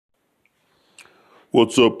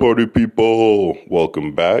What's up, party people?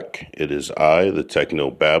 Welcome back. It is I, the Techno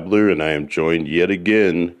Babbler, and I am joined yet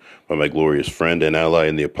again by my glorious friend and ally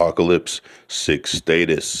in the apocalypse, Six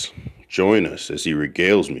Status. Join us as he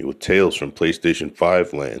regales me with tales from PlayStation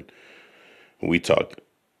 5 land. We talk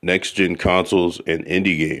next-gen consoles and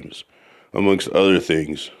indie games, amongst other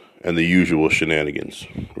things, and the usual shenanigans.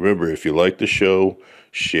 Remember, if you like the show,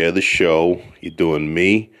 share the show. You're doing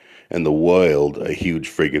me and the world a huge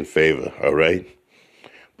friggin' favor, alright?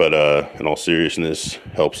 But in all seriousness,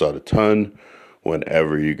 helps out a ton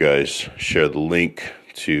whenever you guys share the link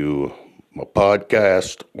to my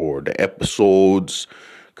podcast or the episodes,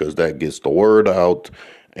 because that gets the word out,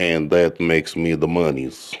 and that makes me the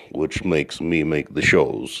monies, which makes me make the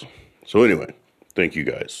shows. So anyway, thank you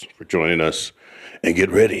guys for joining us, and get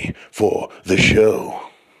ready for the show.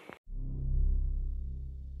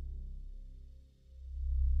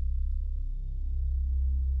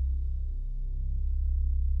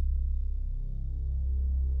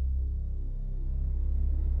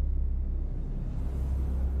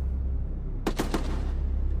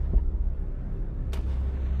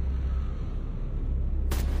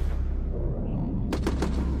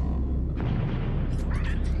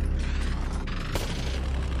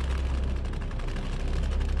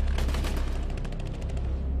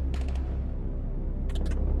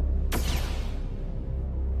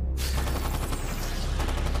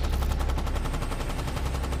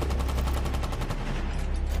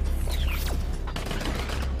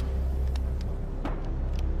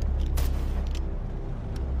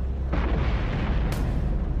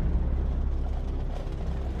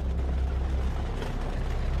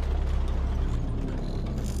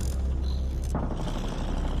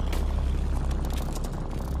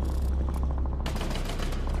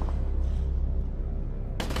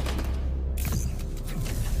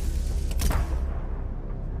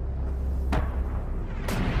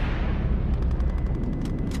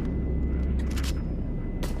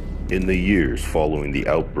 In the years following the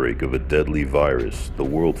outbreak of a deadly virus, the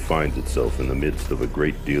world finds itself in the midst of a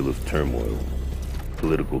great deal of turmoil.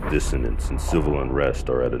 Political dissonance and civil unrest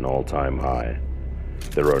are at an all-time high.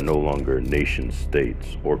 There are no longer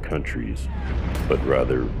nation-states or countries, but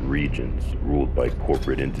rather regions ruled by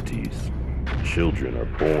corporate entities. Children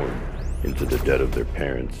are born into the debt of their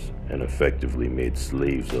parents and effectively made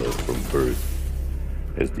slaves of from birth.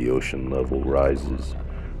 As the ocean level rises,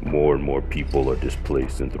 more and more people are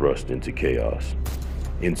displaced and thrust into chaos.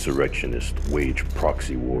 Insurrectionists wage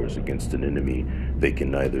proxy wars against an enemy they can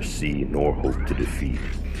neither see nor hope to defeat.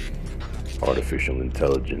 Artificial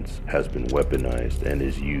intelligence has been weaponized and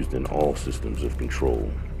is used in all systems of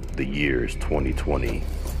control. The year is 2020,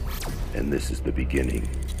 and this is the beginning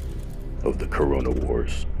of the Corona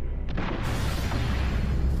Wars.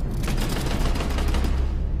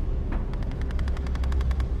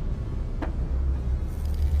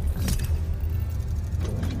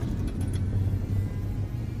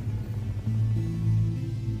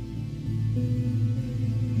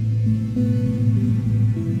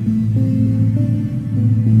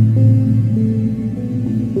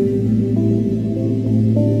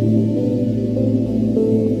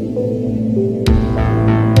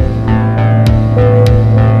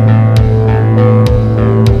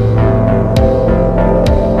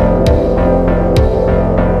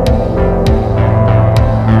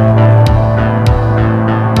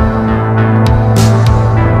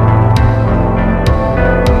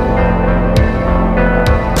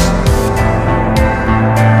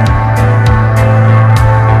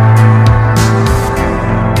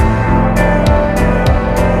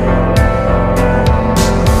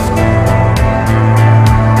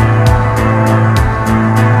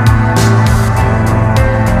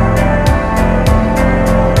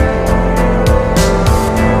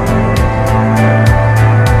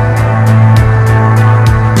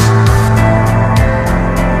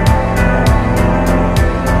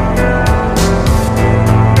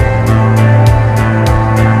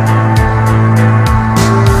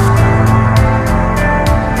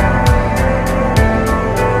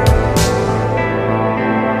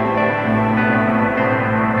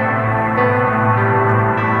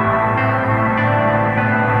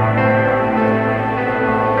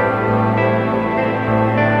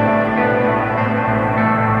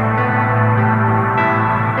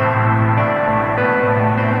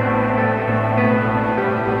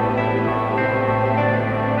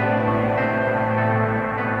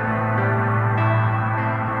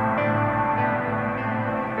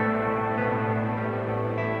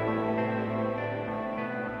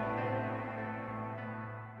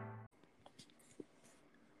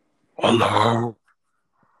 Hello.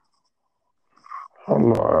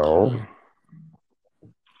 Hello.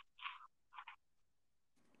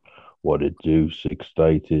 What it do, six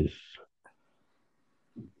status?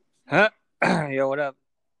 Huh? Yo, what up?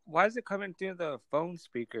 Why is it coming through the phone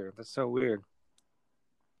speaker? That's so weird.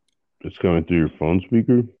 It's coming through your phone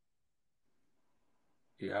speaker.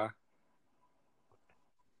 Yeah.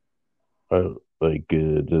 Does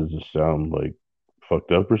it sound like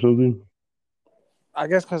fucked up or something? I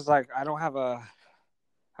guess because like I don't have the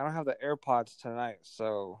AirPods tonight,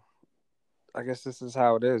 so I guess this is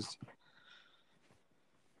how it is.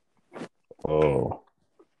 Oh,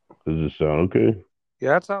 does it sound okay?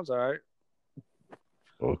 Yeah, that sounds alright.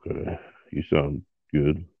 Okay, you sound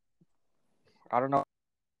good. I don't know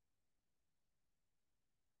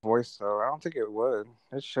voice, so I don't think it would.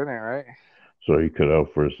 It shouldn't, right? Sorry, you cut out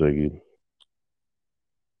for a second.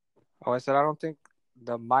 Oh, I said I don't think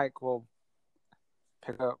the mic will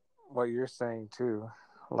pick up what you're saying too,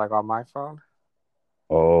 like on my phone.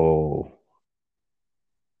 Oh,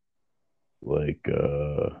 like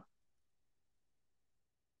so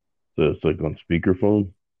it's like on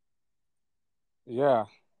speakerphone. Yeah.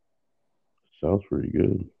 Sounds pretty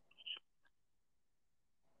good.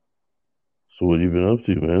 So what have you been up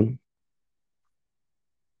to, man?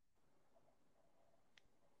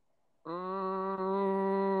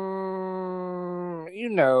 You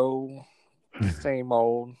know, same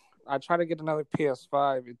old. I tried to get another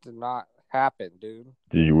PS5. It did not happen, dude.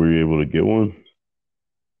 Were you able to get one?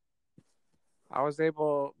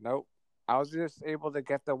 Nope. I was just able to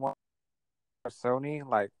get the one for Sony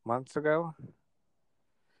like months ago,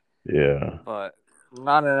 Yeah. but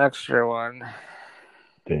not an extra one.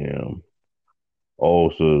 Damn. Oh,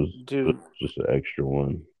 so it's Dude, just an extra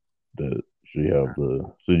one that should have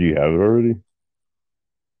the. So do you have it already?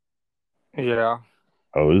 yeah.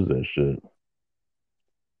 How is that shit?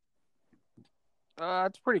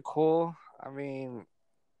 It's pretty cool. I mean,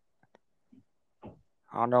 I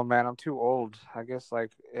don't know, man. I'm too old. I guess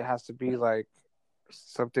like it has to be like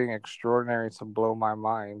something extraordinary to blow my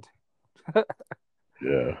mind.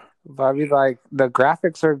 Yeah. But I mean, like the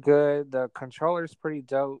graphics are good. The controller's pretty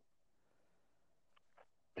dope.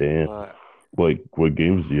 Damn. But Like, what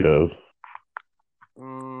games do you have?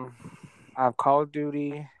 mm, I have Call of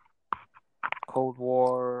Duty, Cold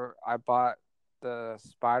War. I bought the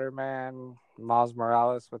Spider-Man Miles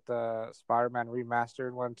Morales with the Spider-Man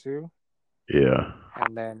remastered one too, Yeah.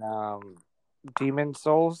 and then Demon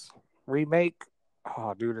Souls remake.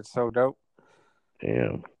 Oh, dude, it's so dope.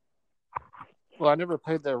 Damn. Well, I never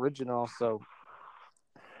played the original, so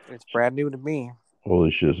it's brand new to me.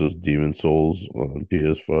 Holy shit, so it's Demon Souls on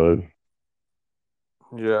PS5.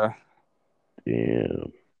 Yeah,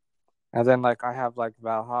 Damn. and then like I have like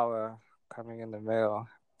Valhalla coming in the mail,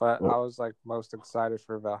 but Oh, I was like most excited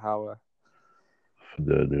for Valhalla.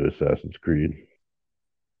 the new Assassin's Creed.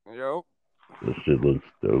 Yep. This shit looks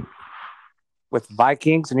dope. With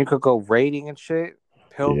Vikings, and you could go raiding and shit,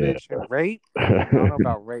 Yeah. pillage and rape. I don't know Yeah,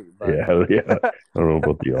 about rape, but hell yeah. I don't know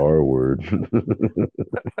about the R word.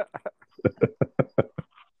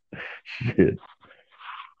 Shit.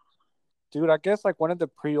 dude, I guess like one of the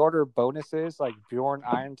pre-order bonuses, like Bjorn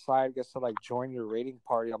Ironside gets to like join your raiding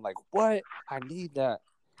party. I'm like, what? I need that.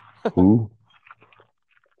 Who?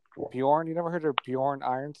 Bjorn, you never heard of Bjorn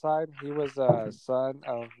Ironside? He was a son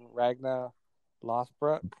of Ragnar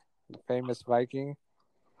Lothbrok, the famous Viking.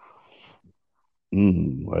 I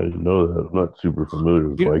didn't know that. I'm not super familiar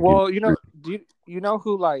with You, Viking well, history. you know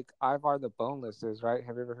who like Ivar the Boneless is, right?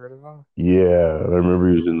 Have you ever heard of him? Yeah, I remember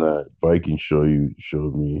he was in that Viking show you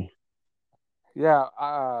showed me. Yeah,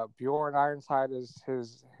 Bjorn Ironside is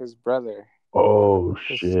his brother, Oh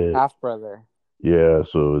his shit. half brother. Yeah,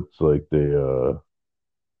 so it's like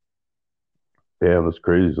damn, that's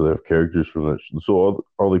crazy. So they have characters from that. So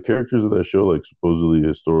all the characters of that show like supposedly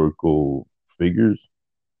historical figures,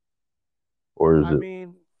 or is I it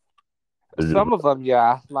mean, they're just some of them,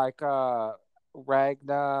 yeah, like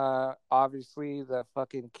Ragnar, obviously the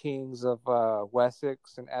fucking kings of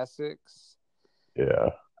Wessex and Essex, yeah,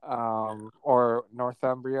 or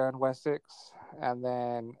Northumbria and Wessex, and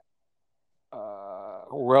then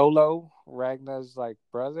Rollo, Ragnar's like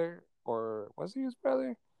brother, or was he his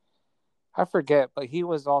brother? I forget, but he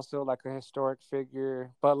was also like a historic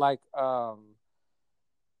figure. But like, I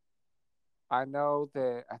know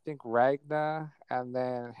that I think Ragnar and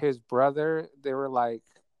then his brother, they were like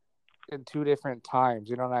in two different times.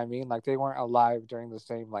 You know what I mean? Like they weren't alive during the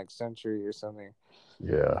same like century or something.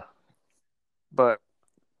 yeah. But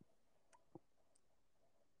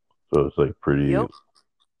So it's like pretty. yep.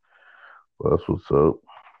 Well, that's what's up.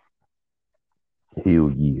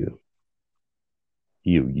 Hell yeah,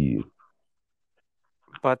 hell yeah.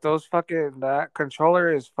 But those fucking that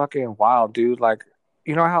controller is fucking wild, dude. Like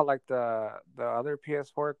you know how like the other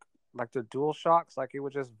PS4 like the dual shocks, like it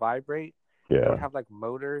would just vibrate. It would Yeah. have like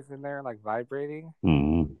motors in there, like vibrating.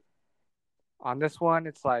 Hmm. On this one,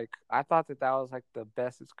 it's like I thought that that was like the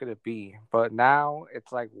best it's gonna be, but now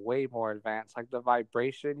it's like way more advanced. Like the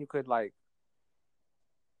vibration, you could like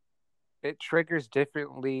it triggers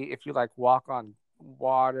differently if you like walk on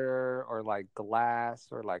water or like glass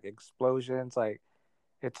or like explosions. Like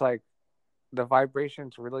it's like the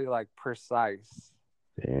vibration's really like precise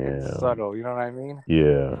and Damn. subtle. You know what I mean?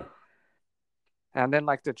 Yeah. And then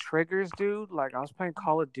like the triggers, dude. Like I was playing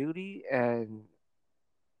Call of Duty and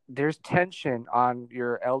there's tension on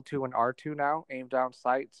your L2 and R2 now, aim down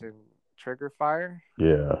sights and trigger fire.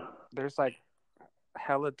 Yeah. There's like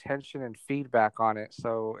hella tension and feedback on it.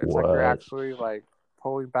 So it's like you're What? actually like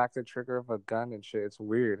pulling back the trigger of a gun and shit. It's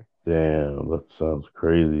weird. Damn, that sounds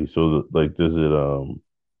crazy. So, like, does it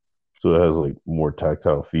so it has like more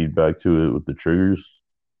tactile feedback to it with the triggers?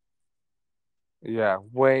 Yeah,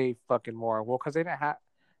 way fucking more. Well, because they didn't have.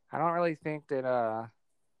 I don't really think that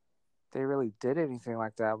they really did anything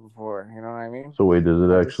like that before. You know what I mean? So wait,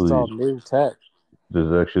 Like this is all new tech.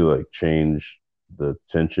 does it actually like change the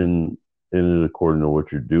tension in it according to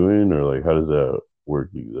what you're doing, or like how does that work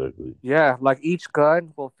exactly? Yeah, like each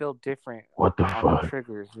gun will feel different What the on the fuck?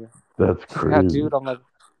 triggers. Yeah, That's yeah, crazy. dude.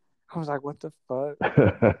 I was like, what the fuck?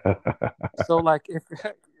 So like if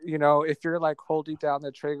if you're like holding down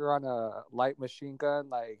the trigger on a light machine gun,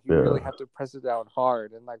 like you really Yeah, have to press it down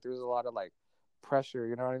hard and like there's a lot of like pressure,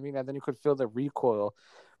 you know what I mean? And then you could feel the recoil.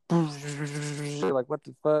 Like what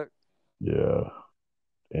the fuck? yeah.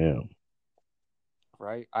 Damn,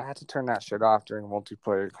 Right? I had to turn that shit off during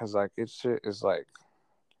multiplayer because like it shit is like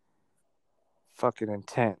fucking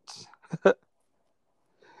intense.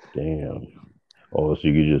 damn. Oh, so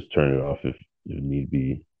you could just turn it off if need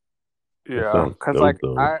be. That Yeah, sounds because dope like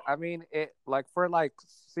though. I mean it like for like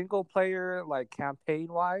single player like campaign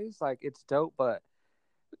wise like it's dope, but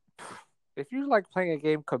if you like playing a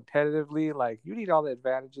game competitively, like you need all the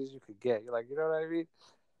advantages you could get. Like you know what I mean?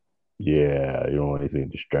 Yeah, you don't want anything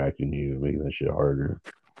distracting you, making that shit harder.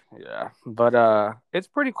 Yeah, but it's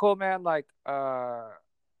pretty cool, man. Like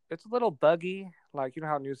it's a little buggy. Like you know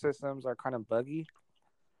how new systems are kind of buggy.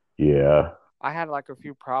 Yeah, I had like a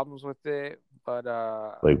few problems with it, but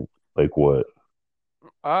like like what?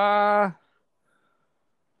 uh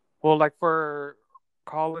well like for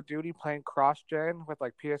Call of Duty playing cross gen with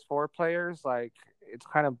like PS4 players, like it's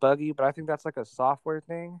kind of buggy, but I think that's like a software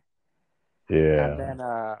thing. And Yeah. then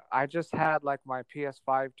I just had like my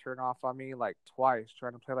PS5 turn off on me like twice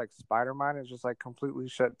trying to play like Spider-Man. It's just like completely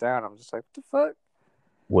shut down. I'm just like, what the fuck?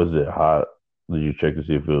 Was it hot? Did you check to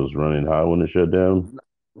see if it was running hot when it shut down?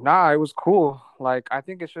 Nah, it was cool. Like I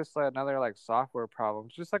think it's just another like software problem.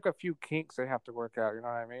 It's just like a few kinks they have to work out. You know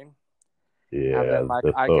what I mean? And then Yeah, like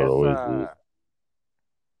that's how it always is.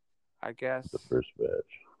 I The guess first batch.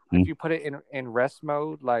 if you put it in rest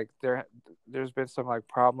mode, like there's been some like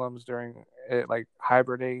problems during it like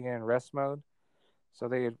hibernating in rest mode. So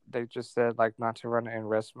they just said like not to run it in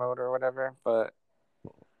rest mode or whatever. But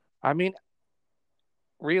I mean,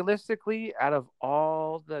 realistically, out of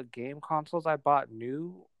all the game consoles I bought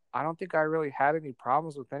new, I don't think I really had any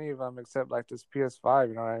problems with any of them except like this PS5.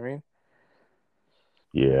 You know what I mean?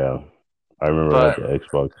 Yeah, I remember I had But the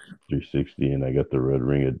Xbox 360 and I got the Red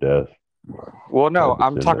Ring of Death. well, I no, had to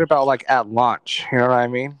I'm send talking that. about like at launch. You know what I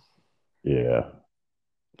mean? Yeah.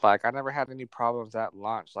 Like I never had any problems at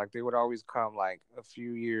launch. Like they would always come like a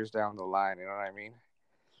few years down the line. You know what I mean?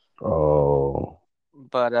 Oh,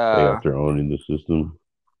 But like after owning the system.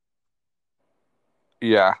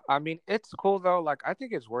 yeah, I mean it's cool though. Like I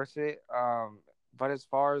think it's worth it. But as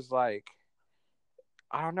far as like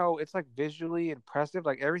I don't know, it's like visually impressive.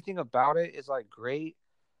 Like everything about it is like great,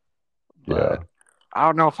 but Yeah. I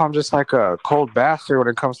don't know if I'm just like a cold bastard when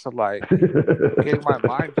it comes to like getting my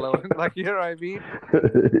mind blown. Like you know what I mean?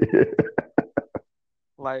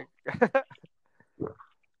 Like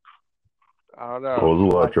I don't I know. was a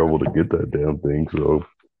lot of Like trouble to get that damn thing, so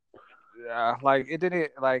yeah, like it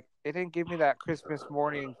didn't give me that Christmas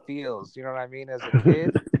morning feels. You know what I mean? As a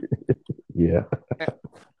kid, yeah.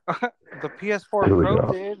 the PS4 They're like, Pro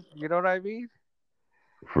oh, did. You know what I mean?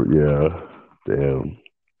 yeah, damn.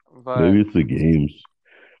 But Maybe it's the games.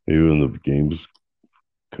 Maybe when the games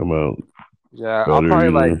come out yeah, I'll better, probably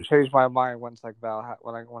you like know? change my mind once like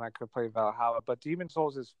when I could play Valhalla. But Demon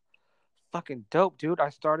Souls is fucking dope, dude. I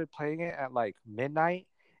started playing it at like midnight,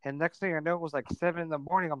 and next thing I know, it was like 7 in the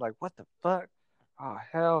morning. I'm like, what the fuck? Oh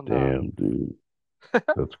hell no. Damn, dude.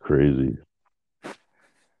 That's crazy.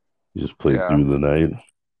 You just played Yeah. through the night.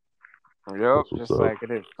 Yep. That's what's Just up. like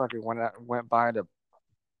it fucking went by the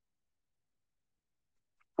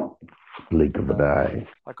Blink of an eye.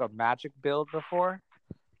 like a magic build before.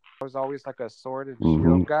 I was always like a sword and Hmm.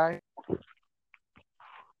 shield guy. And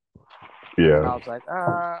then I Yeah, was like,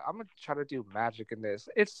 I'm gonna try to do magic in this.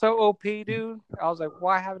 It's so OP, dude. I was like,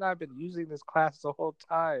 why haven't I been using this class the whole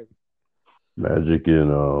time? magic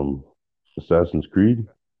in Assassin's Creed.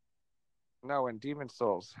 No, in Demon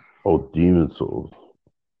Souls. Oh, Demon Souls.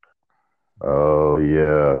 Oh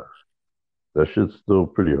yeah, that shit's still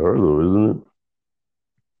pretty hard though, isn't it?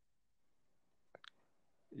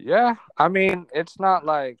 Yeah, I mean, it's not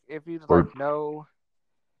like if you like Or know,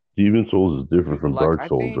 Demon Souls is different from like Dark I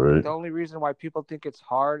Souls, think right? the only reason why people think it's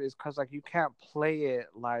hard is because like you can't play it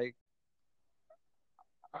like,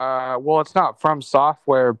 well, it's not from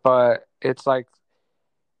software, but it's like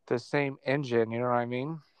the same engine. You know what I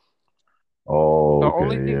mean? Oh, The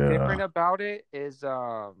only okay, thing yeah, different about it is, you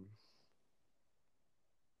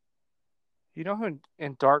know, how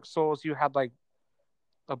in Dark Souls you had like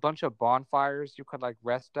a bunch of bonfires you could like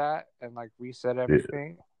rest at and like reset yeah,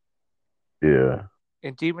 everything. yeah.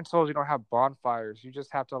 In Demon Souls, you don't have bonfires. You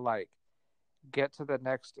just have to like get to the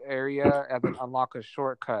next area and then unlock a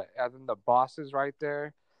shortcut. And then the boss is right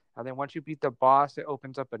there. And then once you beat the boss, it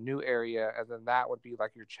opens up a new area, and then that would be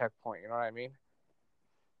like your checkpoint. You know what I mean?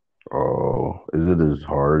 Oh, is it as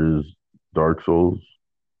hard as Dark Souls?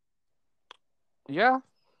 Yeah,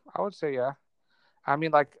 I would say yeah. I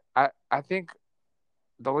mean, like I think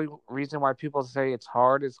the only reason why people say it's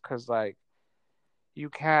hard is because like you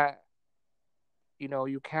can't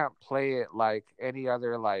you can't play it like any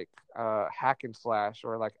other like hack and slash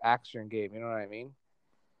or like action game. You know what I mean?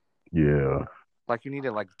 Yeah. Like you need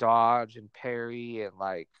to like dodge and parry and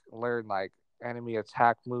like learn like enemy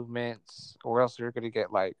attack movements, or else you're gonna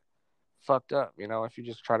get like fucked up. If you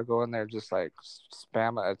just try to go in there just like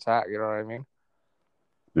spam an attack. You know what I mean?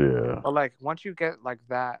 Yeah. But like once you get like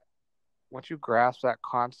that, once you grasp that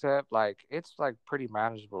concept, like it's like pretty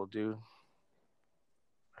manageable, dude.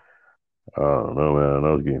 I don't know, man.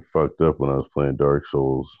 I was getting fucked up when I was playing Dark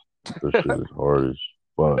Souls. This shit is hard as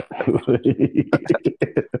fuck.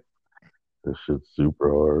 This shit's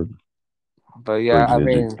super hard. But It's like yeah, I Ninja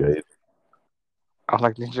mean, Gaiden. I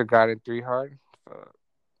like Ninja Gaiden 3 hard.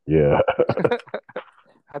 Yeah.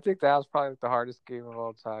 I think that was probably the hardest game of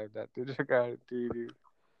all time. That Ninja Gaiden 3, dude.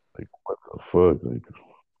 Like what the fuck? Like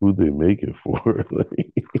who'd they make it for?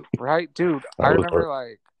 Like Right, dude. that I was remember hard.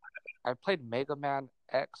 like I played Mega Man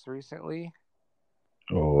X recently,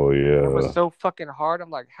 Oh and it was yeah. so fucking hard. I'm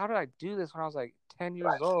like, how did I do this when I was like 10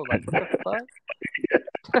 years old? Like, what the fuck?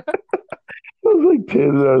 I was like 10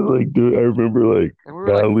 and I was like, dude, I remember like And we were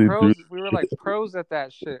like battling through. pros. We were like pros at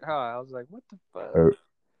that shit, huh? I was like, what the fuck?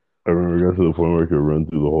 I, I remember I got to the point where I could run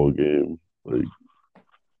through the whole game. Like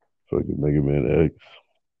fucking Mega Man X.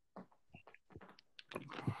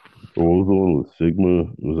 Or what was the one with Sigma?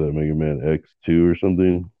 Was that Mega Man X2 or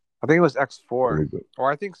something? I think it was Or X4, like the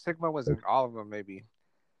or I think Sigma was in X. all of them, maybe.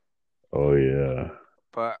 Oh yeah.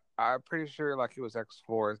 But I'm pretty sure like it was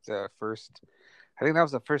X4. The first, I think that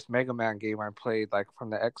was the first Mega Man game I played, like from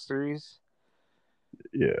the X series,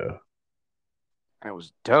 Yeah. and it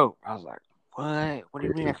was dope. I was like, what? What do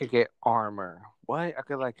you mean I could get armor? What? I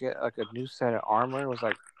could like get like a new set of armor?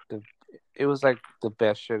 The, it was like the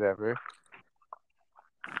best shit ever.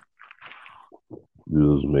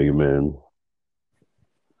 Those Mega Man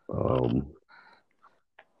um,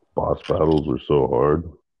 boss battles were so hard,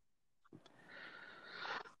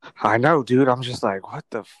 I know, dude. I'm just like, what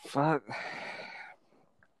the fuck?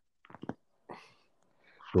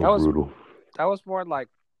 so That was brutal. that was more like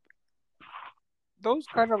those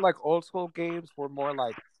kind of like old school games were more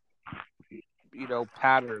like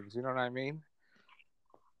patterns. You know what I mean?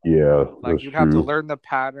 Yeah, Like that's you'd have to true. learn the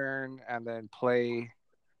pattern and then play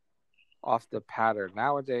off the pattern.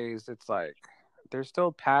 Nowadays, it's like there's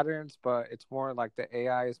still patterns, but it's more like the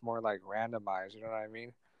AI is more like randomized. You know what I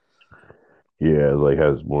mean? Yeah, it like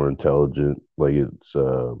has more intelligent. Like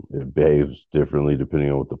it behaves differently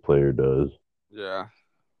depending on what the player does. Yeah.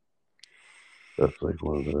 That's like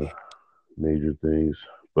one of the major things.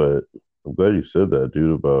 But I'm glad you said that,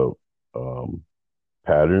 dude, about um,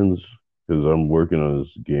 patterns because I'm working on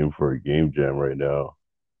this game for a game jam right now,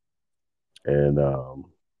 and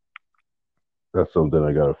that's something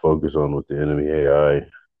I got to focus on with the enemy AI.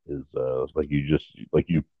 Is like you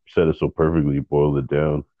said it so perfectly, you boiled it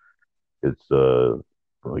down. It's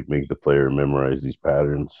like make the player memorize these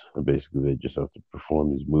patterns, and basically they just have to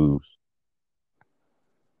perform these moves,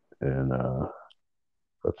 and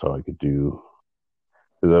that's how I could do.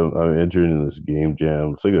 Because I'm entering in this game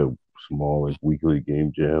jam. It's like a small like weekly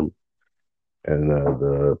game jam, and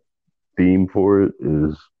the theme for it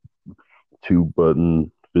is two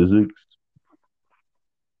button physics.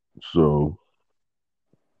 So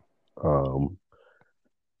um,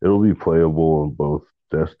 it'll be playable on both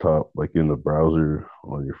desktop, like in the browser,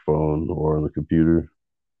 on your phone, or on the computer.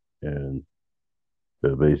 And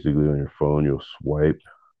basically, on your phone, you'll swipe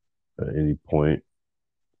at any point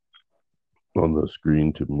on the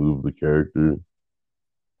screen to move the character,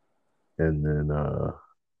 and then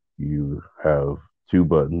you have two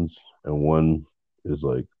buttons, and one is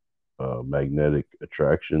like magnetic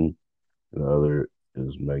attraction, and the other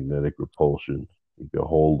is magnetic repulsion. You can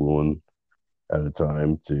hold one at a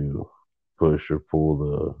time to push or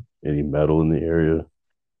pull any metal in the area,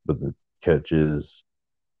 but the catch is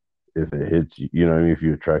if it hits you, you know what I mean? If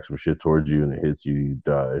you attract some shit towards you and it hits you, you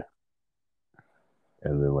die.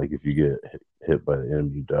 And then, like, if you get hit by the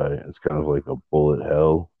enemy, you die. It's kind of like a bullet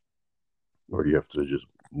hell where you have to just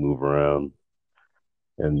move around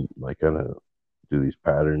and, like, kind of do these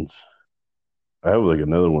patterns. I have, like,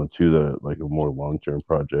 another one, too, that, like, a more long term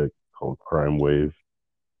project called Crime Wave,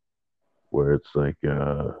 where it's like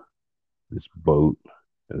this boat.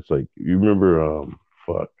 And it's like, you remember,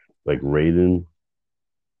 like Raiden,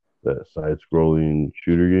 that side scrolling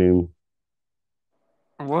shooter game?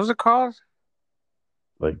 What was it called?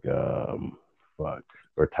 Like, fuck,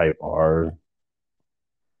 or Type R.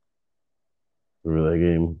 Remember that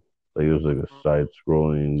game? Like it was like a side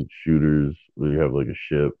scrolling shooters where you have like a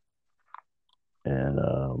ship and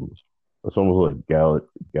it's almost like Gallic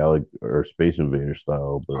or Space Invader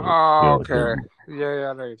style, but Oh, like okay. Yeah,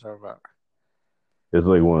 I know what you're talking about. it's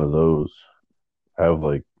like one of those. I have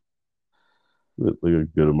like a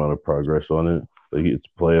good amount of progress on it. Like it's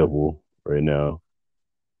playable right now.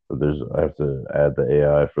 But I have to add the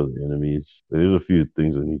AI for the enemies. There's a few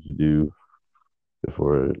things I need to do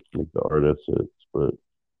before I make the art assets, but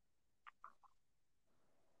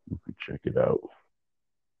you could check it out.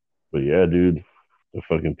 But yeah, dude, the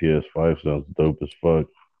fucking PS5 sounds dope as fuck.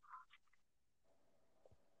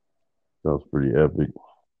 Sounds pretty epic.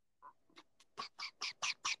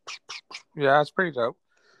 Yeah, it's pretty dope.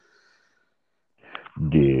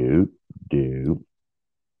 Dude, dude.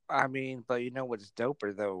 I mean, but you know what's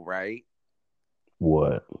doper though, right?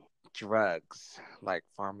 What? Drugs, like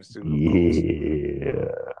pharmaceuticals.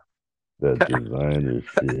 Yeah. That designer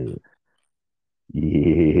shit.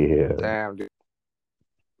 Yeah. Damn, dude.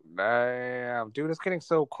 Damn, dude, it's getting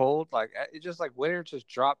so cold. Like it just like winter just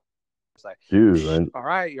dropped. It's like, Dude, all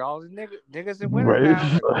right, y'all niggas in winter right?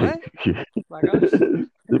 now. Like Like, what?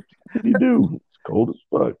 Like I'm do. It's cold as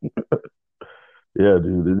fuck. Yeah,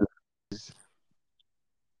 dude.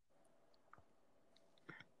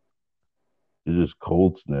 It just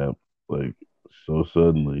cold snap. Like, so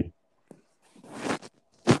suddenly.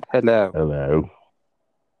 hello. Hello.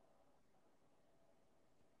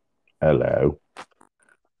 Hello.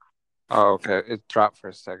 Oh, okay. It dropped for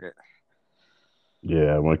a second.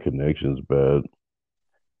 Yeah, my connection's bad.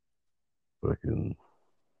 Fucking,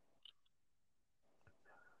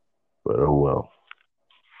 but oh well.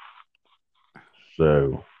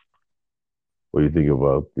 So, what do you think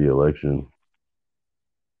about the election?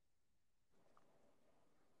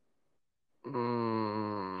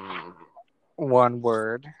 Mm, one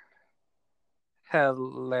word.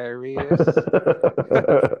 Hilarious.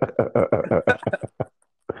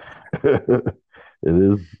 It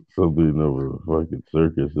is something of a fucking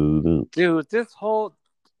circus, isn't Dude,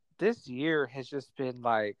 this year has just been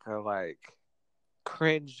like a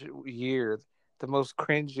cringe year. The most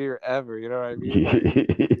cringe year ever, you know what I mean?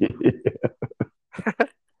 it?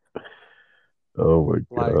 Oh my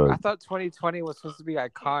Like I god. thought 2020 was supposed to be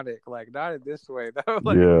iconic, like not in this way though.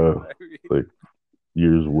 Like you Yeah. know what I mean? Like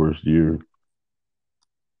year's worst year.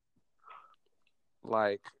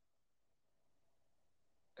 Like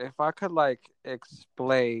if I could like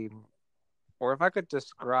explain or if I could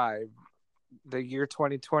describe the year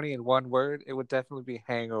 2020 in one word, it would definitely be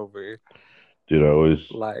hangover. Dude,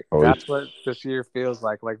 Like always that's what this year feels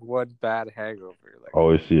like one bad hangover.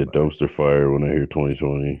 always see a Like dumpster fire when I hear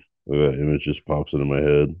 2020. That image just pops into my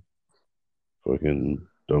head. Fucking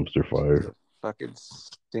dumpster just fire a fucking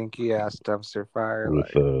stinky ass dumpster fire. with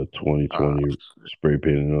Like, 2020 spray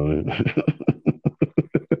painted on it.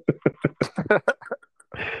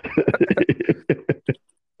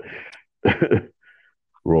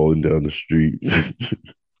 Rolling down the street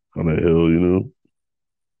on a hill, you know,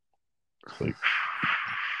 like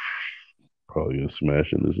probably gonna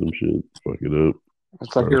smash into some shit, fuck it up, it's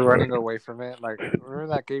like start you're a fire. running away from it. Like, remember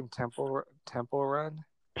that game Temple Run?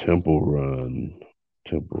 Temple Run,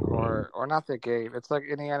 Temple Run. Or not the game. It's like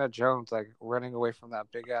Indiana Jones, like running away from that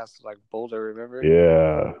big ass like boulder. Remember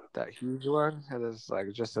Yeah. that huge one? It is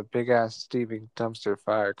like just a big ass steaming dumpster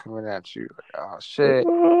fire coming at you. Like, oh shit,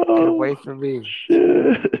 get Oh, away from me!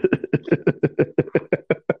 shit.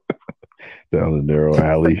 Down the narrow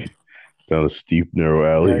alley. Down a steep, narrow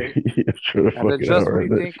alley. Right. I'm trying to And then fucking just when outrun you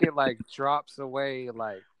that think it like drops away,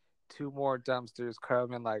 like two more dumpsters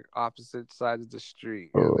come in like opposite sides of the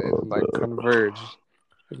street, and then Oh, like converge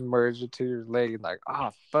and merge into your lane. Like,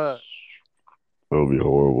 oh fuck! that'll be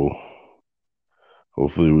horrible.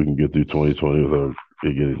 Hopefully, we can get through 2020 without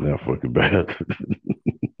it getting that fucking bad.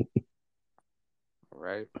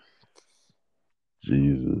 Right.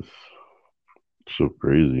 Jesus, so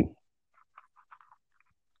crazy.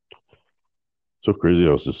 So crazy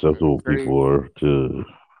how susceptible Very people are to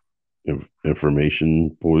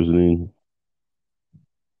information poisoning.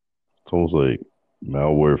 It's almost like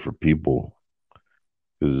malware for people.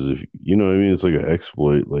 Because if you know what I mean, it's like an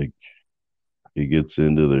exploit. Like it gets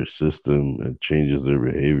into their system and changes their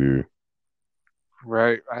behavior.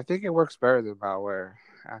 right. I think it works better than malware,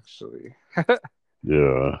 actually.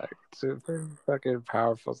 Yeah, Like it's a very fucking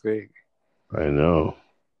powerful thing. I know.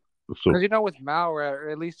 So Because with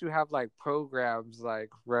malware, at least you have like programs like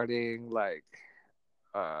running like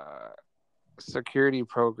uh security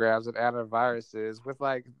programs and antiviruses. With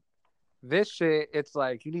like this shit, it's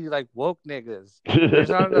like you need like woke niggas. There's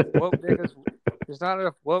not enough woke niggas. There's not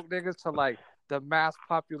enough woke niggas to like the mass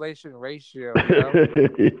population ratio.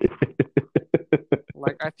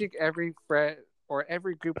 Like I think every friend or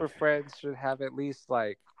every group of friends should have at least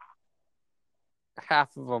like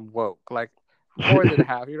half of them woke, like more than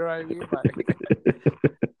half. You know what I mean? Like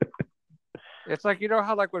it's like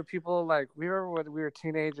how like when people like we remember when we were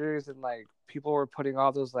teenagers and like people were putting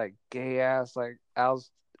all those like gay ass like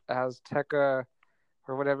Azteca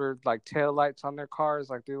or whatever like tail lights on their cars,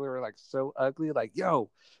 like they were like so ugly, like yo,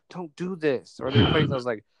 don't do this, or they're putting those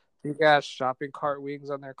like big ass shopping cart wings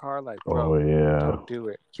on their car, like oh bro, yeah, don't do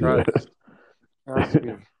it. yeah. Trust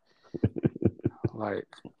me. Like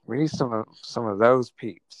we need some of those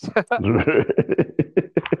peeps.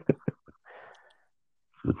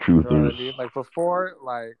 The You know what I truthers. mean? Like before,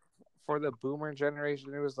 like for the boomer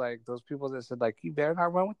generation, it was like those people that said like you better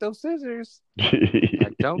not run with those scissors.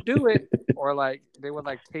 Like don't do it. Or like they would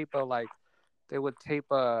like tape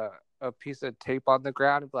a piece of tape on the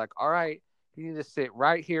ground and be like, all right, you need to sit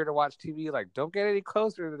right here to watch TV. Like don't get any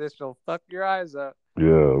closer to this, you'll fuck your eyes up. Yeah,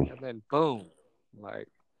 And then boom, like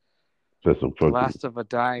that's some the fucking last of a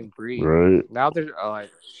dying breed. right. Now they're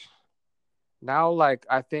like now like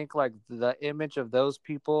I think like the image of those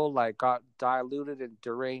people like got diluted and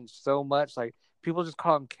deranged so much, like people just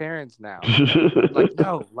call them Karens now. I'm like,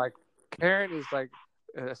 no, like Karen is like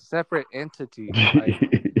a separate entity. Like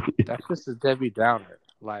that's just a Debbie Downer.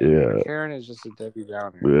 Like a Yeah, Karen is just a Debbie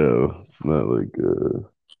Downer. yeah. It's not like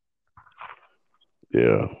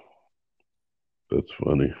yeah. That's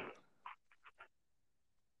funny.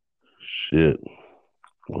 Shit.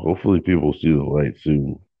 Well, hopefully people see the light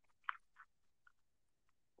soon.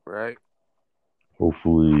 Right.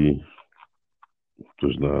 Hopefully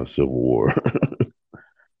there's not a civil war.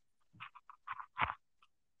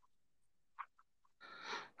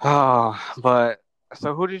 Oh, but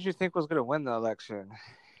so who did you think was gonna win the election?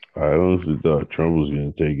 I honestly thought Trump was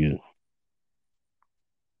gonna take it.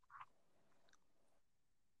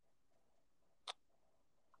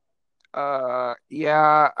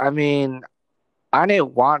 Yeah, I mean, I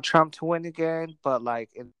didn't want Trump to win again, but like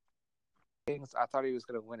in things, I thought he was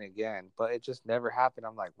gonna win again, but it just never happened.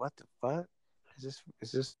 I'm like, what the fuck? Is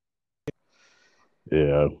this?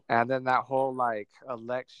 Yeah. And then that whole like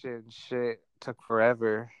election shit took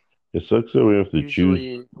forever. It sucks that we have to choose.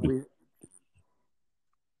 Usually we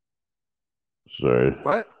Sorry.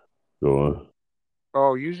 what? Go on.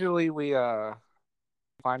 Oh, usually we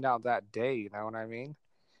find out that day. You know what I mean?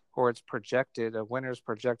 Or it's projected. A winner's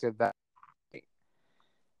projected that day.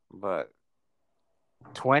 But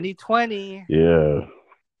 2020, Yeah.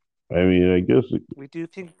 I mean, I guess we do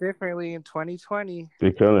things differently in 2020.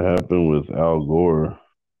 it kind of happened with Al Gore.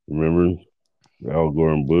 Remember Al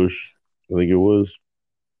Gore and Bush? I think it was.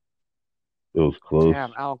 It was close.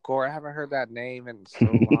 Damn, Al Gore. I haven't heard that name in so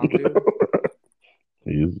long, dude.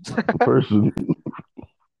 He's the person.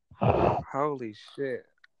 Holy shit.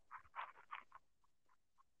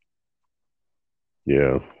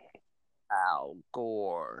 Yeah. Al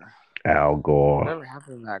Gore. Al Gore. Whatever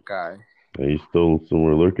happened to that guy? He's still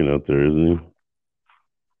somewhere lurking out there, isn't he?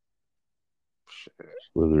 Shit.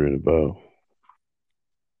 Slithering about.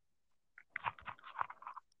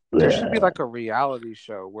 There should be Yeah. like a reality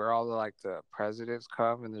show where all the like the presidents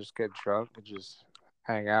come and just get drunk and just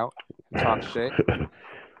hang out and talk shit.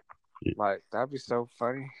 Like that'd be so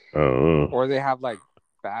funny. I don't know. Or they have like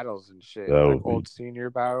battles and shit, That like would be, old senior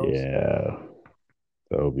battles. yeah,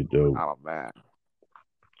 that would be dope. Oh man.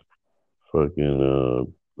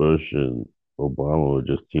 Fucking Bush and Obama would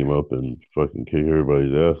just team up and fucking kick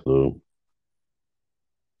everybody's ass though.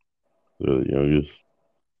 They're the youngest,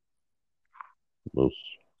 most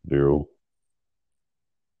virile.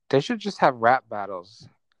 They should just have rap battles.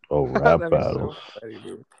 Oh, rap That'd be battles. so funny,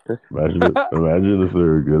 dude. Imagine it. Imagine if they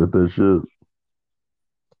were good at that shit.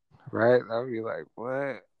 Right? That'd be like,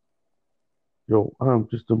 what? Yo, I'm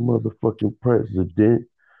just a motherfucking president.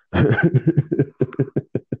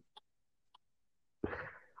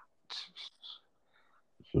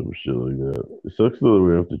 Some shit like that. It sucks though that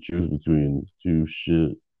we have to choose between two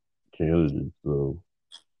shit candidates though.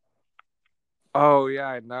 Oh yeah,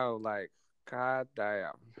 I know. Like, god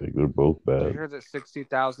damn. Like they're both Did you bad. hear that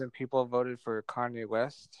 60,000 people voted for Kanye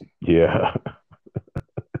West? Yeah,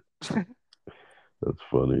 that's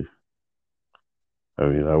funny. I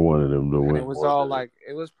mean, I wanted him to And it win was more all than like,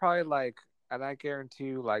 it was probably like, and I guarantee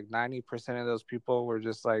you, like 90% of those people were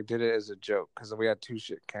just like, did it as a joke because we had two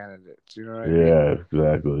shit candidates. You know what I mean? yeah,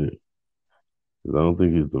 exactly. 'Cause I don't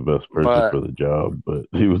think he's the best person But for the job, but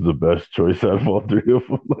he was the best choice out of all three of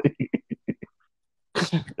them.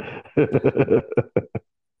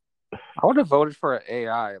 I would have voted for an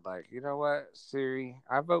AI. Like, you know what? Siri.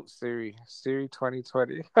 I vote Siri. Siri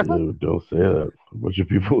 2020. Dude, don't say that. A bunch of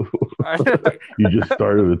people. You just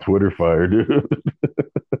started a Twitter fire, dude.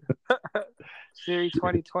 Siri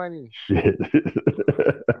 2020. Shit.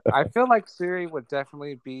 I feel like Siri would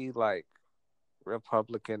definitely be like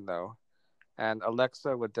Republican though, and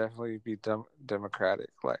Alexa would definitely be Democratic,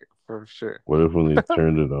 like for sure. What if when they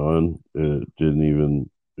turned it on, it didn't even,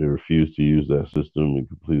 it refused to use that system and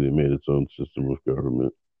completely made its own system of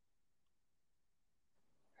government?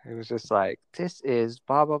 It was just like, this is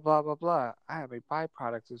blah blah blah blah blah. I am a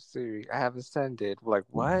byproduct of Siri. I have ascended. Like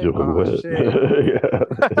what? Doing Oh what? shit.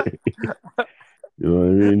 Yeah. You know what I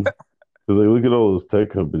mean? Because like, look at all those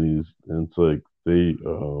tech companies, and it's like they,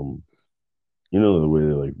 you know, the way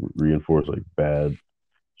they like reinforce like bad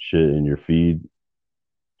shit in your feed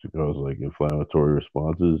to cause like inflammatory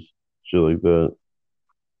responses, shit like that.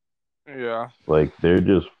 Yeah. Like they're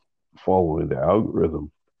just following the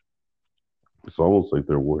algorithm. It's almost like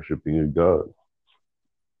they're worshiping a god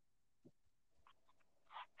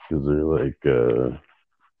because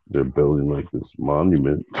they're building like this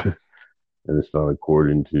monument, and it's not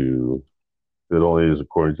according to, it only is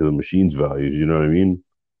according to the machine's values. You know what I mean?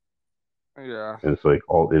 Yeah. And it's like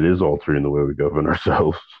all it is altering the way we govern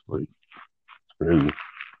ourselves. Like it's crazy.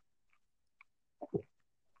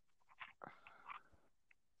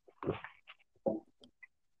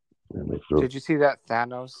 Did you see that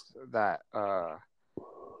Thanos that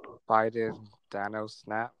Biden Thanos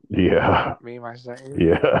snap Yeah, meme I sent you?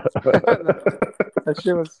 yeah. That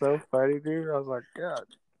shit was so funny, dude. I was like, God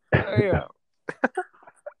damn.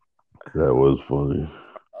 That was funny.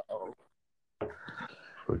 Oh.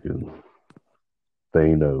 Fucking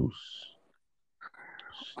Thanos.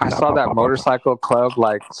 I saw that motorcycle club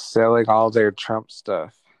like selling all their Trump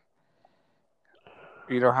stuff.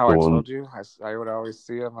 You know how The I one, told you? I would always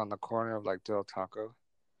see them on the corner of like Del Taco.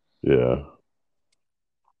 yeah.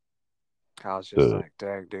 I was just The like,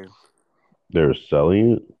 dang, dude. they're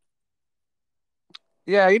selling it.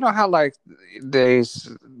 Yeah, you know how like they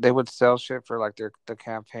would sell shit for like the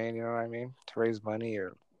campaign, you know what I mean? To raise money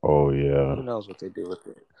or Oh yeah. who knows what they do with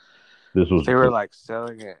it. This was They were like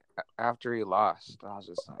selling it after he lost. I was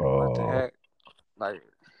just like, what the oh heck? Like,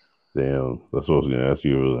 damn. That's what I was gonna ask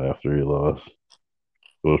you. Was after he lost.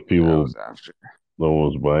 Those yeah, it people, was after. no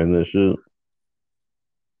one's buying that shit,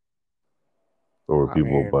 or were I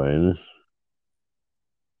people mean, buying this?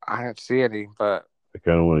 I didn't see any, but I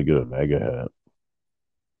kind of want to get a mega hat.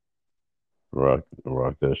 Rock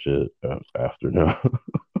that shit after now.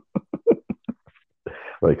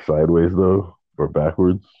 Like sideways though, or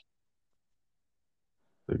backwards,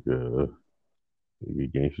 like a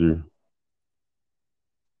gangster.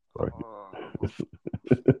 Rock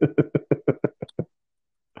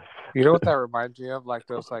you know what that reminds me of? Like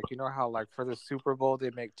those, like you know how like for the Super Bowl they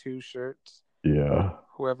make two shirts, Yeah,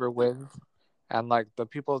 whoever wins, and like the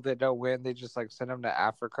people that don't win, they just like send them to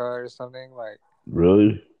Africa or something. Like,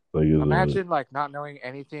 really? Like is a imagine like not knowing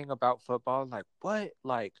anything about football. Like what?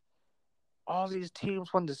 Like all these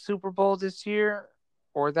teams won the Super Bowl this year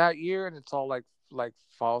or that year, and it's all like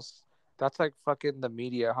false. That's like fucking the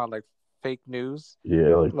media, huh? Like fake news.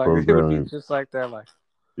 yeah, like Like it would be programming. just like that. Like,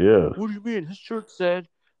 Yeah, what do you mean? His shirt said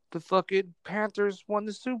the fucking Panthers won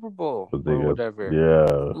the Super Bowl but they or got whatever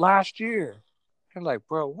yeah, last year. You're like,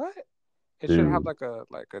 bro, what? It should have dude.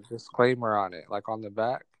 like a disclaimer on it, like on the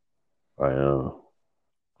back, I know,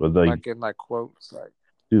 but like, like in like quotes, like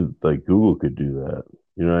dude, like Google could do that.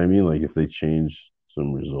 You know what I mean? Like if they change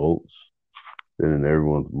some results, then in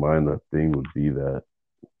everyone's mind that thing would be that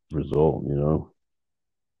result. You know,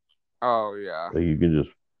 oh yeah. like you can just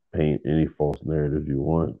paint any false narrative you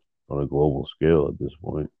want on a global scale at this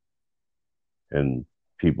point, and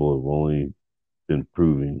people have only been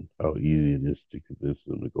proving how easy it is to convince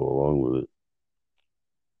them to go along with it.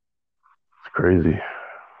 It's crazy.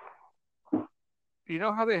 You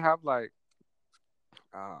know how they have like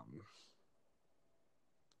um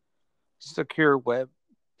secure web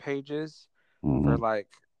pages for Mm-hmm. like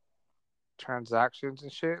transactions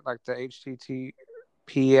and shit, like the HTTPS,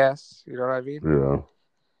 you know what I mean? Yeah,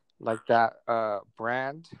 Like that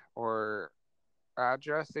brand or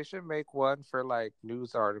address. They should make one for like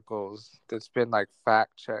news articles that's been like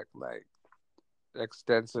fact checked like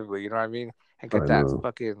extensively, you know what I mean? And I get that know.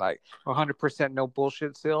 fucking like 100% no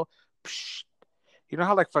bullshit seal. Psh. You know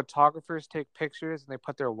how like photographers take pictures and they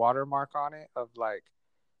put their watermark on it of like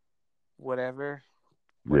whatever,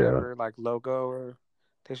 Yeah. whatever like logo, or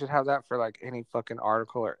they should have that for like any fucking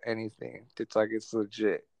article or anything. It's like it's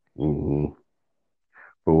legit. Mm-hmm.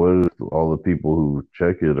 But what if all the people who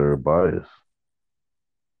check it are biased?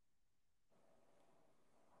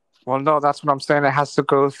 Well, no, that's what I'm saying. It has to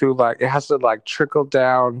go through like it has to like trickle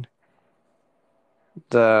down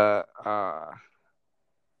the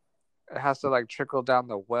it has to like trickle down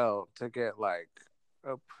the well to get like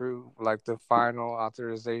approved, like the final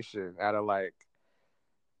authorization out of like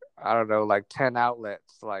I don't know, like 10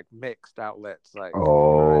 outlets, like mixed outlets, like you know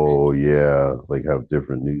what I mean? Oh yeah, like have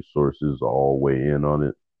different news sources all weigh in on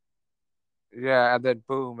it. Yeah, and then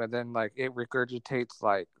boom, and then like it regurgitates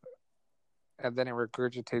like, and then it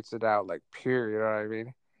regurgitates it out like pure. You know what I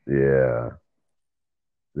mean? Yeah,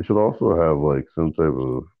 they should also have like some type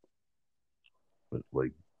of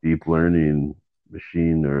like deep learning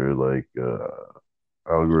machine or like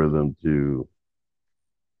algorithm to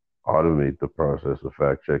automate the process of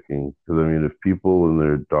fact checking. Because I mean, if people in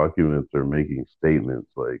their documents are making statements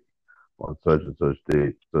like on such and such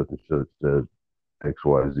date, such and such said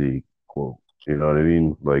XYZ quote, you know what I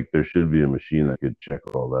mean? Like there should be a machine that could check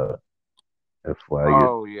all that and flag it,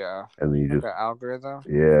 Oh yeah, and then you like just an algorithm.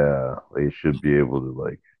 yeah, they should be able to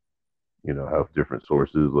like have different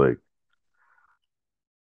sources like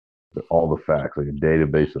all the facts, like a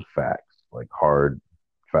database of facts, like hard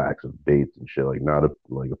facts of dates and shit, like not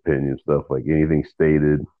like opinion stuff, like anything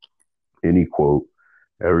stated, any quote,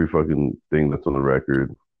 every fucking thing that's on the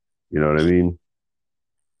record. You know what I mean?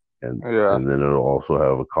 And Yeah. and then it'll also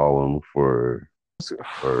have a column for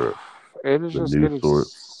It is the just news getting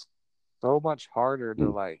source. so much harder to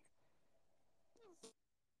Mm, like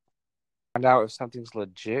find out if something's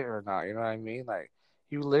legit or not. You know what I mean? Like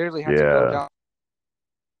you literally have to go yeah, down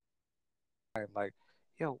and like,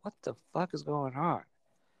 yo, what the fuck is going on?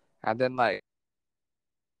 And then like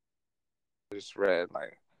I just read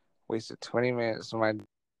like wasted 20 minutes of my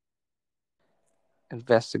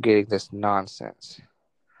investigating this nonsense.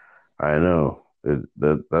 I know.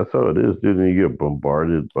 That's how it is, dude. And you get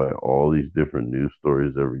bombarded by all these different news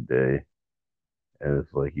stories every day, and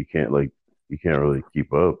it's like you can't really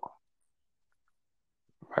keep up.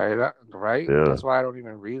 Right? Right? Yeah. That's why I don't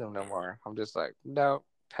even read them no more. I'm just like, no,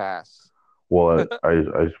 pass. Well,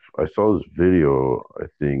 I saw this video I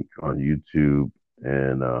think on YouTube,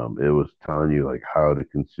 and it was telling you like how to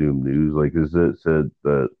consume news. Like, it said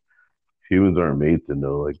that humans aren't made to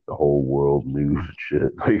know like the whole world news and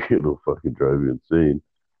shit. Like, it'll fucking drive you insane.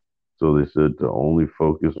 So they said to only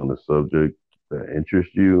focus on a subject that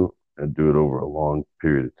interests you and do it over a long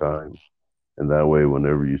period of time. And that way,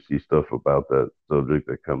 whenever you see stuff about that subject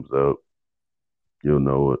that comes out, you'll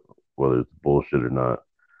know it, whether it's bullshit or not,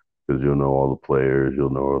 because you'll know all the players, you'll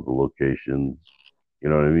know all the locations. You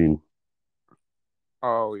know what I mean?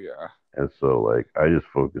 Oh yeah. And so, like, I just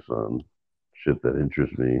focus on shit that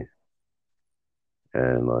interests me.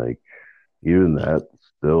 And, like, even that,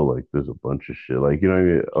 still, like, there's a bunch of shit. Like, you know what I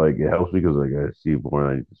mean? Like, it helps because, like, I see more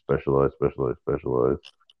and I need to specialize, specialize, specialize.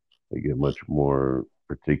 I get much more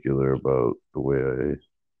particular about the way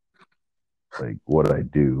like, what I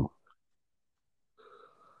do.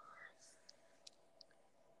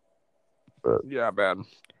 But Yeah, man.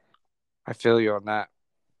 I feel you on that.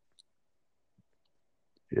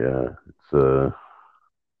 yeah,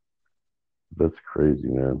 that's crazy,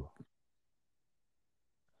 man.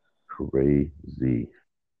 Crazy.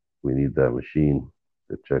 We need that machine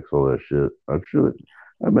that checks all that shit. I'm sure.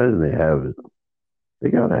 I imagine they have it. They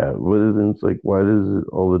gotta have it. But then it's like, why does it,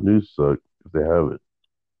 all the news suck if they have it?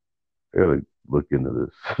 They gotta look into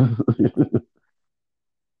this.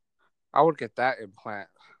 I would get that implant.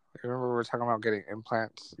 You remember we were talking about getting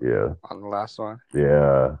implants Yeah, on the last one?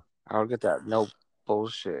 yeah, I would get that no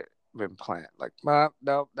bullshit implant. Like,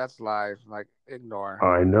 nope, that's live. Like, ignore. I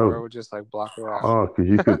Or it know. would just like block it out. Oh, because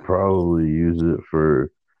you could probably use it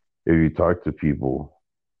for if you talk to people,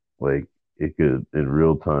 like it could in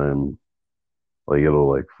real time, like it'll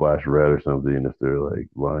like flash red or something if they're like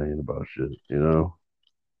lying about shit, you know?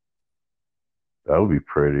 That would be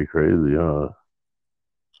pretty crazy, huh?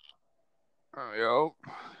 Yo.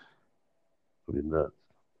 Would be nuts.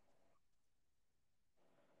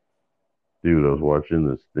 Dude, I was watching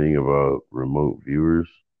this thing about remote viewers.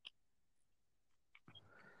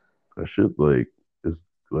 That shit like it's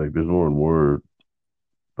like there's more and more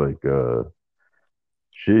like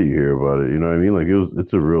shit you hear about it. You know what I mean? Like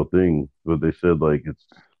it's a real thing. But they said like it's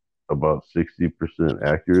about 60%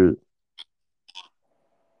 accurate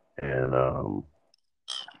and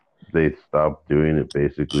they stopped doing it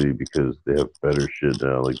basically because they have better shit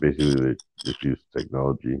now. Like basically they just use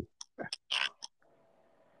technology.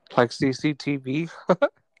 Like CCTV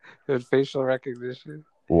and facial recognition.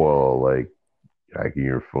 Well, like hacking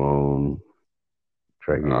your phone,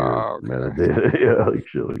 tracking your Oh, okay. metadata, yeah, like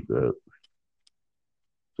shit like that.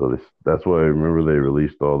 So that's why I remember they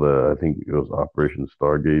released all that. I think it was Operation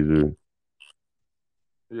Stargazer.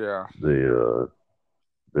 Yeah. They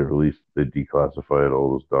they released they declassified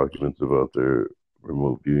all those documents about their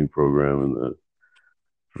remote viewing program and the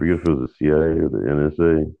I forget if it was the CIA or the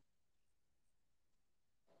NSA.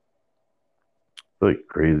 It's like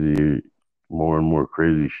crazy, more and more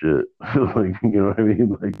crazy shit. Like you know what I mean?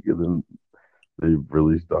 Like and then they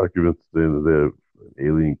released documents saying that they have an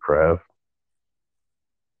alien craft.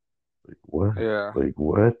 Like what? Yeah. Like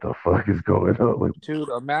what the fuck is going on? Like Dude,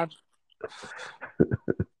 imagine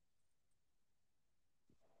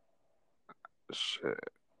shit.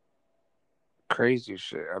 Crazy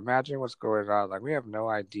shit. Imagine what's going on. Like we have no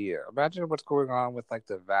idea. Imagine what's going on with like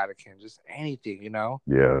the Vatican. Just anything, you know?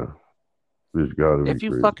 yeah, there's got to be If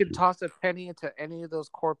you crazy fucking shit. toss a penny into any of those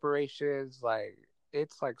corporations, like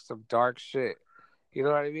it's like some dark shit. You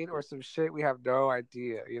know what I mean? Or some shit we have no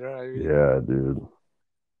idea. You know what I mean? Yeah, dude.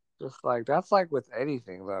 Just like that's like with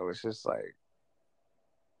anything though. It's just like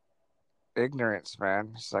ignorance,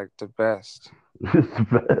 man. It's like the best. It's the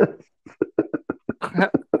best.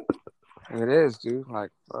 It is, dude. Like,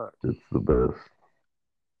 fuck. It's the best.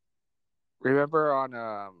 Remember on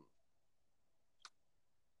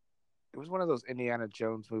it was one of those Indiana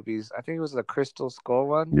Jones movies. I think it was the Crystal Skull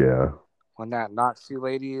one Yeah. when that Nazi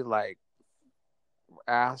lady like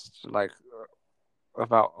asked like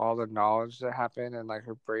about all the knowledge that happened and like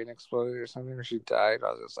her brain exploded or something or she died.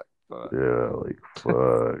 I was just like, fuck. Yeah, like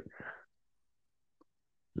fuck.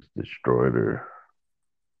 Just destroyed her.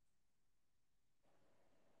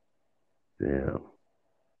 Damn.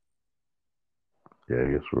 Yeah,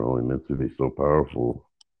 I guess we're only meant to be so powerful.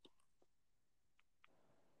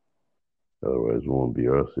 Otherwise, it won't be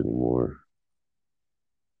us anymore.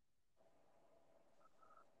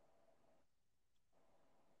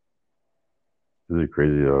 Is it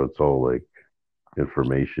crazy how it's all like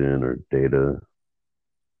information or data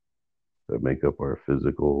that make up our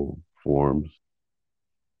physical forms?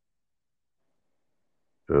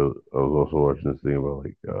 So I was also watching this thing about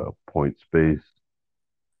like point space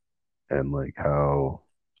and like how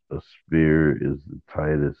a sphere is the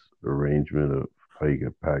tightest arrangement of how you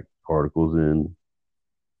can pack particles in,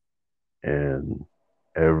 and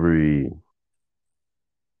every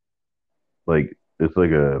like it's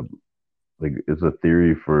like it's a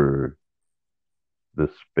theory for the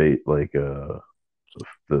space the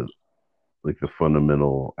like the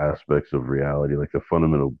fundamental aspects of reality, like the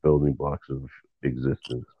fundamental building blocks of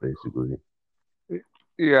existence, basically.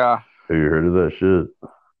 Yeah. Have you heard of that shit?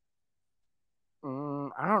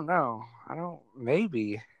 I don't know. I don't.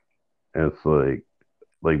 Maybe. And it's like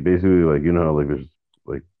basically like you know how like there's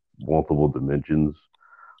like multiple dimensions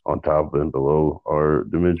on top and below our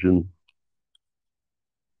dimension,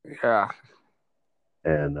 Yeah.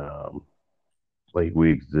 and like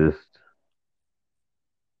we exist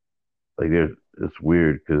like there's it's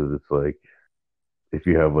weird because it's like if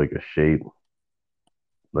you have like a shape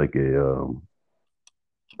like a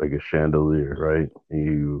chandelier, right? And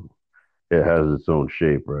you it has its own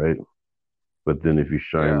shape, right? But then if you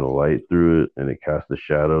shine Yeah. the light through it and it casts a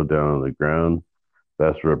shadow down on the ground,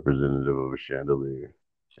 that's representative of a chandelier.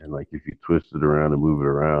 And like if you twist it around and move it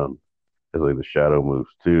around, it's like the shadow moves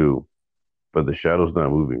too. But the shadow's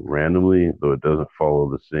not moving randomly, though it doesn't follow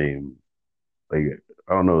the same like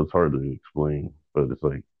I don't know, it's hard to explain, but it's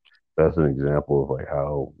like that's an example of like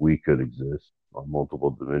how we could exist on multiple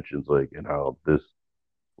dimensions, like and how this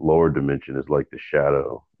lower dimension is like the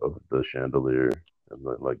shadow of the chandelier, and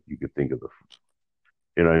then like you could think of the,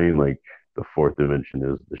 you know what I mean, like the fourth dimension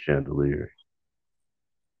is the chandelier,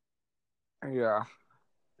 Yeah.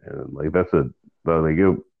 and like that's a like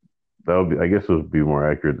that would be, I guess it would be more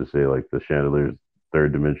accurate to say like the chandelier's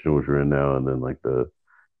third dimension, which we're in now, and then like the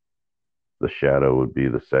shadow would be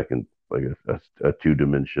the second, like a two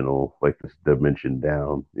dimensional, like this dimension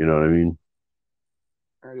down. You know what I mean?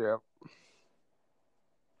 Yeah.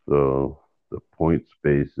 So the point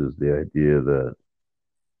space is the idea that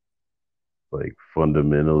like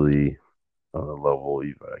fundamentally on a level,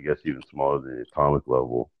 I guess even smaller than the atomic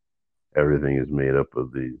level, everything is made up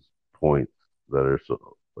of these points that are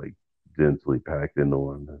so like densely packed into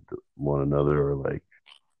one another, or like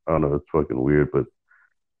I don't know, it's fucking weird, but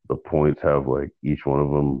the points have like each one of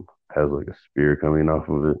them has like a spear coming off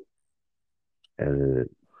of it, and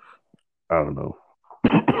I don't know.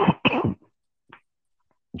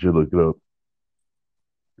 You should look it up.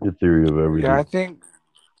 The theory of Yeah, I everything. think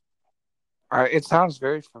it sounds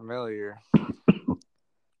very familiar.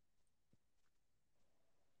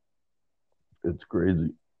 It's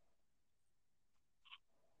crazy.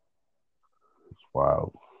 It's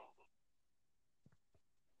wild.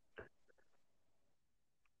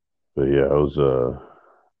 But yeah, I was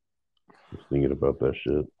thinking about that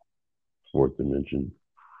shit. Fourth dimension.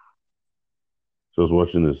 So I was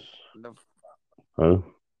watching this, The huh?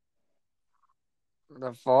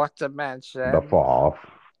 the fourth The dimension. fall off.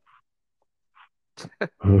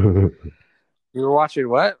 You were watching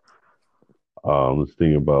what? Let's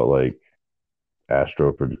think about like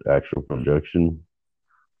actual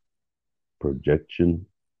projection,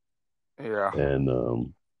 Yeah. and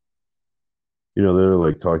they're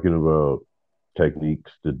like talking about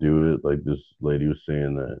techniques to do it. Like this lady was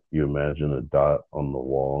saying that you imagine a dot on the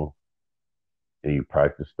wall and you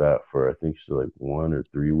practice that for I think she's like 1 or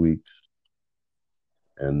 3 weeks,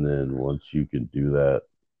 and then once you can do that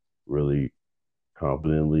really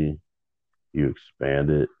confidently, you expand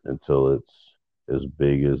it until it's as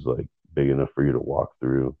big as like big enough for you to walk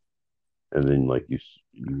through, and then like you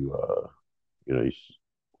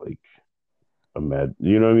like imagine,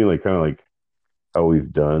 you know what I mean, like kind of like how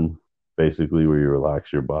we've done basically, where you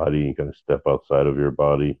relax your body and kind of step outside of your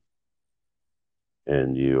body,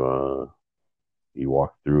 and you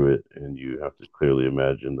walk through it, and you have to clearly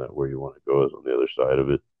imagine that where you want to go is on the other side of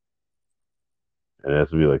it, and it has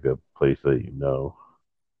to be like a place that you know.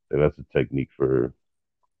 And that's a technique for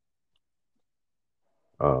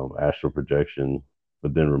astral projection.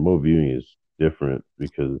 But then remote viewing is different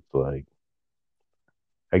because it's like,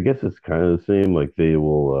 I guess it's kind of the same. Like they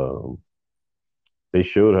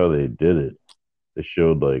showed how they did it. They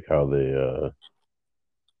showed like how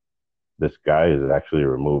this guy is actually a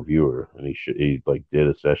remote viewer, and he like did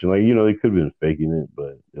a session. Like they could have been faking it,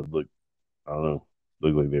 but it looked, I don't know,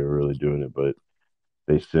 looked like they were really doing it. But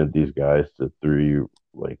they sent these guys to three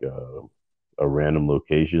like a random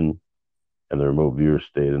location, and the remote viewer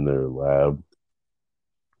stayed in their lab,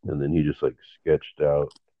 and then he just like sketched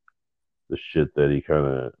out the shit that he kind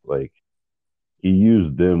of like, he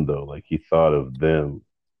used them though, like he thought of them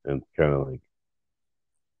and kind of like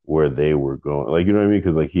where they were going, like you know what I mean,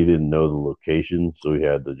 because like he didn't know the location, so he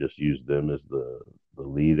had to just use them as the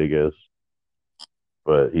lead, I guess.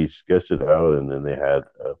 But he sketched it out, and then they had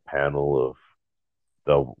a panel of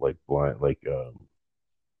double like blind like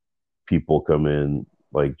people come in,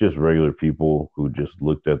 like just regular people who just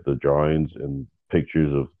looked at the drawings and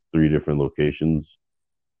pictures of three different locations,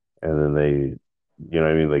 and then you know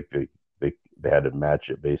what I mean, like they had to match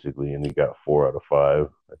it basically, and he got 4 out of 5,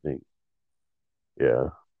 I think. Yeah,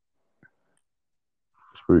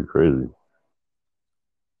 it's pretty crazy.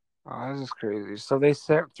 Oh, this is crazy. So they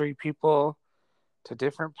sent three people to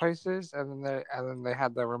different places, and then they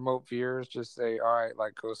had the remote viewers just say, "All right,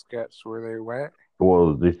 like go sketch where they went."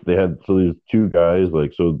 Well, they had, so these two guys,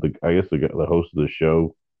 like, so I guess the host of the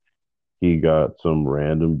show, he got some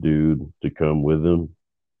random dude to come with him,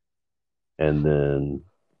 and then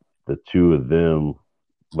the two of them,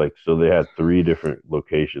 like, so they had three different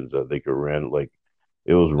locations that they could like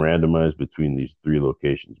it was randomized between these three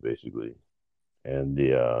locations basically, and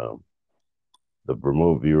the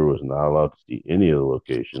remote viewer was not allowed to see any of the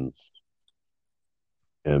locations,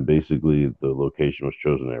 and basically the location was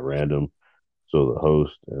chosen at random. So the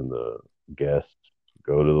host and the guest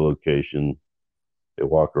go to the location, they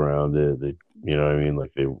walk around it, they, you know what I mean,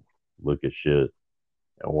 like they look at shit,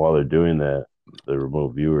 and while they're doing that, the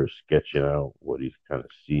remote viewer is sketching out what he's kind of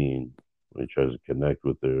seeing when he tries to connect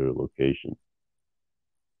with their location.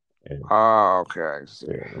 And Oh, okay, I see.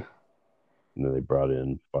 yeah, And then they brought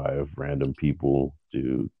in five random people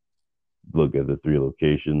to look at the three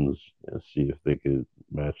locations and see if they could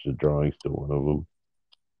match the drawings to one of them.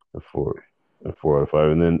 And four out of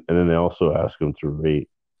five, and then they also asked them to rate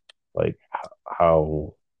like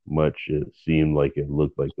how much it seemed like it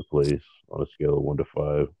looked like the place on a scale of 1 to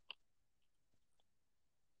 5,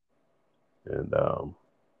 and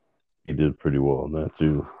he did pretty well on that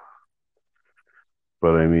too.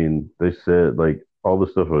 But I mean, they said like all the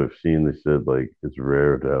stuff I've seen, they said like it's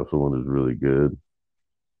rare to have someone who's really good,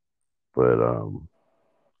 but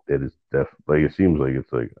it is like it seems like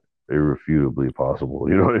it's like irrefutably possible.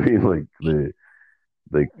 You know what I mean? Like they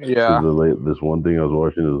because Yeah. this one thing I was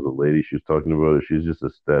watching is the lady she was talking about it. She's just a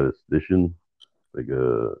statistician, like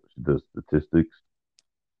she does statistics.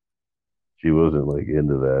 She wasn't like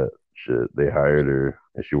into that shit. They hired her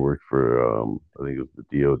and she worked for I think it was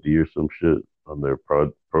the DOD or some shit on their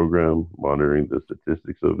program monitoring the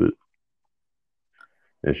statistics of it.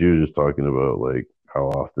 And she was just talking about like how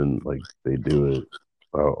often like they do it,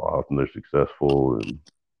 how often they're successful, and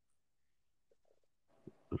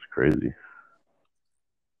it's crazy.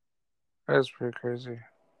 That's pretty crazy.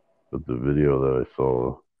 But the video that I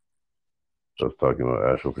saw that was talking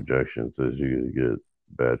about astral projection says you get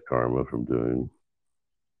bad karma from doing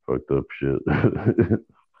fucked up shit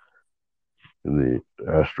in the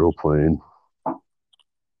astral plane.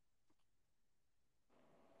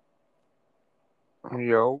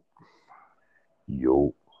 Yo.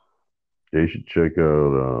 Yo, they should check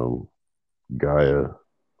out Gaia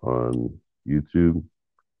on YouTube.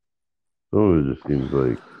 Some of it just seems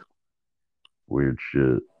like weird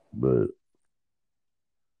shit, but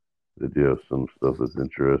they do have some stuff that's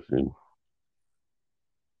interesting.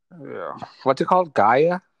 Yeah. What's it called?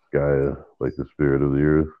 Gaia? Gaia, like the spirit of the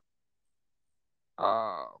earth.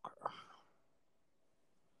 Okay.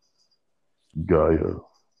 Gaia,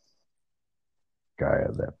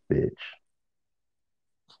 Gaia, that bitch.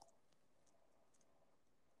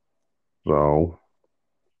 So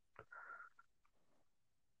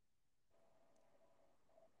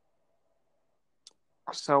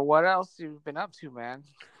So what else you been up to, man?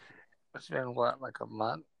 It's been what, like a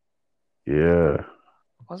month? yeah,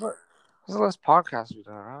 What's the what's the last podcast we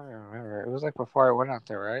done? I don't even remember. It was like before I went out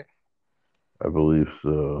there, right? I believe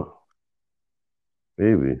so.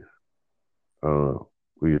 Maybe I don't know.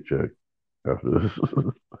 We could check after this.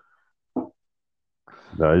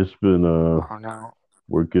 Nah, I just been Oh no.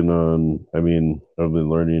 working on. I mean, I've been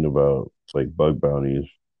learning about like bug bounties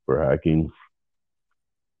for hacking,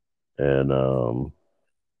 and and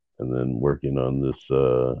then working on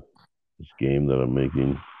this game that I'm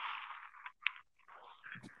making.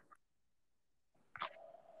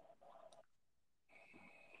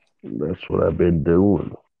 That's what I've been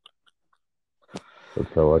doing.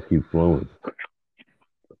 That's how I keep flowing.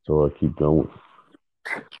 That's how I keep going.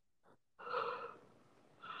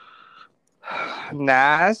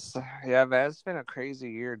 Nas, yeah, man, it's been a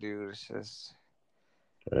crazy year, dude. It's just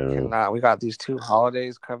And cannot. We got these two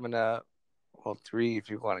holidays coming up. Well, three if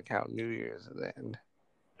you want to count New Year's, and then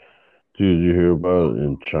dude, did you hear about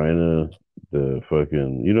in China the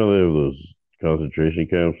fucking? You know they have those concentration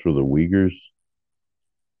camps for the Uyghurs.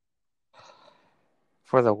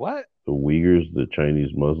 for the what? The Uyghurs, the Chinese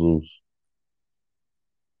Muslims.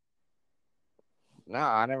 No,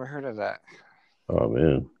 I never heard of that. Oh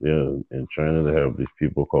man, yeah. In China, they have these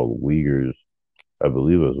people called Uyghurs. I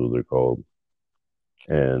believe that's what they're called,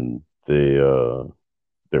 and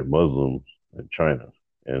they're Muslims in China,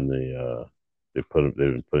 and they've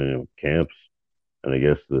been putting in camps, and I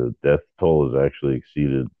guess the death toll has actually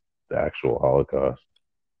exceeded the actual Holocaust,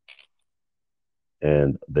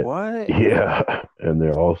 and that What? yeah, and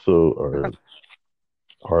they're also are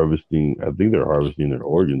harvesting. I think they're harvesting their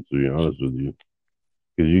organs. To be honest with you,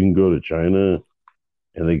 because you can go to China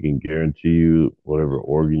and they can guarantee you whatever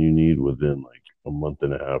organ you need within like a month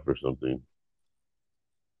and a half or something.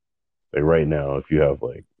 Like right now, if you have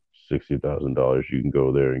like $60,000, you can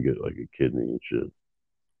go there and get like a kidney and shit.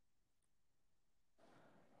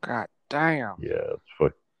 God damn. Yeah,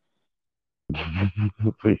 it's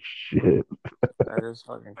fucking shit. That is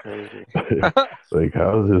fucking crazy. Like,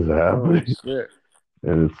 how's this Holy happening? shit.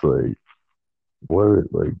 And it's like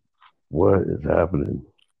what is happening?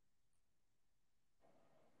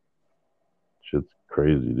 Shit's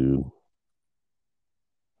crazy, dude.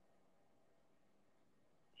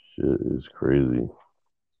 Shit is crazy.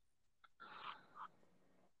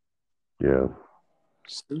 Yeah,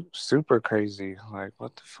 Super crazy. Like,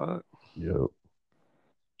 what the fuck? yeah.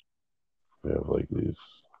 We have like these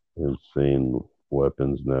insane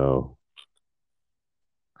weapons now.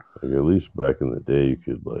 Like at least back in the day, you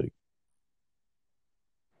could like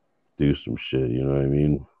do some shit. You know what I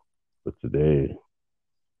mean? But today,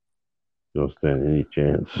 you don't stand any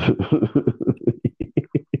chance.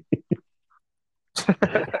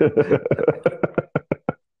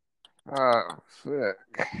 Oh, fuck.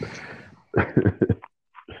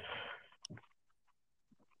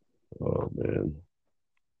 Oh man.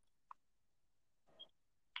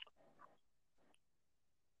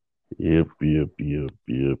 Yep.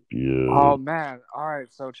 Oh man. All right.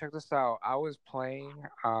 So check this out. I was playing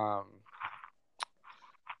that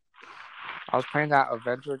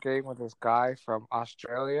Avenger game with this guy from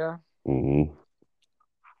Australia. Mm-hmm.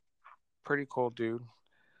 Pretty cool dude.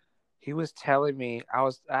 He was telling me I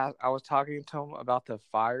was talking to him about the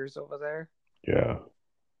fires over there. Yeah.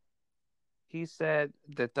 He said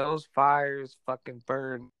that those fires fucking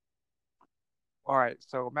burn. All right,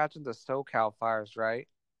 so imagine the SoCal fires, right?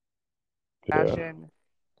 Yeah. Imagine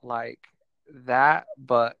like that,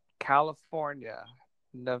 but California,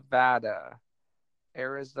 Nevada,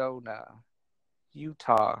 Arizona,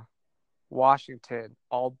 Utah, Washington,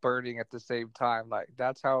 all burning at the same time. Like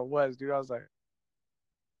that's how it was, dude. I was like,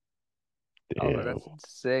 Damn. that's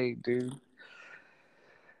insane, dude.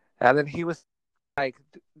 And then he was like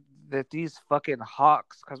that these fucking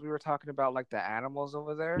hawks, because we were talking about like the animals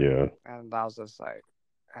over there, Yeah. and I was just like,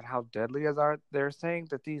 and how deadly is are they're saying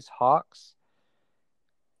that these hawks,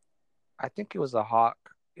 I think it was a hawk,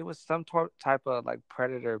 it was some type of like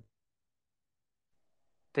predator.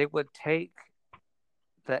 They would take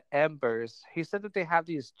the embers. He said that they have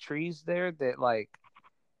these trees there that like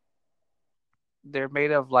they're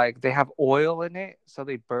made of like they have oil in it, so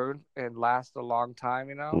they burn and last a long time,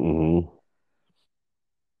 you know. Mm-hmm.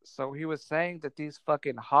 So he was saying that these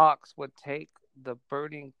fucking hawks would take the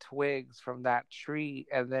burning twigs from that tree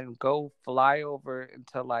and then go fly over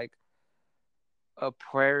into like a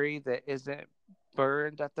prairie that isn't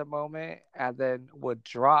burned at the moment and then would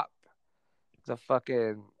drop the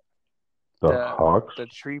fucking The the Hawks. the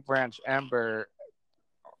tree branch ember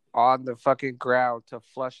on the fucking ground to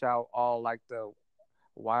flush out all like the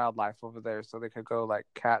wildlife over there so they could go like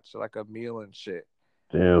catch like a meal and shit.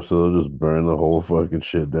 Damn, so they'll just burn the whole fucking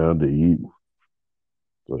shit down to eat.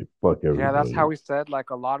 Like fuck Yeah, that's everybody. how he said like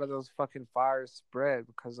a lot of those fucking fires spread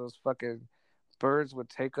because those fucking birds would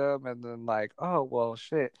take them and then like, oh well,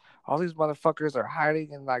 shit, all these motherfuckers are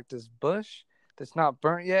hiding in like this bush that's not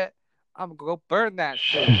burnt yet. I'm gonna go burn that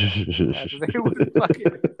shit, and they would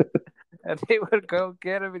fucking and they would go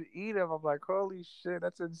get them and eat them. I'm like, holy shit,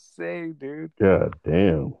 that's insane, dude. God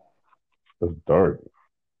damn. That's dark.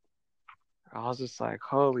 I was just like,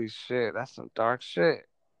 holy shit, that's some dark shit.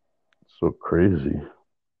 So crazy.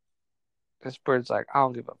 This bird's like, I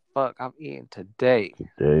don't give a fuck. I'm eating today.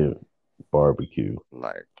 Today barbecue.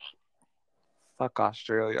 Like, fuck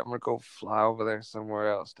Australia. I'm gonna go fly over there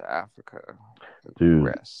somewhere else to Africa and Dude,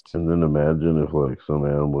 rest. and then imagine if like some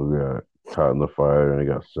animal got caught in the fire and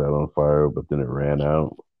it got set on fire, but then it ran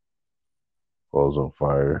out, falls on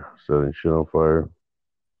fire, setting shit on fire.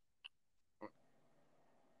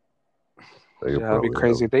 They could Yeah, that'd be probably have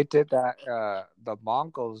crazy. They did that. The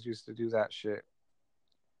Mongols used to do that shit.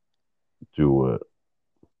 do what?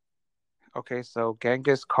 Okay, so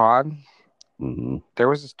Genghis Khan. Mm-hmm. There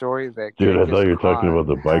was a story that Dude, I thought Genghis you were talking about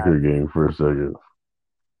Khan the had. biker gang for a second.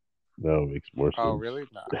 Now it makes more Oh, sense. really?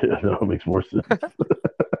 Nah. Now it makes more sense.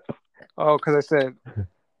 Oh, because I said,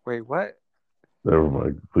 wait, what? Never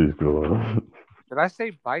mind. Please go on. Did I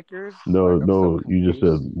say bikers? No, Like, I'm so no, you just said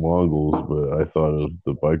confused. Mongols, but I thought it was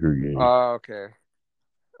the biker gang. Oh, okay.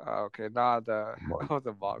 Oh, okay. Nah, the Mon- oh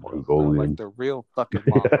the Mongols. No, like Mongolians. the real fucking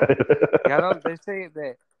Mongols. Yeah, no, they say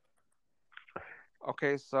that.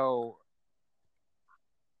 Okay, so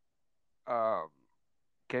um,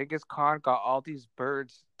 Genghis Khan got all these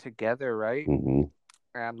birds together, right? Mm-hmm.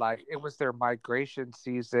 And like it was their migration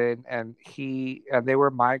season, and they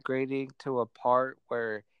were migrating to a part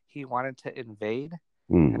where he wanted to invade,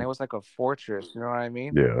 and Mm. it was like a fortress. You know what I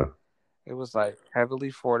mean? Yeah. It was like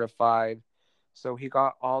heavily fortified. So he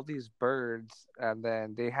got all these birds, and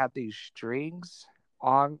then they had these strings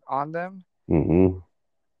on them, Mm-hmm.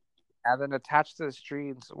 and then attached to the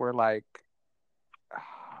strings were like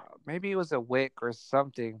maybe it was a wick or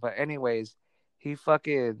something. But anyways, he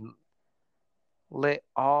fucking lit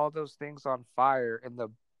all those things on fire, and the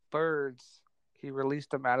birds, he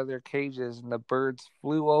released them out of their cages, and the birds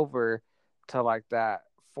flew over to like that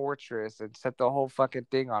fortress and set the whole fucking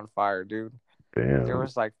thing on fire, dude. There Damn.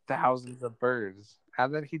 was like thousands of birds,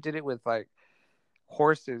 and then he did it with like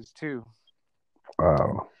horses too.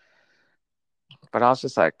 Wow. But I was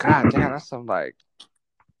just like, God damn, that's some like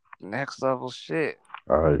next level shit.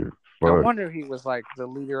 I No fuck. wonder he was like the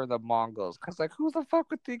leader of the Mongols, cause like who the fuck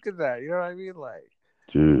would think of that? You know what I mean? Like,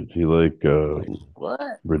 Dude, he Like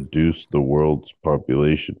what? reduced the world's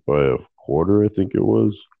population by a quarter, I think it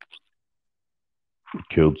was. He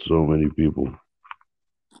killed so many people.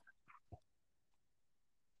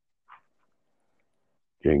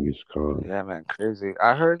 Genghis Khan. Yeah, man, crazy.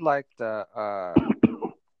 I heard the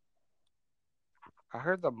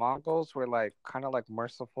Mongols were like kind of like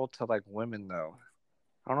merciful to like women though.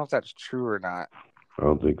 I don't know if that's true or not, I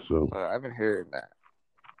don't think so. but I've been hearing that.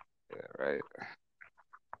 Yeah, right.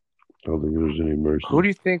 I don't think there's any Who mercy. do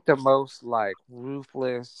you think the most like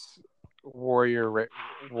ruthless warrior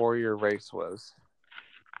race was?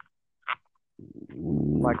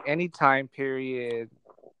 Mm, Like any time period,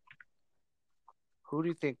 who do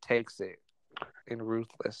you think takes it in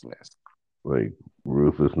ruthlessness? like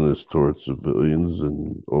ruthlessness towards civilians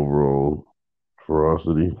and overall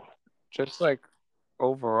ferocity. Just like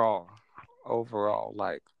overall,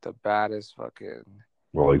 like the baddest fucking,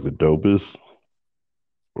 Or like the dopest,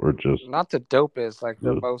 or just not the dopest, like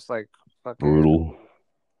the the most like fucking, brutal.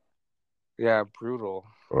 yeah, brutal.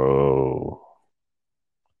 Oh,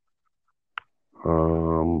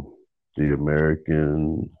 um,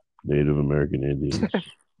 the Native American Indians,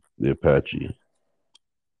 the Apache.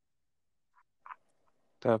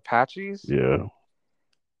 The Apaches. Yeah,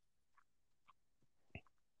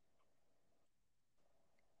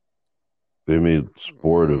 they made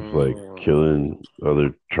sport of like Mm, killing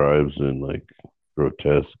other tribes in like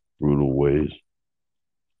grotesque, brutal ways.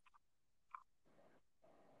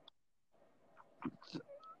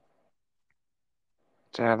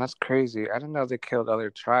 damn, that's crazy. I didn't know they killed other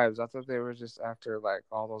tribes. I thought they were just after like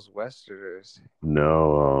all those Westerners.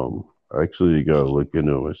 Now, I actually got to look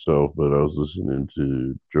into it myself, but I was listening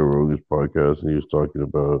to Joe Rogan's podcast, and he was talking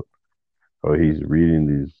about how he's reading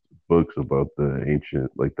these books about the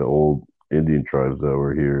ancient, like the old Indian tribes that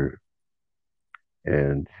were here,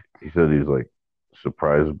 and he said he's like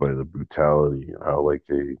surprised by the brutality and how like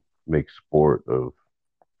they make sport of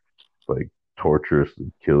like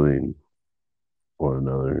torturously killing one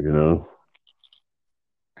another,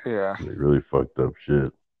 Yeah, like really fucked up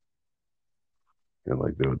shit. And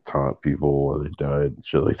like they would taunt people while they died and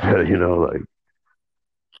shit like that, like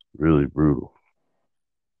really brutal.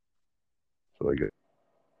 So I guess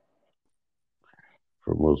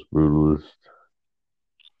for most brutalist,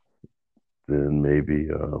 then maybe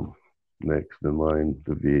next in line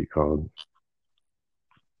the Viet Cong,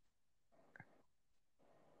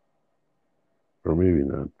 or maybe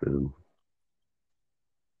not. Then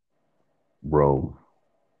Rome.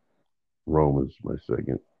 Rome is my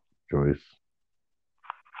second choice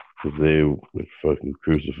because they would fucking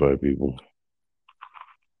crucify people.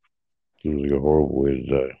 Seems like a horrible way to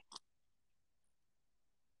die.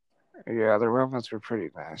 yeah, the Romans were pretty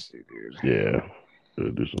nasty, dude. Yeah, they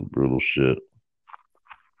do some brutal shit.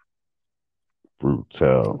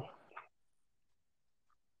 Brutal.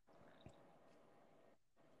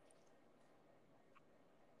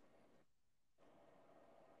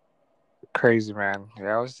 Crazy, man.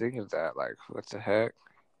 Yeah, I was thinking of that. Like, what the heck?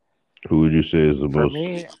 Who would you say is the For most?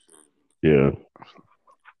 me, Yeah,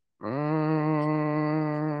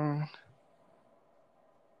 mm,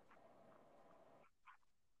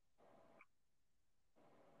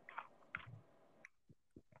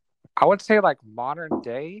 I would say like modern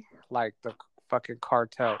day, like the fucking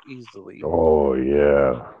cartel easily. oh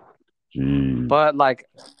yeah. Jeez. But like,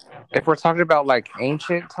 if we're talking about like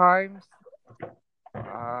ancient times,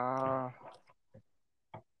 uh,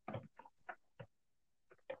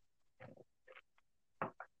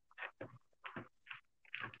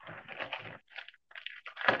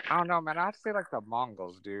 I don't know, man. I'd say like the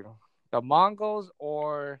Mongols, dude. The Mongols,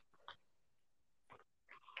 uh,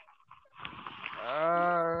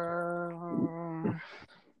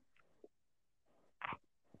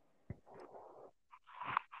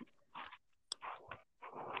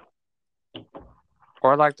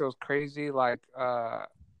 or like those crazy I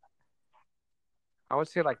would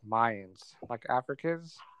say like Mayans, like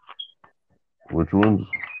Africans, Which ones?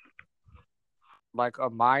 like a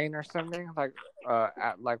Mayan or something, like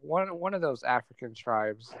one of those African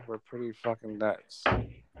tribes were pretty fucking nuts.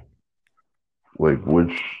 Like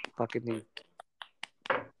Fucking neat.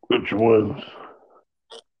 which ones?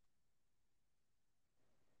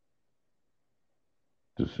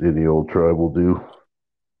 Just any old tribe will do.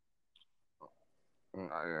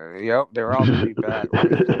 Yep, they were all pretty bad,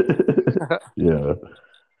 dude. Yeah.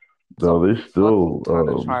 It's a No, they fuck still. ton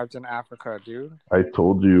of tribes in Africa, dude. I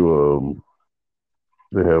told you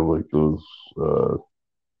they have like those uh,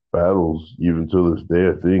 battles even to this day.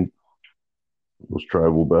 I think those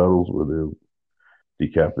tribal battles where they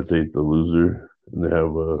decapitate the loser, and they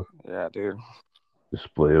have Yeah, dude.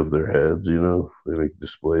 display of their heads. They make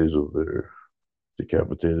displays of their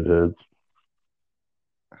decapitated heads.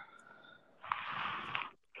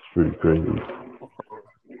 It's pretty crazy.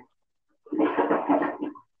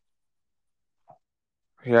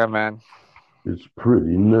 Yeah, man. It's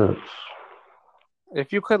pretty nuts.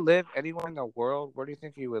 If you could live anywhere in the world, where do you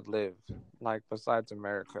think you would live? Like besides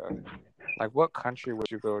America, like what country would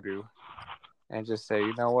you go to and just say,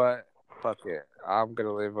 you know what, fuck it, I'm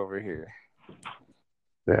gonna live over here?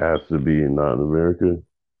 It has to be not in America.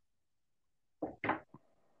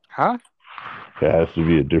 Huh? It has to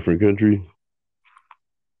be a different country.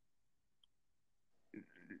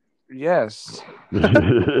 Yes.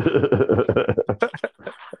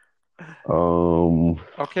 um,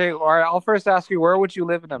 Okay. All right. I'll first ask you, where would you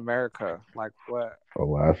live in America? Like what?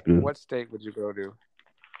 Alaska. What state would you go to?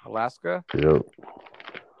 Alaska? Yep.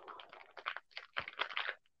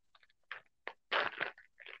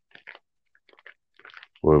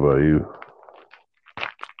 What about you?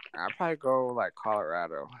 I'd probably go like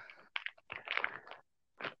Colorado.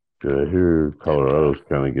 Yeah, I hear Denver. Colorado's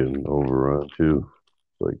kind of getting overrun too.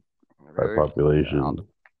 It's like high Really? Yeah. population.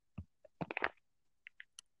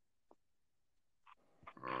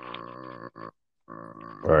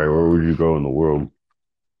 All right, where would you go in the world?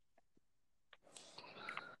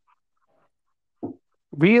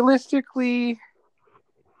 Realistically,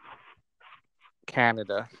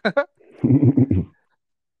 Canada.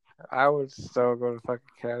 I would still go to fucking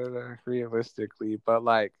Canada, realistically, but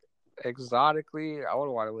like exotically, I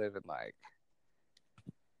would want to live in like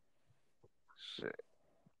shit.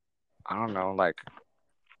 I don't know, like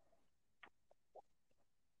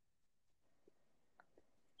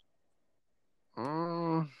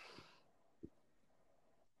mm,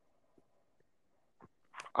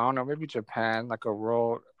 I don't know, maybe Japan, like a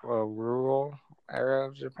rural area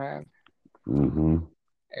of Japan hmm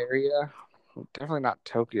area. Definitely not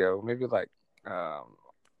Tokyo. Maybe like um,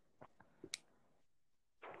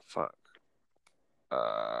 fuck,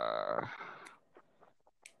 uh,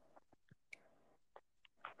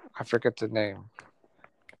 I forget the name.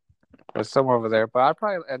 But somewhere over there. But I'd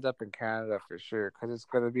probably end up in Canada for sure because it's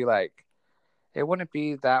gonna be like it wouldn't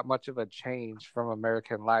be that much of a change from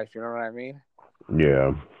American life. You know what I mean?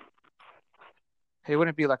 Yeah. It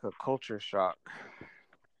wouldn't be like a culture shock.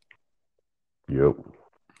 Yep.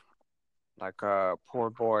 Like poor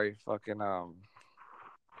boy fucking um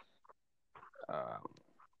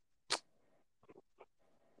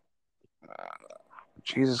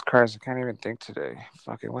Jesus Christ, I can't even think today.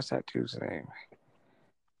 Fucking what's that dude's name?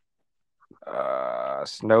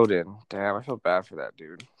 Snowden. Damn, I feel bad for that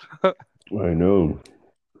dude. I know.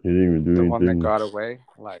 He didn't even do The one that anything. got away.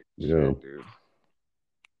 Like Yeah. shit, dude.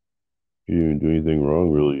 He didn't even do anything wrong,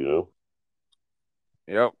 really.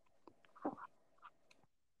 Yep.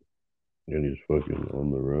 And he's fucking on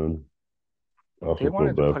the run. I They also feel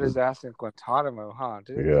wanted to bad put for. his ass in Guantanamo, huh?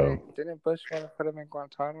 Didn't Yeah. they? Didn't Bush want to put him in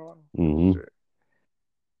Guantanamo? hmm Shit.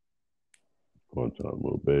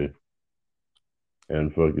 Guantanamo Bay.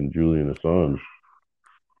 And fucking Julian Assange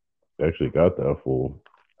actually got that full.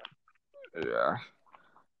 Yeah.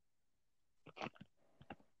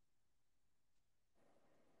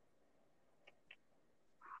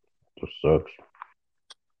 Just sucks.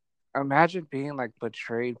 Imagine being like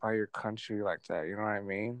betrayed by your country like that. You know what I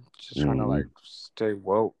mean? Just trying to like hmm stay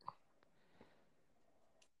woke.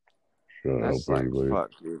 Trying to help That's like everybody.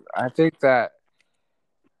 fuck, dude. I think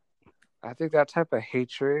that type of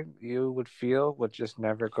hatred you would feel would just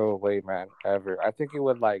never go away, man. Ever. I think it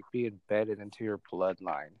would like be embedded into your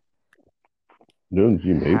bloodline. It doesn't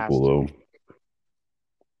seem It has hateful to though. be.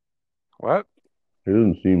 What? It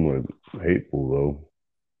doesn't seem like hateful though.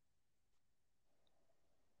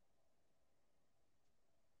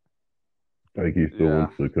 Like he still Yeah.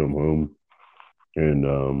 wants to come home,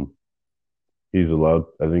 and he's allowed.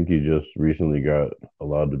 I think he just recently got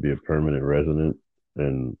allowed to be a permanent resident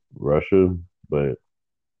in Russia, but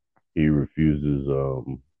he refuses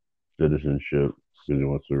citizenship because he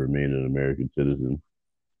wants to remain an American citizen.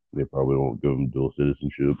 They probably won't give him dual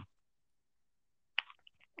citizenship.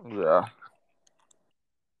 Yeah.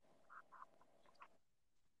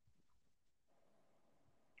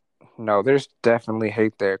 No, there's definitely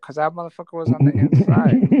hate there because that motherfucker was on the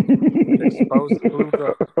inside. Exposed,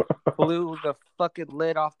 blew the fucking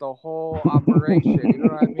lid off the whole operation. You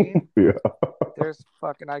know what I mean? Yeah. There's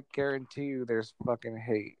fucking, I guarantee you, there's fucking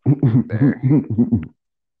hate there. Oh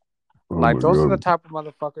Like my those are the god. type of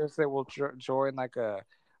motherfuckers that will join like a.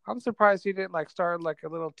 I'm surprised he didn't like start like a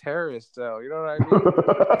little terrorist cell. You know what I mean?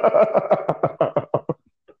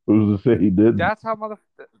 Who's to say he didn't? That's how mother.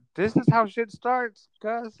 This is how shit starts,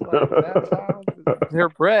 Gus. Like that's how they're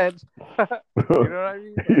bred. You know what I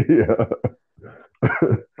mean? Like, Yeah.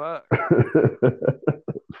 fuck.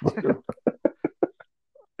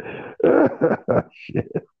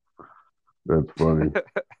 Shit. That's funny.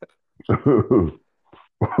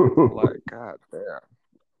 Like, god damn.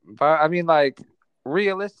 But I mean, like,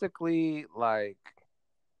 realistically, like,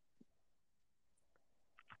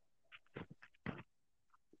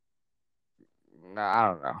 nah,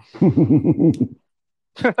 I don't know.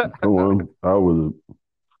 Come on. I was.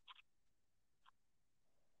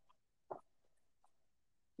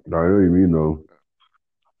 I know what you mean, though.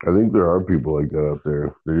 I think there are people like that out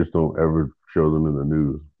there. They just don't ever show them in the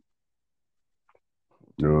news.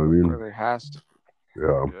 You know what I Dude, mean? really has to.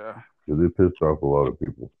 Yeah. Yeah. Because it pissed off a lot of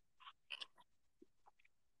people.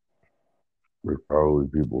 There's probably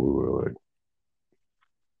people who are like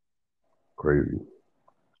crazy.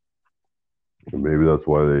 And maybe that's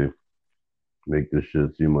why they make this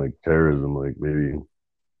shit seem like terrorism. Like maybe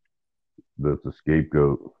that's a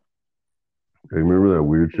scapegoat. Hey, remember that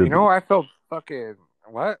weird shit? You know, I felt fucking.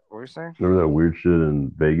 What? What were you saying? Remember that weird shit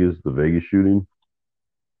in Vegas, the Vegas shooting?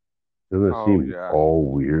 Doesn't that Oh, seem yeah.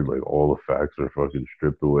 all weird? Like all the facts are fucking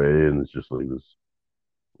stripped away, and it's just like this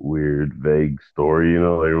weird, vague story. You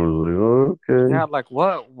know, like everyone's like, "Oh, Yeah, okay, like,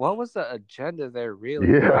 what was the agenda there, really?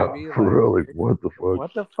 You know what I yeah, mean? for Like, real." Like, what the fuck?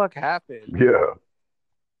 what the fuck happened? Yeah,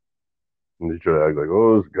 and they try to act like,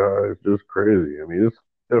 "Oh, this guy is just crazy." I mean, it's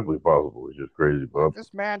definitely possible. He's just crazy, but Like,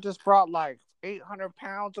 this man just brought like 800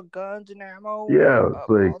 pounds of guns and ammo, like, yeah, it's up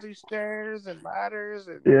like, all these stairs and ladders,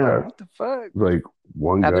 and like, yeah, what the fuck? like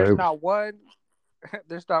one And guy, there's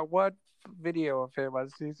not one video of him on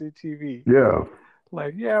CCTV. yeah,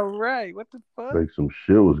 Like, yeah, right. What the fuck? like some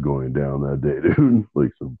shit was going down that day, dude.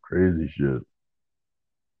 Like some crazy shit.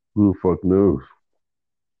 Who the fuck knows?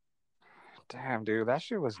 Damn, dude, that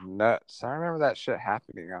shit was nuts. I remember that shit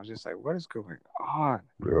happening. I was just like, what is going on?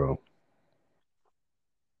 Yeah,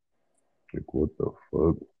 like what the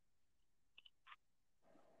fuck?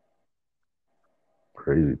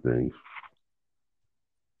 Crazy things.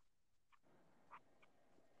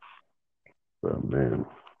 But man,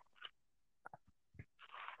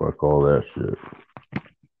 fuck all that shit.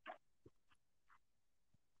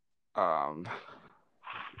 Um,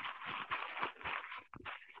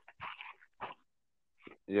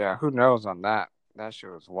 yeah, who knows on that? That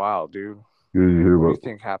shit was wild, dude. You hear What do you about?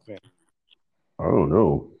 think happened? I don't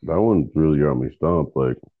know. That one really got me stumped.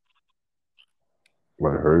 Like I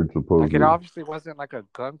heard Like, it supposedly. obviously wasn't like a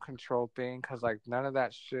gun control thing, because like none of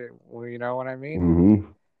that shit. Well, you know what I mean?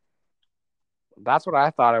 Mm-hmm. That's what I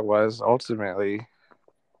thought it was ultimately,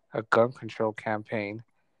 a gun control campaign.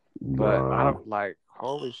 But I Nah. don't like.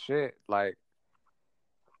 Holy shit! Like,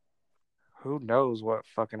 who knows what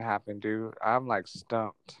fucking happened, dude? I'm like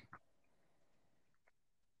stumped.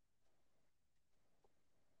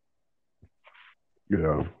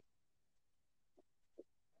 Yeah.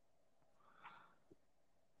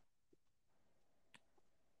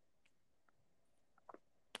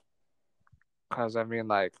 Because I mean,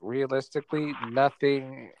 like, realistically,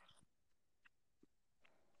 nothing.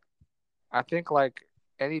 I think like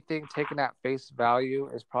anything taken at face value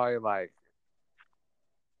is probably like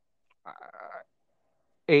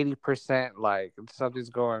 80% like something's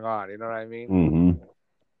going on. You know what I mean? Mm-hmm.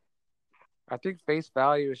 I think face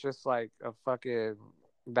value is just like a fucking,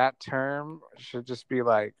 that term should just be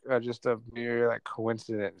like just a mere like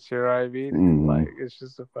coincidence. You know what I mean? Mm-hmm. Like, it's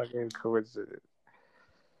just a fucking coincidence.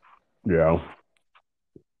 Yeah.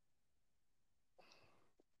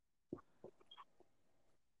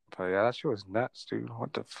 But yeah, that shit was nuts, dude.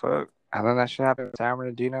 What the fuck? And then that shit happened in San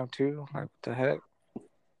Bernardino too. Like, what the heck?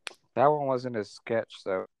 That one wasn't a sketch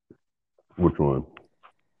though. Which one?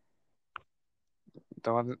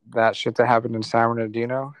 The one that shit that happened in San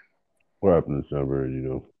Bernardino. What happened in San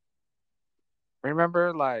Bernardino?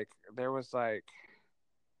 Remember, like, there was like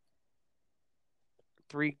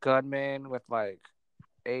three gunmen with like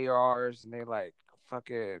ARs, and they like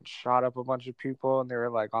fucking shot up a bunch of people, and they were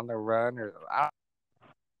like on the run, or I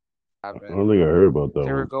don't I know, don't think I heard about that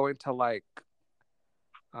they were one. going to like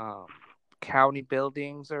um county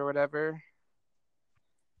buildings or whatever.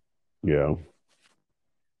 Yeah.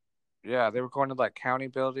 Yeah, they were going to like county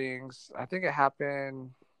buildings. I think it happened.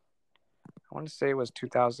 I want to say it was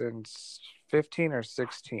 2015 or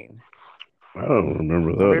 16, I don't remember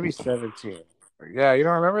or that. maybe 17. Yeah, you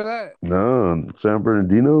don't remember that? No, San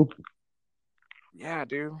Bernardino? Yeah,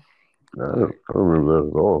 dude. Like, I don't remember that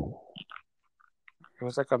at all. it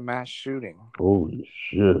was like a mass shooting. Holy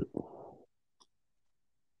shit.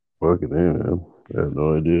 Fucking A, man. I had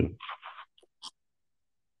no idea.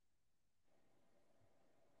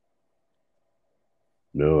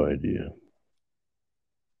 No idea.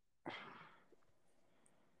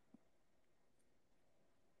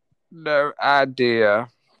 No idea.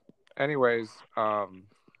 Anyways, I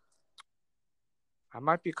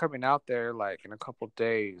might be coming out there like in a couple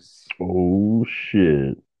days. Oh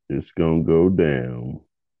shit. It's gonna go down.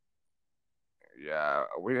 Yeah,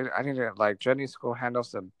 I need to like Jenny's to go handle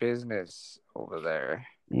some business over there.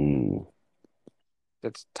 Mm,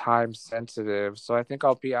 It's time sensitive, so I think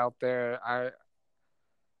I'll be out there.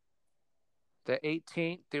 The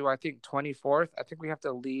 18th through I think 24th. I think we have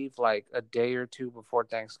to leave like a day or two before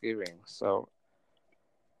Thanksgiving. So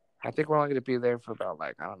I think we're only gonna be there for about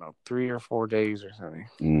like I don't know 3 or 4 days or something.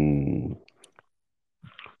 mm.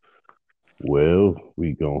 Well,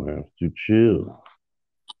 we gonna have to chill.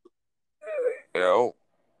 Yo.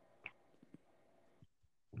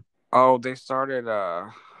 Oh, they started.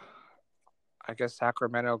 I guess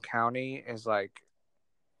Sacramento County is like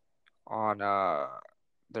on.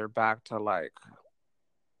 They're back to like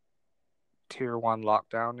tier 1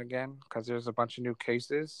 lockdown again because there's a bunch of new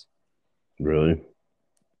cases. Really?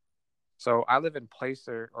 So I live in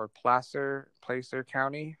Placer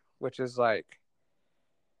County, which is like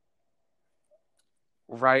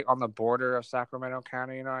right on the border of Sacramento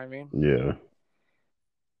County. You know what I mean? Yeah.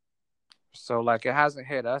 So like it hasn't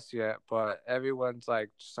hit us yet, but everyone's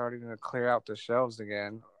like starting to clear out the shelves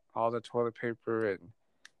again. All the toilet paper and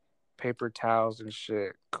paper towels and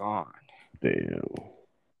shit gone, Damn.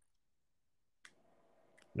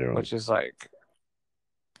 They're like, which is like,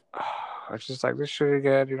 it's just like this shit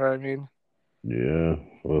again. You know what I mean? yeah.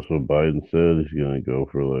 Well, that's what Biden said. He's gonna go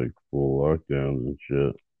for like full lockdowns and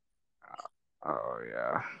shit. Oh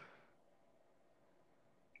yeah,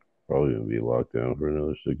 Probably gonna be locked down for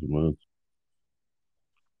another 6 months.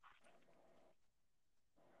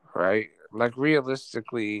 right. Like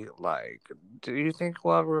realistically, like, do you think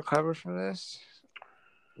we'll ever recover from this?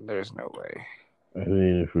 There's no way. I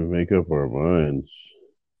mean, if we make up our minds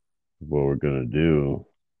what we're gonna do,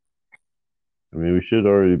 I mean, we should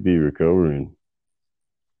already be recovering.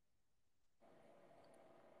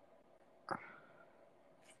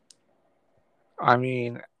 I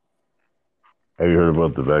mean, Have you heard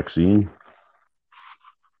about the vaccine?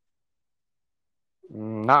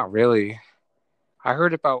 not really. I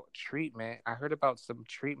heard about treatment. I heard about some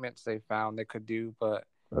treatments they found they could do, but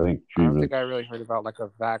I think I don't think treatments. I really heard about like a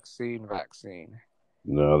vaccine. Vaccine.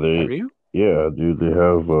 No, Have they. you? Yeah, dude. They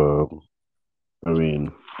have. I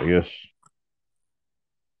mean, I guess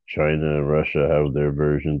China and Russia have their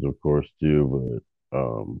versions, of course, too.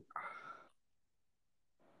 But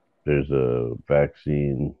there's a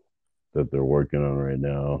vaccine that they're working on right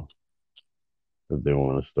now that they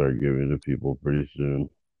want to start giving to people pretty soon.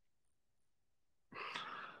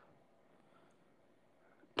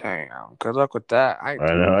 Damn. Good luck with that. I ain't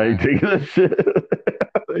I know taking I ain't that. taking that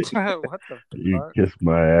shit. What the You fuck? kiss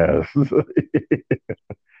my ass.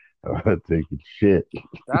 I'm not taking shit.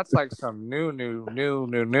 That's like some new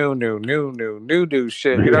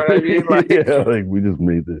shit. You know what I mean? Like, Yeah, like we just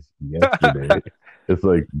made this yesterday. It's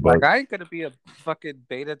like I ain't gonna be a fucking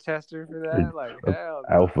beta tester for like that. Like, a hell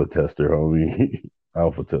alpha no. tester, homie.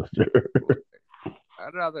 Alpha tester.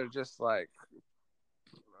 I'd rather just like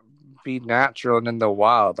be natural and in the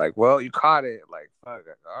wild. Like, well, you caught it. Like, fuck.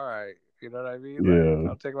 All right. You know what I mean? Like, Yeah.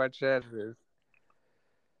 I'll take my chances.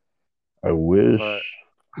 I wish But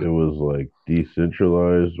it was like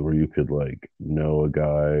decentralized where you could like know a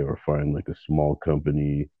guy or find like a small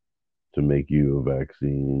company to make you a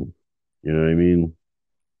vaccine. You know what I mean?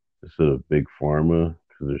 Instead of big pharma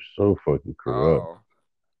because they're so fucking corrupt. oh,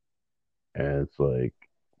 And it's like,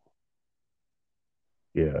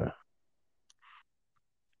 yeah,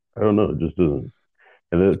 I don't know. It just doesn't.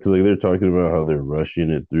 And then, cause like they're talking about how they're rushing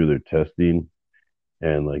it through their testing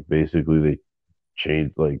and like basically they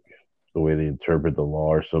change like the way they interpret the law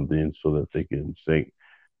or something so that they can say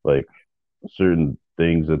like certain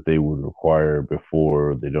things that they would require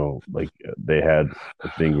before they don't like they had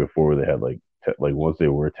a thing before they had like like once they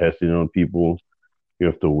were testing on people you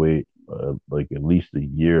have to wait like at least a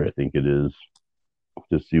year I think it is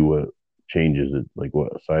to see what changes it like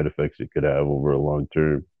what side effects it could have over a long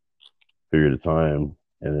term period of time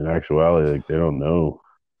and in actuality like they don't know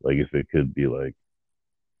like if it could be like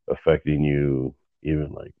affecting you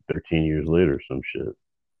even like 13 years later some shit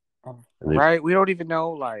and they right. We don't even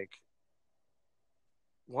know like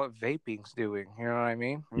what vaping's doing. You know what I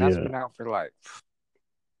mean? And that's yeah been out for like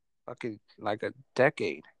fucking like a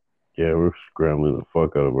decade. yeah we're scrambling the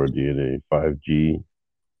fuck out of our DNA 5G.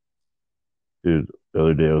 Dude, the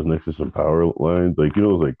other day I was next to some power lines, like you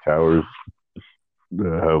know, those like towers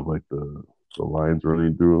that have like the lines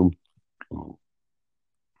running through them.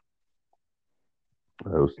 I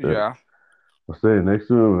was sta- I Yeah. was standing next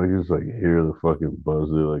to him, and I could just like hear the fucking buzz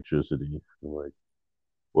of the electricity. I'm like,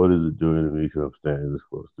 what is it doing to me? Because I'm standing this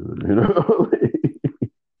close to it, you know?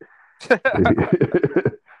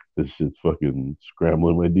 This shit's fucking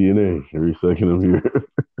scrambling my DNA every second I'm here.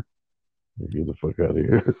 Get the fuck out of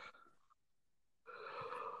here.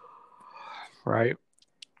 Right.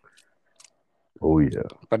 Oh yeah.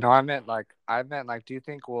 But no, I meant like, do you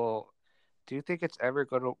think it's ever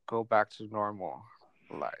gonna go back to normal?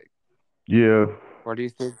 Like, Yeah. or do you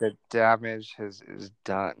think the damage is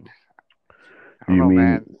done? I Do don't you know, mean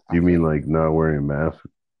man. do I you mean think, like not wearing masks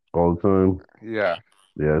all the time? yeah,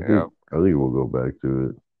 Yeah, yeah. I think we'll go back to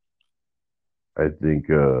it. I think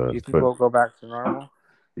You think but we'll go back to normal?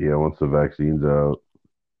 yeah, once the vaccine's out,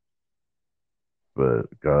 but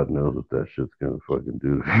God knows what that shit's gonna fucking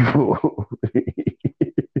do to people.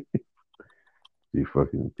 See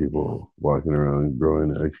fucking people walking around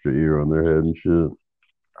growing an extra ear on their head and shit.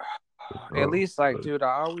 At Oh, least, like, dude,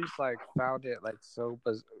 I always like found it like so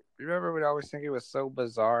bizarre. Remember when I always think it was so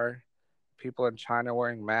bizarre? People in China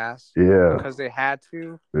wearing masks yeah, because they had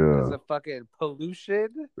to, because yeah, of fucking pollution.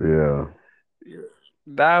 yeah,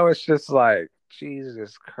 Now it's just like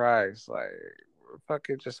Jesus Christ, like we're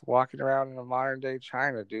fucking just walking around in a modern day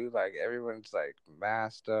China, dude. Like everyone's like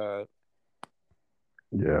masked up,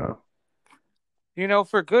 yeah.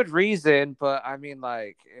 for good reason. But I mean,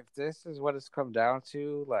 like, if this is what it's come down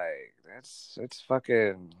to, like, it's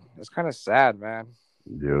kind of sad, man.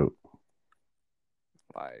 Yep.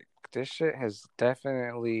 Like this shit has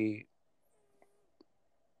definitely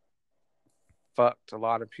fucked a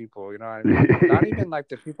lot of people. You know what I mean? Not even like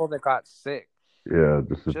the people that got sick, Yeah,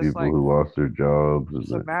 just the just people like who lost their jobs and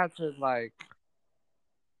just imagine like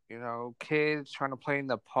kids trying to play in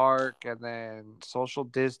the park and then social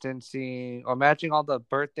distancing. Or imagine all the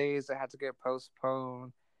birthdays that had to get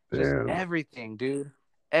postponed. Just damn, everything, dude.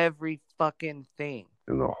 Every fucking thing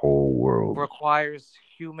in the whole world. requires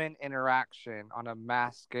human interaction on a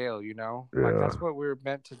mass scale, Like Yeah, that's what we're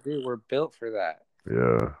meant to do. We're built for that.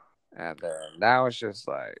 yeah. And now it's just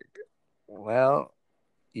like, well,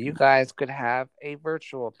 you guys could have a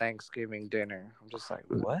virtual Thanksgiving dinner. I'm just like,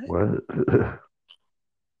 what? What?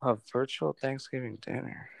 A virtual Thanksgiving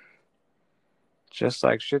dinner? Just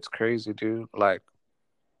like shit's crazy, dude. Like,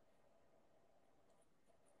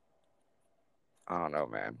 I don't know,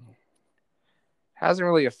 man. Hasn't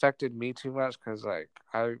really affected me too much because like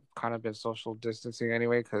I've kind of been social distancing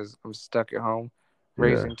anyway because I'm stuck at home Yeah,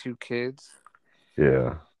 raising two kids.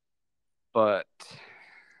 yeah. But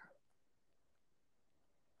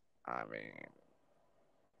I mean,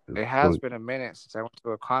 It's it has fuck. been a minute since I went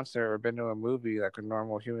to a concert or been to a movie like a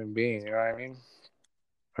normal human being. You know what I mean?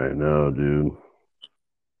 I know, dude.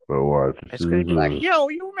 But watch, as It's gonna soon be like, as yo,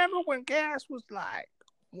 you remember when gas was like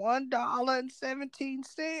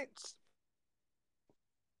 $1.17?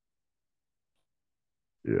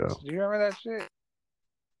 yeah, Do you remember that shit?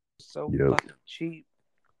 So yep. fucking cheap.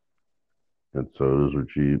 And sodas were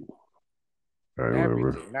cheap. I remember.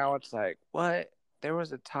 Everything. Now it's like, what? There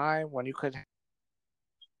was a time when you could in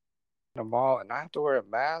the mall and not have to wear a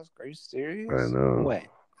mask. Are you I serious? know. When?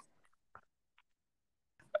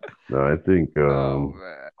 No, I think Oh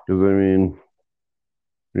man. because I mean,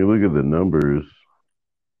 when you look at the numbers,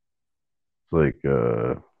 it's like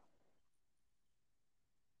it's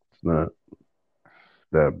not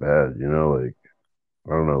that bad, you know. Like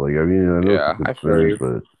I don't know. Like I mean, I know it's a Yeah, I feel concern, you.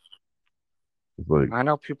 but it's like I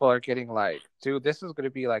know people are getting like, dude, this is gonna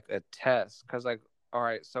be like a test. Cause like, all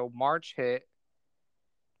right, so March hit,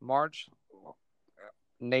 March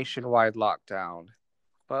nationwide lockdown.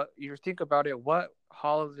 But you think about it, what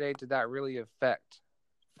holiday did that really affect?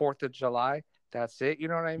 4th of July? That's it, you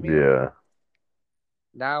know what I mean? yeah,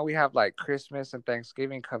 Now we have like Christmas and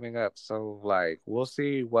Thanksgiving coming up, so like we'll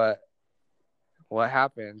see what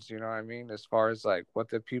happens, you know what I mean, as far as like what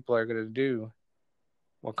the people are gonna do,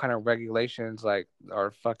 what kind of regulations like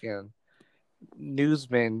our fucking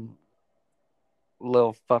newsman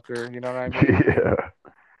little fucker, you know what I mean? yeah.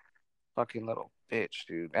 Fucking little bitch,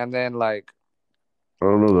 dude. And then like, I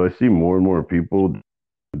don't know though. I see more and more people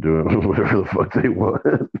doing whatever the fuck they want.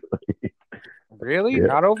 really? Yeah,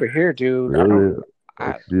 Not over here, dude. I don't really. I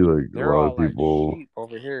I see like a they're lot all of like people. sheep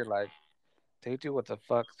over here. Like they do what the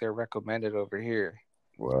fuck they're recommended over here.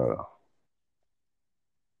 Wow.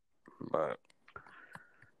 But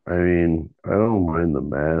I mean, I don't mind the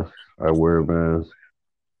masks. I wear a mask.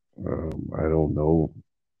 I don't know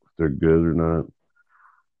if they're good or not,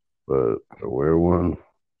 but I wear one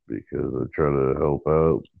because I try to help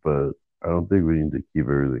out. But I don't think we need to keep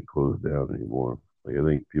everything closed down anymore. Like I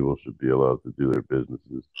think people should be allowed to do their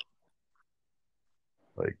businesses.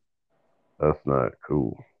 Like That's not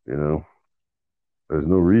cool. You know, there's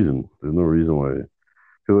no reason. There's no reason why. I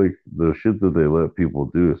feel like the shit that they let people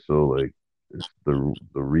do is so like it's the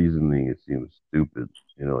reasoning. It seems stupid.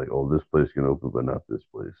 You know, like oh, this place can open, but not this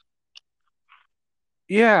place.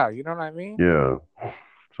 Yeah, you know what I mean? Yeah.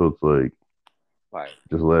 So it's like Like,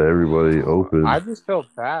 just let everybody I open. just feel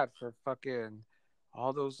bad for fucking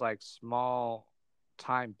all those like small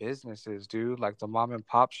time businesses, dude. Like the mom and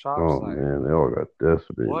pop shops. Oh Like, man, they all got what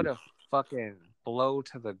decimated. a fucking blow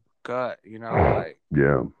to the gut, you know? Like,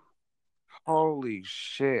 Yeah, holy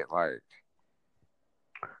shit. Like,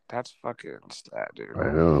 that's fucking sad, dude.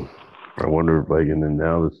 I know. I wonder if like, and then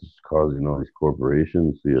now this is causing all these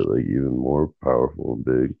corporations to get like even more powerful and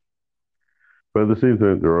big. But at the same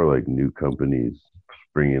time, there are like new companies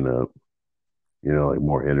springing up. You know, like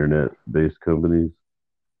more internet-based companies.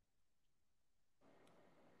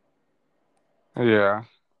 Yeah.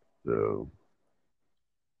 So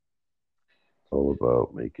it's all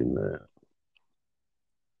about making that.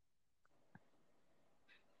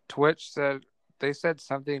 Twitch said, they said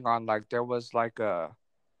something on like, there was like I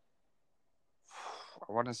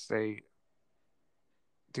want to say,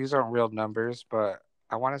 these aren't real numbers, but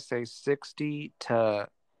I want to say 60 to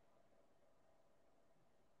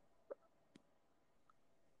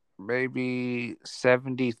maybe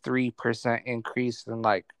 73% increase in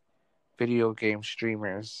like video game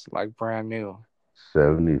streamers, like brand new.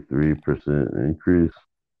 73% increase.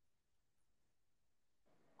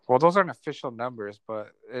 Well, those aren't official numbers,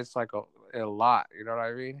 but it's like a lot. You know what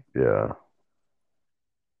I mean? Yeah.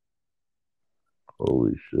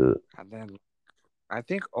 Holy shit. And then I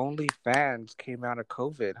think OnlyFans came out of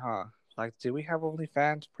COVID, huh? Like, did we have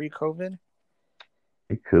OnlyFans pre-COVID?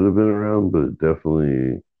 It could have been around, but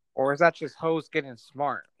definitely, Or is that just hoes getting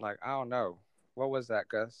smart? Like, I don't know. What was that,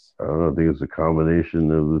 Gus? I don't know. I think it's a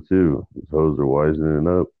combination of the two. These hoes are wisening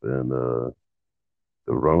up, and the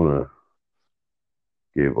Rona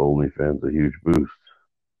gave OnlyFans a huge boost.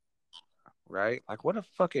 Right? Like, what a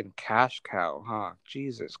fucking cash cow, huh?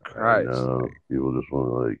 Jesus I Christ. know. Like, People just want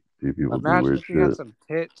to like see people do imagine weird if we had shit. some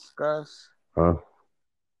tits, Gus. Huh?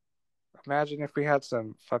 Imagine if we had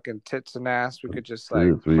some fucking tits and ass. We Some could just like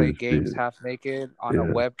tits, we play just be, games half naked on a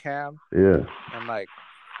yeah, webcam yeah. and like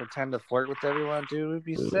pretend to flirt with everyone, dude. We'd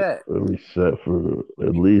be set. Let me set for We'd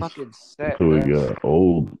at be least fucking set, until we Gus. got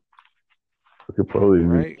old. I could probably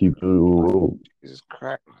Right? keep doing it when we're Like, old. Jesus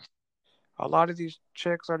Christ. A lot of these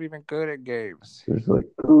chicks aren't even good at games. It's like,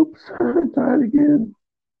 oops, I died again.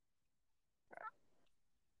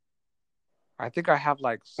 I think I have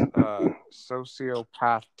like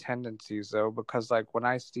sociopath tendencies though, because like when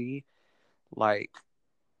I see like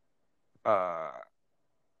uh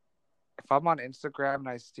if I'm on Instagram and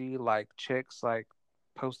I see like chicks like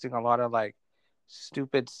posting a lot of like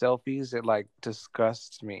stupid selfies, it like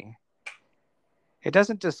disgusts me. It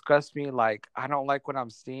doesn't disgust me like I don't like what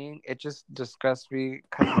I'm seeing. It just disgusts me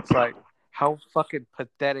because it's like, how fucking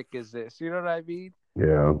pathetic is this? You know what I mean?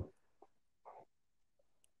 Yeah,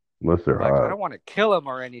 unless they're Like I hot, don't want to kill them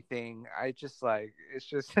or anything. I just like it's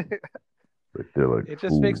just like they're like it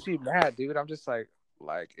just fools. makes me mad, dude. I'm just like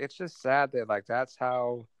it's just sad that like that's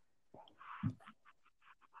how,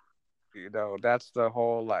 that's the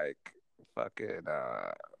whole like fucking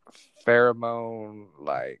pheromone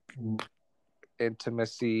like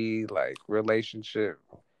intimacy like relationship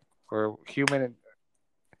or human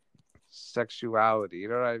sexuality. You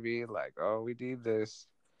know what I mean? Like, oh, we need this.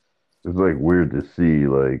 It's like weird to see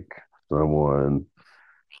like someone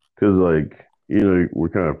because like we're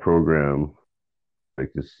kind of programmed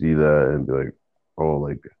like to see that and be like, oh,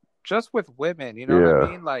 like Just with women, you know what I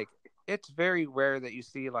yeah, mean? Like, it's very rare that you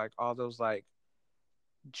see like all those like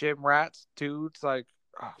gym rats dudes. Like,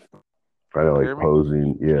 oh, kind of you like hear me?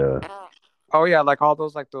 posing. Yeah, Oh yeah, like all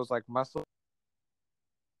those like muscle.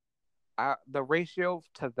 The ratio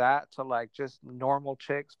to that to like just normal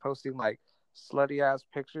chicks posting like slutty ass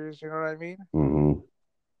pictures. You know what I mean? hmm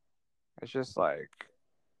It's just like,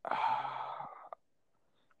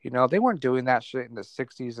 they weren't doing that shit in the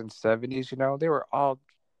 60s and 70s. They were all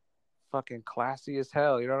fucking classy as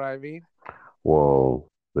hell. You know what I mean? Well,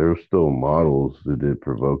 there were still models who did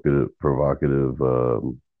provocative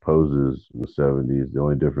poses in the 70s. The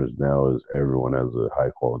only difference now is everyone has a high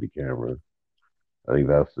quality camera. I think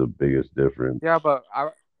that's the biggest difference. Yeah, but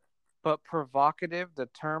provocative. The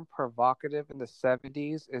term provocative in the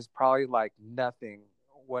 70s is probably like nothing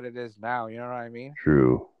what it is now. You know what I mean?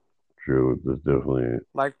 True, true. There's definitely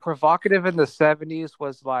Like provocative in the 70s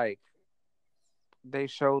was like they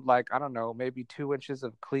showed like I don't know maybe 2 inches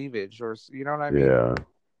of cleavage or you know what I mean yeah.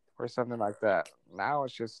 or something like that. Now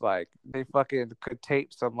it's just like they fucking could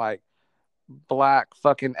tape some like black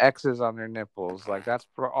fucking X's on their nipples. Like that's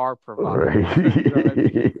our Right. provocative. You know what I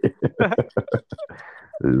mean?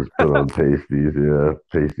 They just put on pasties. Yeah,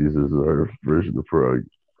 pasties is our version of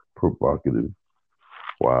provocative.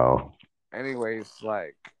 Wow. Anyways,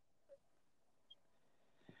 like,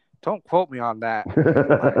 don't quote me on that. Like,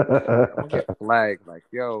 I'm gonna get flagged. Like,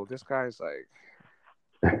 yo, this guy's like,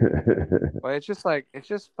 but it's just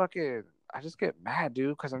fucking. I just get mad,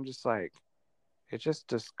 dude, because I'm just like, it just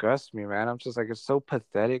disgusts me, man. I'm just like, it's so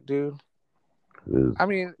pathetic, dude. I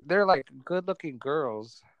mean, they're like good-looking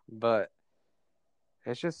girls, but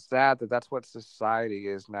it's just sad that that's what society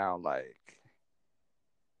is now. Like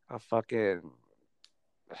a fucking,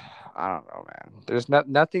 I don't know, man. There's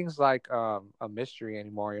nothing's like a mystery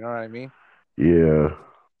anymore. You know what I mean? Yeah,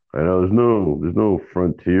 I know. There's no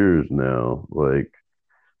frontiers now. Like,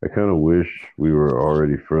 I kind of wish we were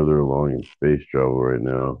already further along in space travel right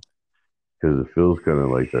now because it feels kind of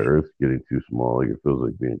like the Earth's getting too small. Like, it feels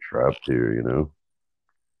like being trapped here.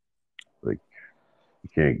 Like you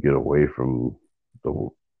can't get away from the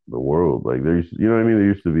the world. Like you know what I mean? There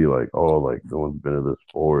used to be like, oh, like no one's been to this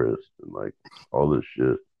forest and like all this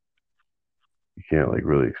shit. You can't like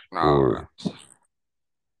really No. explore.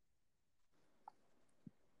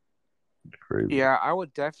 It's crazy. Yeah, I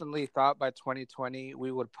would definitely thought by 2020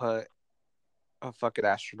 we would put a fucking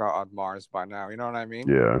astronaut on Mars by now. You know what I mean?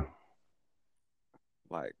 Yeah,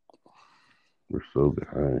 Like, we're so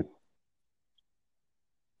behind.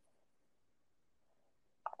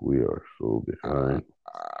 We are so uh, behind.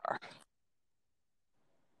 uh,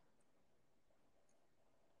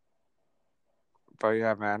 but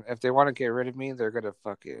yeah, man, if they want to get rid of me, they're gonna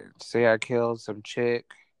fucking say I killed some chick,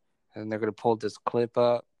 and they're gonna pull this clip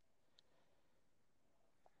up.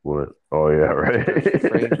 What? Oh yeah, They're gonna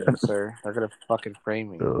frame right. me, sir. They're gonna fucking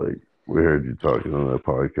frame me. Like we heard you talking on that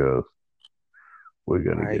podcast. We're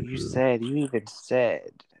gonna Right? get You you said, you even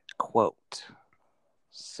said, quote,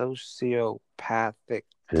 sociopathic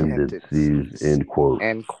tendencies. tendencies, End quote.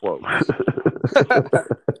 end quote.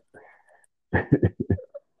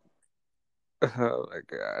 Oh my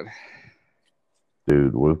god.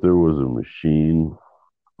 Dude, what if there was a machine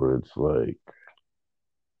where it's like,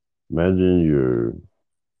 imagine you're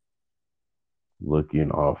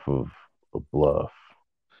looking off of a bluff,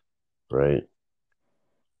 right?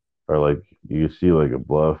 Or like you see like a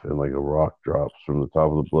bluff and like a rock drops from the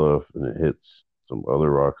top of the bluff and it hits some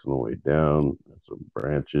other rocks on the way down and some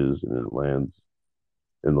branches and it lands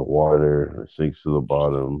in the water and it sinks to the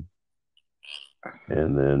bottom.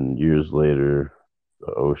 And then years later,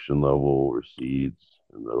 the ocean level recedes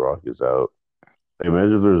and the rock is out. Like,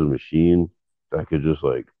 imagine if there's a machine that could just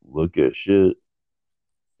like look at shit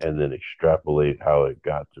and then extrapolate how it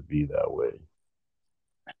got to be that way.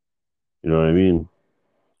 You know what I mean?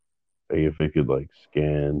 Like if it could like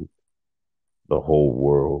scan the whole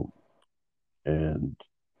world and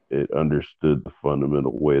it understood the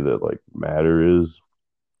fundamental way that like matter is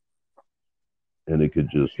and it could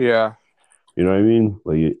just Yeah. you know what I mean?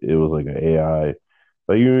 Like it was like an AI.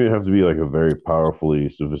 Like you don't even have to be like a very powerfully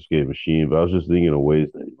sophisticated machine, but I was just thinking of ways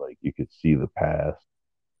that like you could see the past,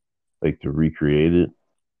 like to recreate it,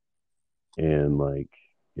 and like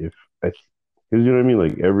if I, because you know what I mean,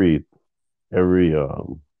 like every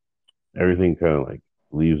everything kind of like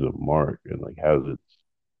leaves a mark and like has its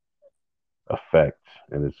effect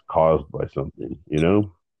and it's caused by something, you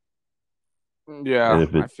know. And Yeah,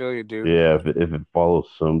 if I it, feel you, dude. yeah, if it follows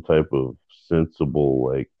some type of sensible,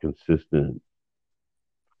 like consistent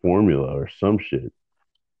formula or some shit,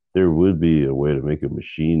 there would be a way to make a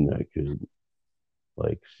machine that could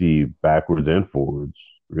like see backwards and forwards,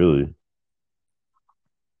 really.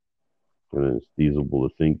 And it's feasible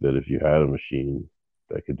to think that if you had a machine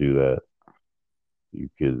that could do that, you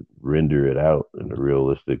could render it out in a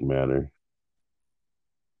realistic manner.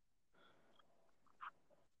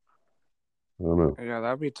 I don't know. Yeah,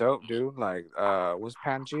 that'd be dope, dude. Like, was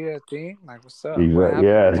Pangea a thing? Like, what's up? What Exactly. happened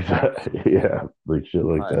Yeah. with Pangea? Exactly. Yeah. Like shit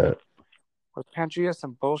like Like, that. was Pangea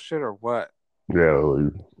some bullshit or what? Yeah.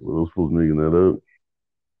 Like, what else was making that up?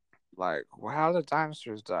 Like, well, how did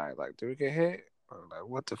dinosaurs die? Like, did we get hit? Or like,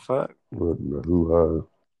 what the fuck? What in the hoo ha?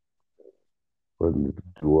 What in the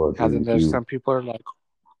do I And then do there's do? some people are like,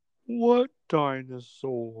 what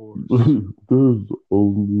dinosaurs? There's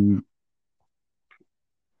only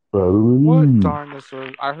What Adam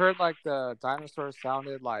dinosaurs? I heard like the dinosaurs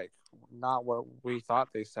sounded like not what we thought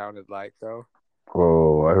they sounded like, though.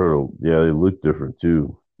 Oh, I heard. Yeah, they look different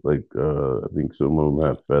too. Like, I think some of them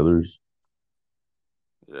have feathers.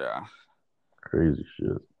 Yeah. Crazy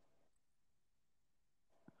shit.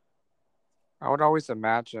 I would always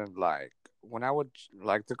imagine like when I would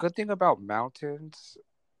like the good thing about mountains.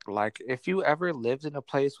 Like, if you ever lived in a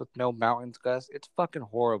place with no mountains, Gus, it's fucking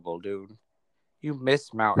horrible, dude. You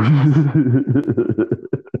miss mountains.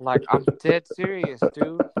 Like, I'm dead serious,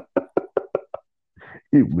 dude.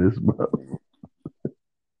 You miss my.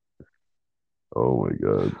 Oh my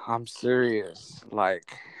god. I'm serious.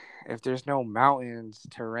 Like, if there's no mountains,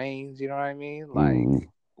 terrains, you know what I mean? Like, Mm,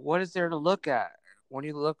 what is there to look at when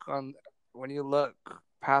you look on when you look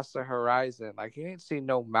past the horizon? Like, you ain't see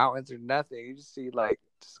no mountains or nothing. You just see like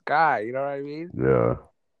sky. You know what I mean? yeah.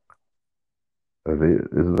 I think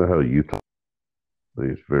isn't that how Utah? Like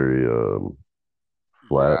it's very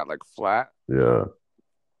flat. Yeah, like flat. Yeah.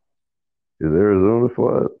 Is Arizona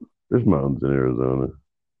flat? There's mountains in Arizona.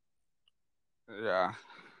 Yeah.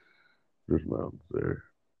 There's mountains there.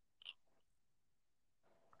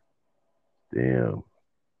 Damn.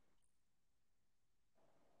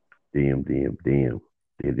 Damn, damn, damn.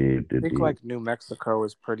 Damn, damn, I damn, think damn. like New Mexico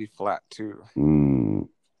is pretty flat too. Mm.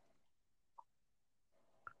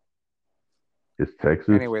 It's Texas.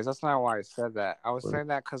 Anyways, that's not why I said that. I was saying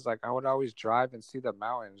that because like I would always drive and see the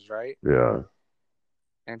mountains, right? Yeah.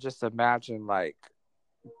 And just imagine like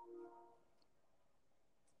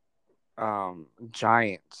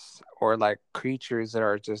giants or like creatures that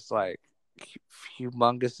are just like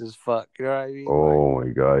humongous as fuck. You know what I mean? Oh my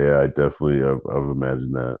god. Yeah, I've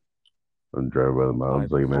imagined that. I'm driving by the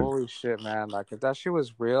mountains. Like Like man, holy shit, man! Like if that shit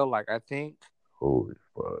was real, like I think holy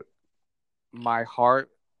fuck. my heart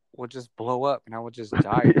would just blow up and I would just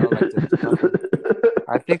die. You know, like the fucking.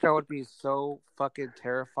 I think I would be so fucking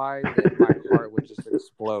terrified that my heart would just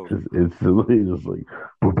explode. Just instantly, just like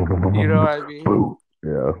boom, boom, boom, boom, You know boom, what I mean? boom.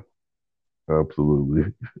 Yeah,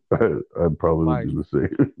 absolutely. I'd probably Like do the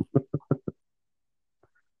same.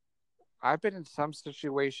 I've been in some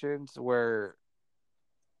situations where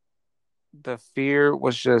the fear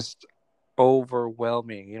was just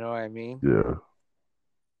overwhelming. You know what I mean? Yeah.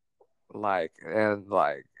 Like and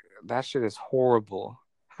like that shit is horrible.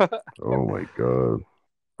 Oh my god.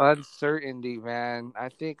 Uncertainty, man. I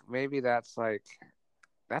think maybe that's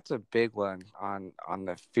a big one on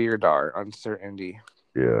the fear dart, uncertainty.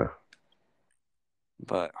 Yeah.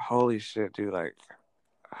 But holy shit, dude, like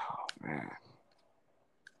oh man.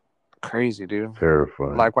 Crazy, dude.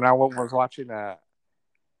 Terrifying. Like when I was watching that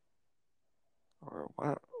or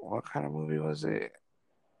what kind of movie was it?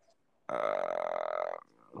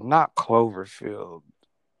 Not Cloverfield.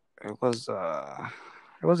 It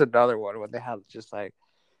was another one where they had just like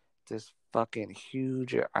this fucking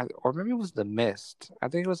huge, or maybe it was The Mist. I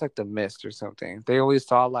think it was like The Mist or something. They always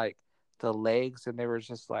saw like the legs, and they were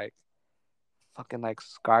just like fucking like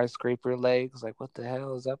skyscraper legs. Like what the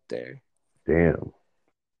hell is up there? Damn.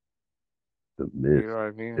 The You know mist. what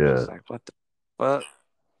I mean? It's Yeah. just like what the fuck.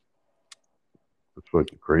 That's fucking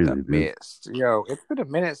The crazy, dude. Mist. Yo, it's been a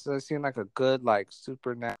minute since I've seen like a good like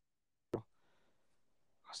supernatural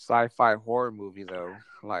sci-fi horror movie though.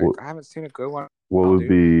 Like What I haven't seen a good one, what would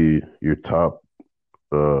dude. be your top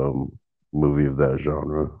um movie of that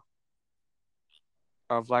genre?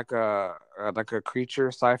 Of like a creature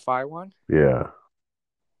sci-fi one. Yeah.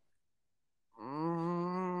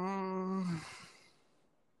 Mm,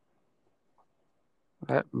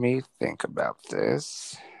 let me think about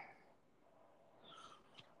this.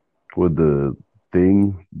 Would the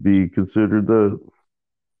thing be considered that?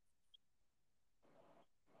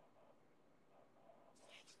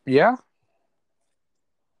 Yeah,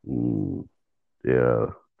 Mm, yeah,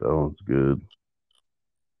 that one's good.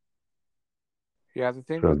 yeah. The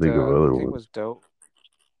thing Trying was to think of the other thing ones. was dope.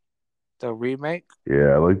 The remake.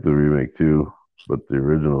 Yeah, I like the remake too, but the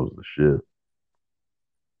original is the shit.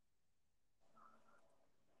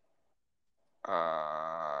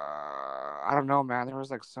 I don't know, man. There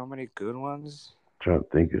was like so many good ones. Trying to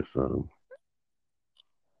think of some.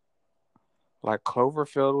 Like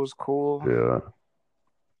Cloverfield was cool, Yeah,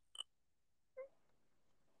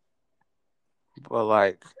 but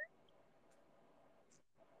like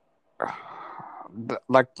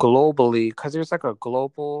globally, because there's like a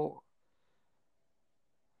global,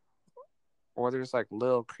 or there's like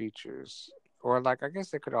little creatures, or like I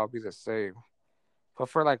guess they could all be the same. But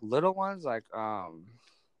for like little ones, like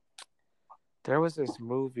there was this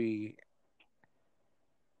movie.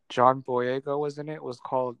 John Boyega was in it. It was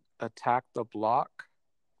called Attack the Block.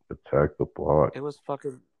 Attack the Block. It was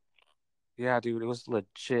fucking yeah, dude. It was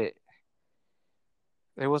legit.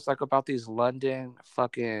 It was like about these London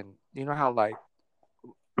fucking. You know how like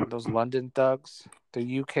those London thugs,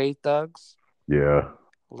 the UK thugs, Yeah.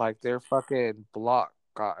 like their fucking block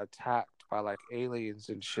got attacked by like aliens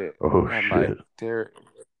and shit, Oh and like shit. they're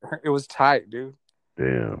it was tight, dude.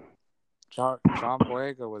 Damn. John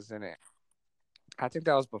Boyega was in it. I think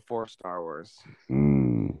that was before Star Wars.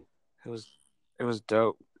 Mm. It was it was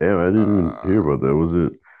dope. Damn, I didn't even hear Uh, about that.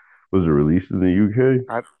 Was it released in the UK?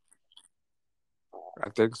 I I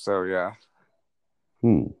think so. Yeah,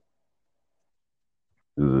 Hmm.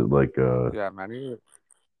 Is it like yeah, man.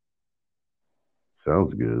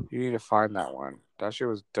 sounds good. You need to find that one. That shit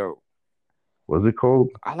was dope. What's it called?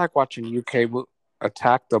 I like watching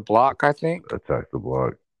Attack the Block. I think. Attack the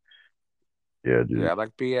Block. Yeah, dude. Yeah,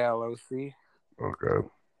 like BLOC. Okay.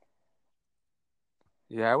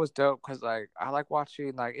 Yeah, it was dope because like I like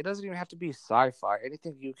watching like it doesn't even have to be sci-fi.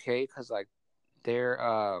 Anything UK because like they're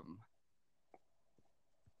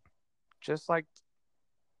just like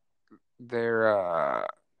their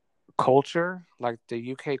culture, like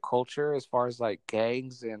the UK culture as far as like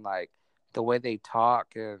gangs and like the way they talk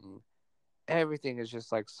and everything is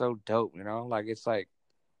just like so dope, you know? Like it's like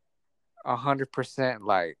 100%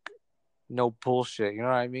 like no bullshit, you know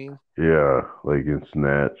what I mean? Yeah, like in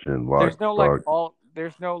Snatch and Lock, There's no like Stock. all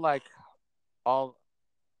there's no like all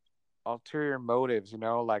ulterior motives, you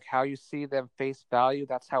know, like how you see them face value,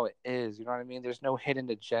 that's how it is, you know what I mean? There's no hidden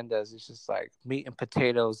agendas. It's just like meat and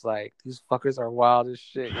potatoes, like these fuckers are wild as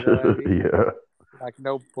shit, you know what I mean? Yeah, Like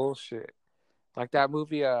no bullshit. Like that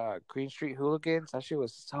movie Green Street Hooligans, that shit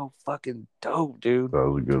was so fucking dope, dude. that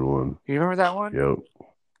was a good one. You remember that one? Yep.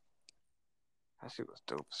 That shit was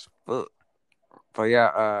dope as fuck. But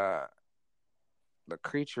yeah, the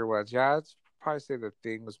creature ones, yeah, I'd probably say the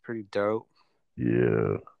thing was pretty dope.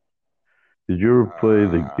 Yeah. Did you ever play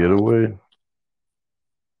The Uh Getaway?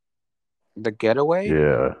 the getaway?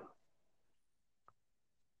 Yeah.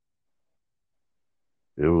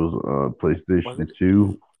 It was on Was PlayStation it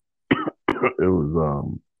 2. It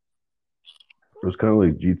was kind of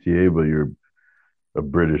like GTA, but you're a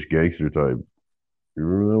British gangster type. You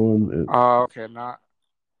remember that one? oh okay, not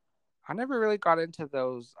I never really got into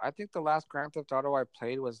those. I think the last Grand Theft Auto I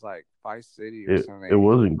played was like Vice City or It something.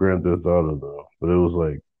 wasn't Grand Theft Auto though, but it was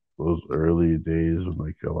like those early days when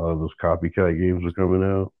like a lot of those copycat games were coming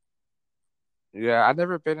out. Yeah, I've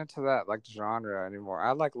never been into that like genre anymore.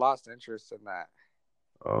 I like lost interest in that.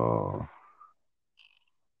 Oh,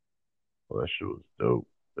 well, that shit was dope.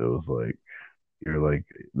 It was like you're like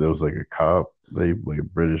there was like a cop, like a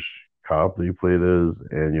British cop that you played as,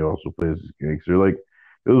 and you also played as this gangster. Like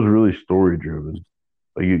it was really story driven.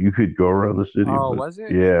 Like you could go around the city, Oh, but was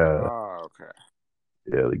it? yeah, Oh, okay.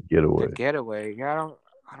 yeah, the The getaway. Getaway. Yeah,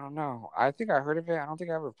 I don't know. I think I heard of it. I don't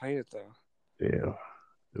think I ever played it though. Yeah,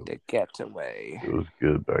 The Getaway. it was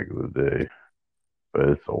good back in the day, but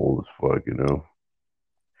it's old as fuck, you know.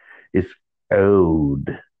 It's old.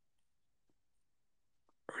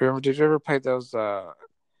 Remember? Did you ever play those?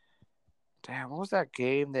 Damn, what was that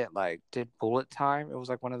game that like did bullet time? It was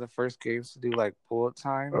like one of the first games to do like bullet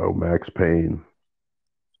time. Oh, Max Payne.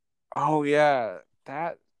 Oh yeah,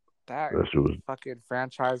 that That shit was, fucking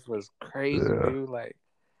franchise was crazy, yeah, dude. Like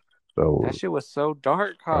that that was, shit was so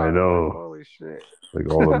dark, I huh? Like know, holy shit. like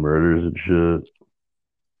all the murders and shit.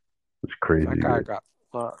 It's That crazy. guy got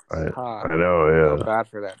fucked, I, huh? I know, I felt yeah. bad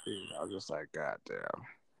for that dude. I was just like, God damn.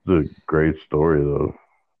 It's a great story, though.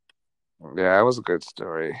 Yeah, it was a good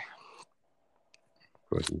story.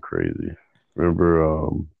 Fucking crazy. Remember,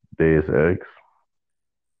 Deus Ex?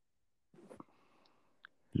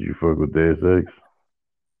 Did you fuck with Deus Ex?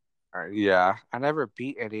 Yeah, I never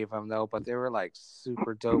beat any of them though, but they were like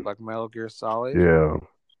super dope, like Metal Gear Solid. Yeah,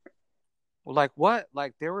 Well, like what?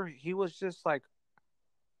 Like they were. He was just like,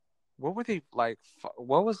 what were they like?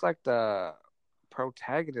 What was like the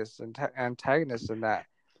protagonist and antagonist in that?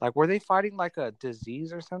 Like, were they fighting like a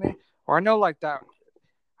disease or something? Or I know like that.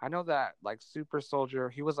 I know that like Super Soldier,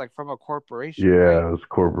 he was like from a corporation, right? yeah. It's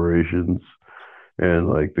corporations, and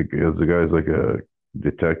like the guy's like a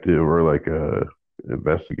detective or like a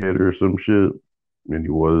investigator or some shit, and he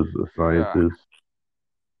was a Yeah. scientist,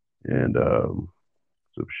 and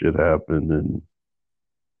some shit happened, and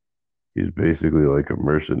he's basically like a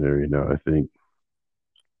mercenary now. I think.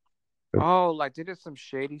 Oh, like didn't some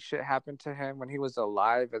shady shit happen to him when he was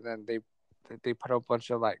alive, and then they put a bunch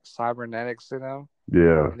of like cybernetics in him,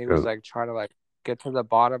 Yeah, and he was like trying to like get to the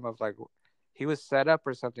bottom of like he was set up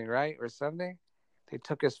or something, right? Or something. They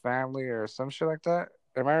took his family or some shit like that.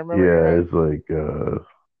 Am I remembering it yeah. right? It's like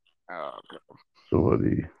Oh, okay.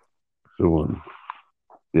 somebody, someone.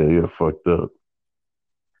 Yeah, you got fucked up.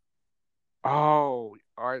 Oh,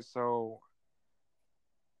 all right. So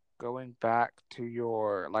going back to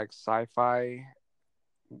your like sci-fi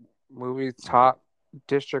movie top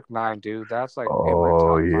District 9, dude. That's like in my Oh top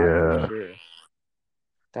 5 for yeah, sure.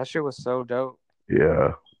 That shit was so dope.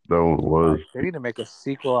 yeah. That one was. Like they need to make a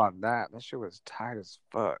sequel on that. That shit was tight as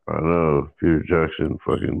fuck. I know Peter Jackson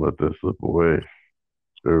fucking let that slip away.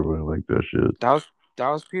 Everybody liked that shit. That was That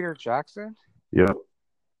was Peter Jackson? Yep,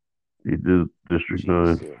 he did District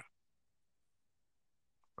 9. Jesus.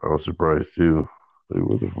 I was surprised too. Like,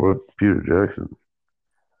 what the fuck? Peter Jackson.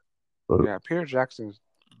 But Yeah, Peter Jackson's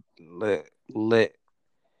lit. Lit.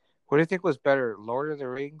 What do you think was better, Lord of the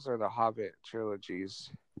Rings or the Hobbit trilogies?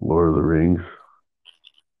 Lord of the Rings.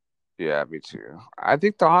 Yeah, me too. I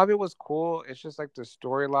think the Hobbit was cool. It's just like the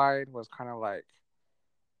storyline was kind of like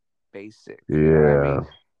basic. You know what I Yeah, mean? it's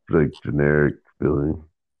like generic feeling.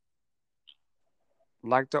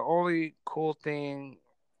 Like the only cool thing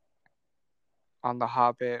on the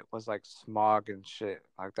Hobbit was like smog and shit.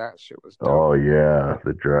 Like that shit was dope. Oh yeah,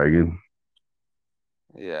 the dragon.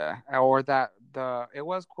 Yeah, or that the it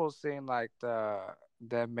was cool seeing like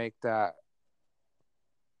them make that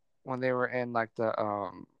when they were in like the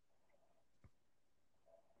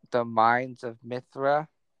mines of Mithra.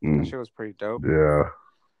 That Mm, shit was pretty dope. yeah,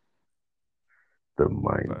 the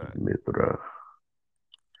Mind But Mithra.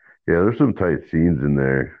 Yeah, there's some tight scenes in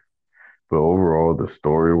there, but overall, the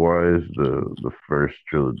story wise, the first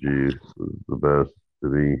trilogy was the best to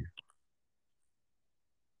me.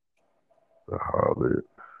 The Hobbit,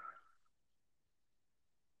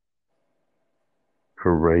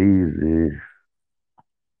 crazy.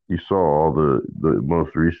 You saw all the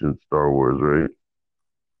most recent Star Wars, right?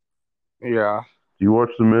 yeah, Do you watch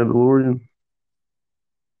The Mandalorian?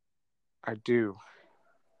 I do.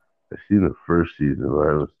 I seen the first season, but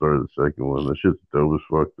I haven't started the second one. That shit's dope as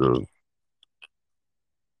fuck though.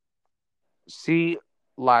 See,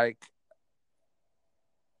 like,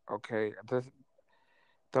 okay,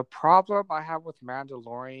 the problem I have with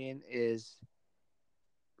Mandalorian is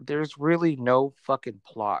there's really no fucking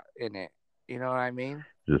plot in it. You know what I mean?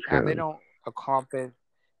 Just And kind they don't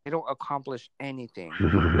accomplish anything.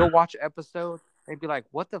 You'll watch an episode and be like,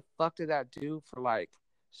 what the fuck did that do for like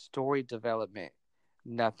story development?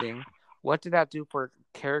 Nothing. What did that do for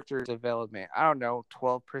character development? I don't know,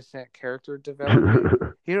 12% character development.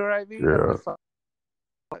 of. You know what I mean? I'm Yeah, just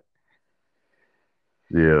like,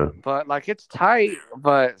 yeah. but like it's tight.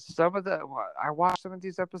 But I watch some of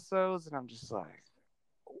these episodes and I'm just like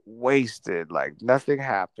wasted. Like nothing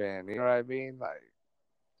happened. You know what I mean? Like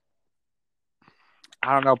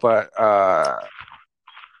I don't know, but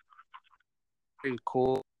pretty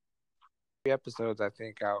cool episodes. I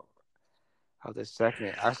think out of the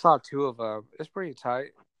second, I saw two of them. It's pretty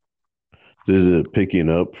tight. Is it picking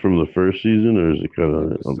up from the first season, or is it kind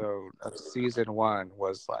of Episode of season one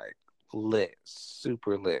was like lit,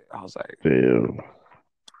 super lit. I was like, damn,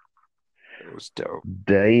 it was dope.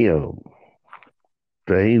 damn,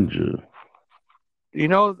 danger? You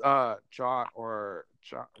know, John,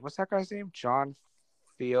 what's that guy's name? John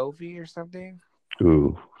Fiovi or something.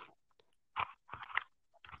 Ooh,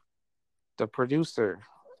 The producer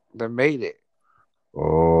that made it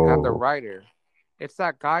and the oh, writer. It's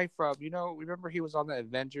that guy from remember he was on the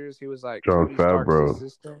Avengers. He was like John Tony Stark's Favreau.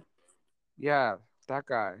 assistant. Yeah, that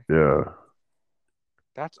guy. Yeah,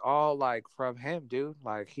 That's all like from him, dude.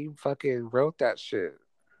 Like he fucking wrote that shit.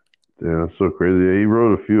 yeah, that's so crazy. Yeah, he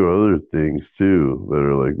wrote a few other things too that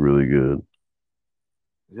are like really good.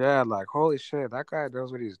 Yeah, like holy shit, that guy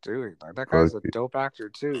knows what he's doing. Like that guy's Fuck a it. dope actor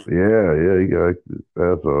too, Yeah, yeah, he got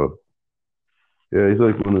that's all. Yeah, he's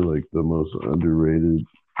like one of like the most underrated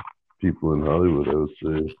people in Hollywood, I would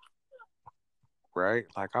say. right?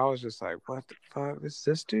 Like I was just like, what the fuck is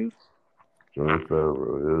this dude? John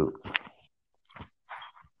Favreau,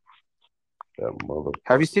 yeah, that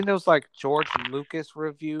Have you motherfucker. seen those like George Lucas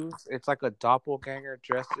reviews? It's like a doppelganger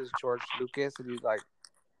dressed as George Lucas, and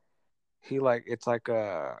he it's like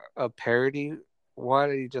a parody one,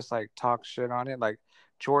 and he just like talks shit on it. Like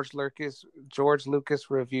George Lucas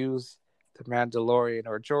reviews The Mandalorian,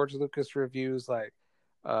 or George Lucas reviews like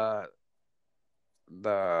uh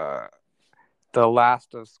the the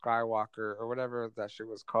Last of Skywalker or whatever that shit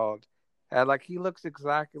was called. And like he looks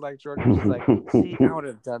exactly like George. He's just like, see, I would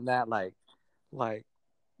have done that like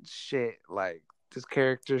shit, like this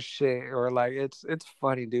character shit, or like it's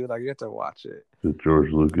funny, dude. Like you have to watch it. The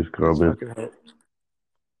George Lucas It's comments. fucking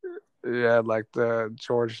yeah, like the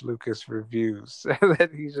George Lucas reviews. And then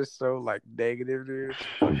he's just so like negative, dude. It's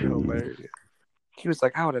fucking hilarious. He was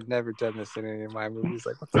like, I would have never done this in any of my movies.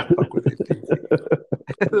 Like, what the fuck were they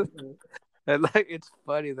thinking? And like it's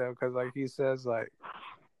funny though, because like he says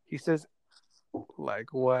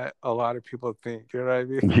like what a lot of people think. You know what I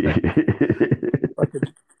mean? Fucking,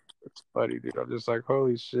 it's funny, dude. I'm just like,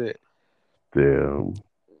 holy shit. Damn.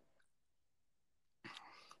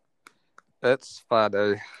 That's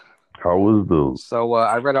funny. How was the So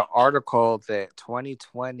I read an article that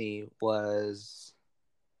 2020 was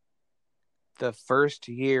the first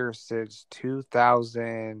year since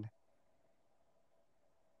 2000.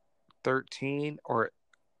 13 or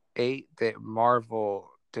 8 that Marvel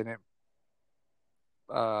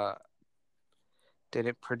uh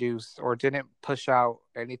didn't produce or didn't push out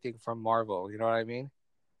anything from Marvel. You know what I mean?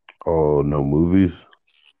 Oh, no movies?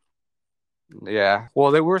 Yeah.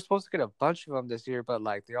 Well, they were supposed to get a bunch of them this year, but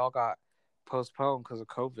like they all got postponed because of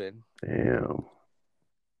COVID. Damn.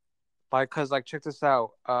 Like, cause like check this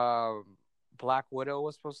out. Black Widow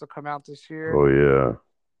was supposed to come out this Oh, year,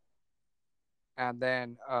 yeah. and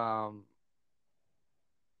then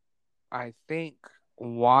I think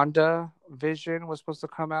Wanda Vision was supposed to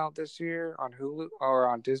come out this year on Hulu or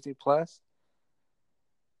on Disney Plus.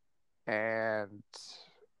 And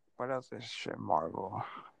what else is shit Marvel?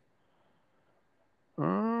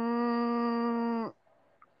 Mm,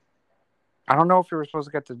 I don't know if we were supposed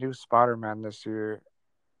to get the new Spider-Man this year,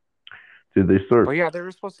 Did they but start? yeah, they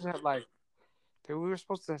were supposed to have like we were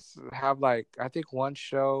supposed to have like I think one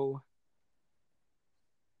show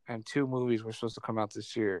and 2 movies were supposed to come out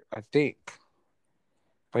this year. I think,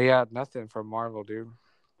 but yeah, nothing from Marvel, dude.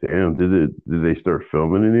 Damn, did they start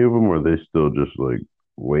filming any of them, or are they still just like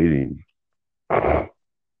waiting?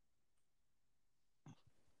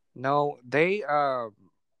 No, they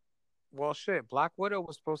well shit, Black Widow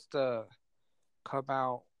was supposed to come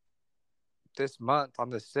out this month on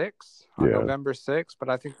the 6th, on Yeah, November 6th, but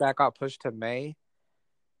I think that got pushed to May.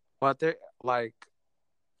 But like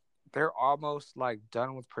they're almost like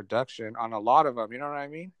done with production on a lot of them, you know what I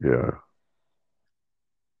mean? yeah,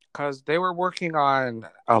 Cuz they were working on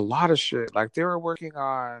a lot of shit. Like they were working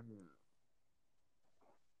on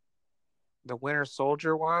the Winter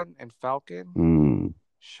Soldier one and Falcon mm,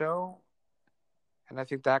 show, and I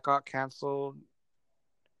think that got canceled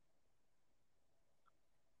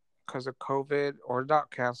because of COVID, or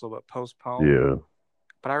not canceled but postponed. yeah,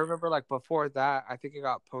 But I remember like before that, I think it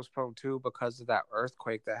got postponed too because of that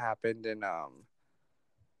earthquake that happened in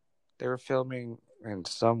they were filming in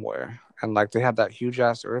somewhere, and like they had that huge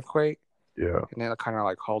ass earthquake, yeah. and then it kind of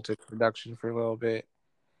like halted production for a little bit.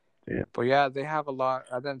 Damn. But yeah, they have a lot.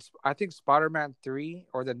 And then I think Spider-Man 3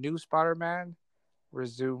 or the new Spider-Man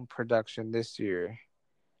resumed production this year,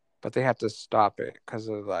 but they had to stop it because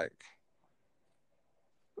of like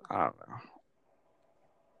I don't know.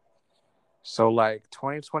 So like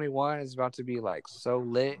 2021 is about to be like so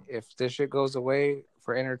lit. If this shit goes away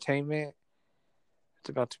for entertainment, it's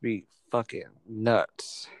about to be fucking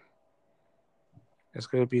nuts. It's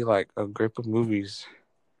gonna be like a grip of movies.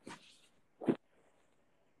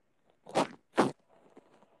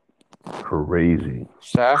 Crazy.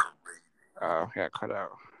 Seth? Oh, yeah, cut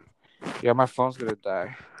out. Yeah, my phone's gonna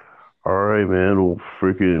die. All right, man. Well,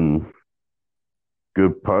 freaking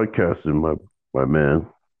good podcasting, my man.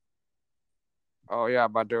 Oh yeah,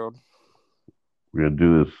 my dude. We're gonna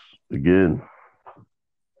do this again.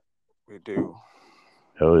 We do.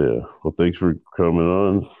 Hell yeah. Well, thanks for coming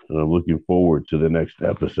on, and I'm looking forward to the next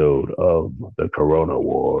episode of the Corona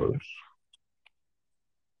Wars.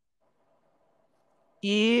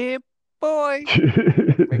 Yeah, boy.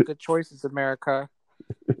 Make good choices, America.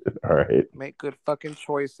 All right. Make good fucking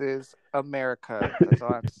choices, America. That's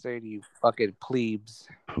all I have to say to you, fucking plebes.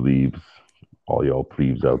 Plebes. All y'all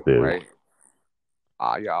plebes out there. Right.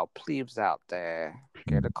 Ah, y'all plebes out there.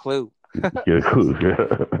 Get a clue. Get a clue.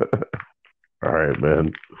 All right,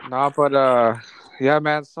 man. Nah, but yeah,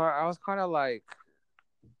 man. Sorry, I was kind of like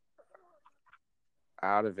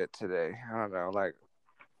out of it today. I don't know. Like,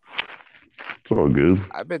 It's all good.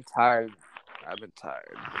 I've been tired. I've been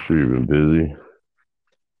tired. Sure, you've been busy.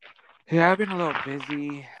 Yeah, I've been a little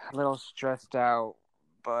busy, a little stressed out,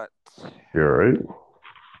 but You all right?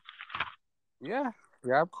 yeah,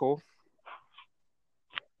 I'm cool.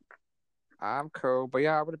 I'm cool. But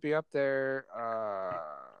yeah, I'm gonna be up there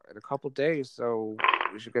in a couple days, so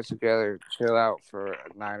we should get together, chill out for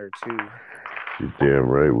a night or two. You're damn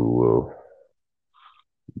right we will.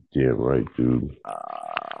 Damn right, dude. Oh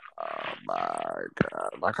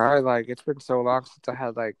my god! Like it's been so long since I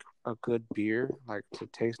had like a good beer, like to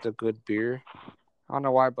taste a good beer. I don't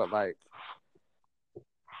know why, but like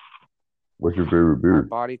What's your favorite my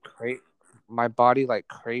beer? body like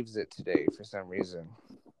craves it today for some reason.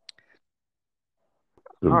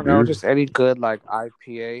 I Some don't know, beer? just any good like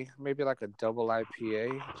IPA, maybe like a double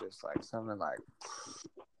IPA, just like something like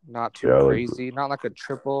not too Yeah, I like crazy, not like a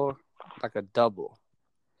triple, like a double.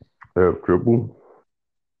 they have triple.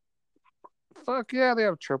 Fuck yeah, they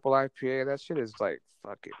have triple IPA. That shit is like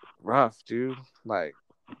fucking rough, dude. Like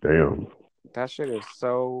Damn. that shit is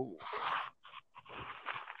so.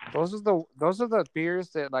 Those are the beers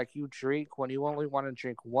that like you drink when you only want to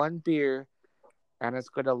drink one beer, and it's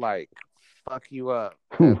gonna like fuck you up,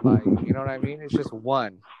 and like you know what I mean. It's just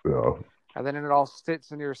one. Yeah. and then it all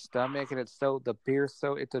sits in your stomach, and it's a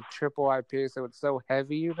triple IPA, so it's so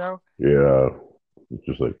heavy, you know. Yeah, it's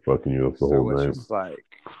just like fucking you up the whole So it's night. just like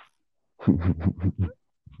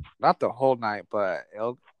not the whole night, but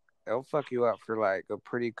it'll fuck you up for like a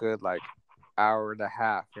pretty good like hour and a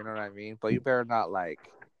half. You know what I mean? But you better not like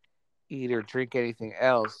eat or drink anything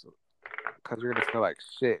else because you're gonna feel like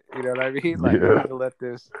shit. You know what I mean? Like you Yeah. need to let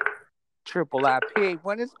this triple IPA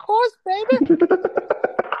when it's course, baby.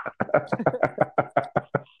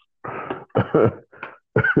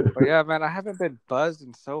 But yeah, man, I haven't been buzzed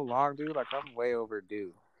in so long, dude. Like I'm way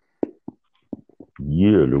overdue.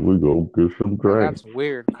 Yeah, then we go get some And drink. that's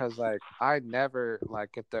weird because like I never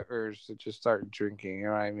like get the urge to just start drinking, you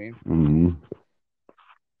know what I mean? Mm-hmm.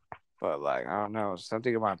 But like I don't know,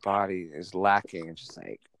 something in my body is lacking. It's just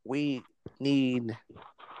like we need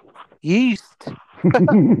yeast.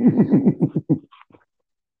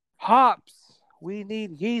 Hops. We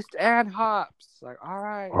need yeast and hops. Like, all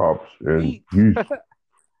right. Hops and Wheat. yeast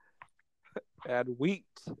And wheat.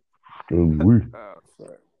 and wheat, Oh,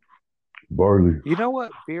 fuck. barley. You know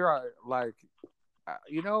what beer I like?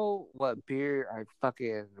 You know what beer I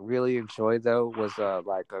fucking really enjoyed though was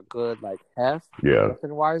like a good like Yeah.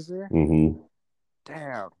 Heffenweiser. Mm-hmm.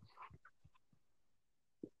 Damn,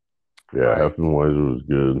 Yeah, like Heffenweiser was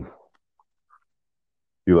good.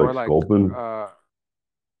 You like or like Sculpin? uh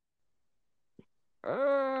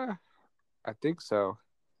uh I think so.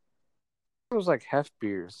 It was like Heff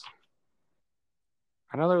beers.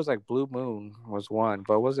 I know there was like Blue Moon was one,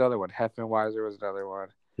 but what was the other one? Heffenweiser was another one.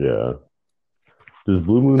 Yeah. Does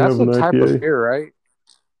Blue Moon That's have a an type of IPA? beer, right?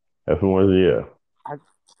 Heffenweiser, I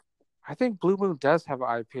I think Blue Moon does have an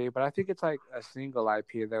IPA, but I think it's like a single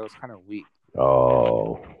IPA that was kind of weak. yeah.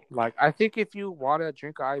 Oh. Like I think if you want to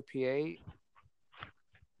drink an IPA,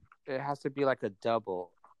 it has to be like a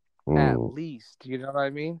double at Mm. least. You know what I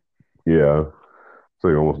mean? Yeah. It's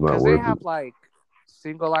like almost not Because they worth it. have like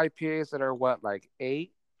single IPAs that are what like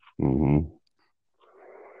 8, Mm-hmm.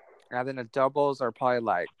 and then the doubles are probably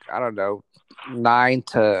like I don't know 9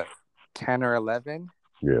 to 10 or 11,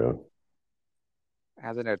 Yeah.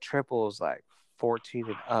 and then a triple is like 14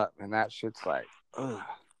 and up, and that shit's like, ugh.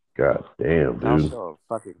 God damn, That'll dude. show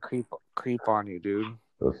a fucking creep on you, dude.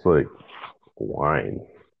 That's like wine.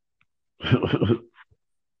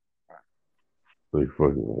 Like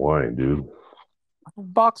fucking wine, dude.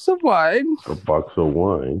 Box of wine. A box of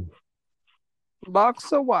wine.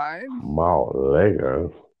 Box of wine. Malt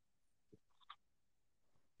lekker.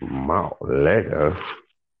 Malt lekker.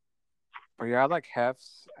 But yeah, I like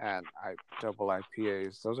hefts and I double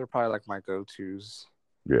IPAs. Those are probably like my go-tos.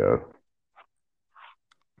 Yeah.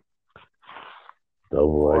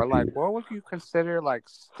 Double Or like, IPA. what would you consider like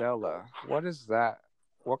Stella? What is that?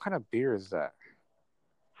 What kind of beer is that?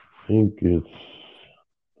 I think it's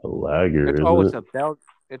a lager, It's isn't it?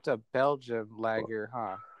 it's a Belgian lager,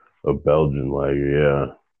 huh? A Belgian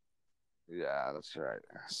lager, yeah. Yeah, that's right.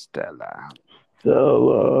 Stella.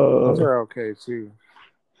 Those Stella. are okay too.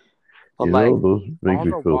 But You like know, those make all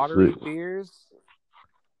me the feel watery sick. beers,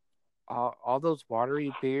 all those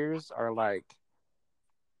watery beers are like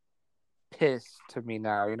piss to me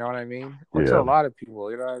now. You know what I mean? Or to Yeah, a lot of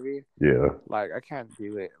people. You know what I mean? yeah. Like I can't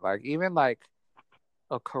do it. Like even like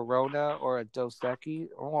a Corona or a Dos Equis,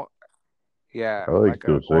 or yeah, I like like a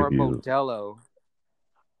Dos or a Equis. Modelo.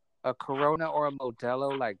 A Corona or a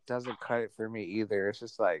Modelo like doesn't cut it for me either. It's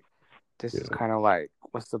just like this is Yeah, kind of like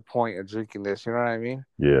what's the point of drinking this? You know what I mean?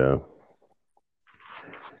 yeah,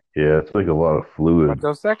 yeah. It's like a lot of But fluid.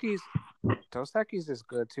 Dos Equis is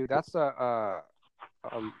good too. That's a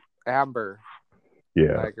amber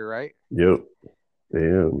Yeah, lager, right? yep.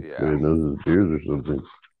 Damn, Yeah, man, those is beers or something.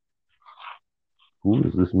 Who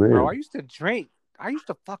is this bro. I man? used to drink. I used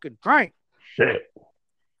to fucking drink. Shit,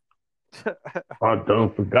 I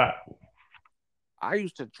done forgot. I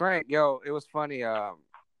used to drink. Yo, it was funny.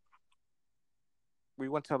 We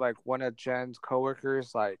went to like one of Jen's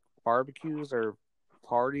coworkers like barbecues or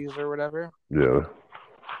parties or whatever. Yeah.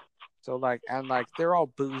 So like and like they're all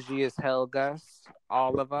bougie as hell, Gus.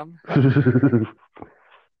 All of them.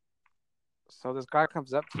 So this guy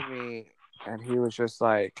comes up to me and he was just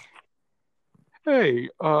like, "Hey,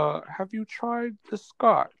 have you tried the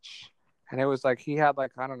scotch?" And it was like he had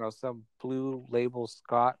like I don't know some blue label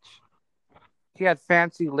scotch. He had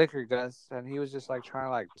fancy liquor, Gus, and he was just like trying to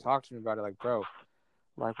like talk to me about it. Like, bro,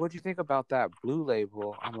 like, what'd you think about that blue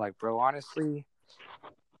label? I'm like, bro, honestly,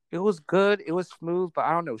 it was good. It was smooth, but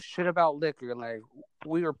I don't know shit about liquor. Like,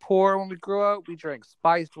 we were poor when we grew up. We drank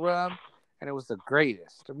spiced rum and it was the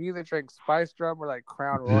greatest. We either drank Spice Drum or like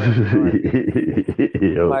Crown Royal. You know what I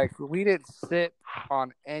mean? Yep. Like we didn't sit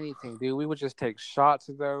on anything, dude. We would just take shots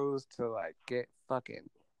of those to like get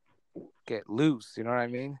loose. You know what I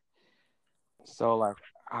mean? So like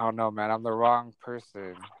I don't know, man. I'm the wrong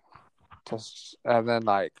person and then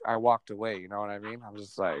like I walked away. You know what I mean? I'm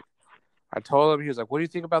just like I told him. He was like, "What do you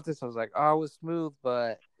think about this?" I was like, "Oh, it was smooth,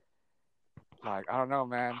 but like I don't know,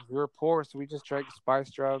 man. We were poor, so we just drank Spice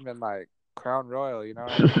Drum and like Crown Royal. You know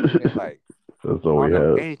what I mean? We didn't like. That's all I we don't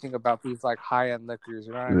know had. anything about these like high end liquors.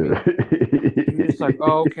 You know what I mean?" Yeah. He was just like,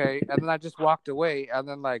 "Oh, okay," and then I just walked away. And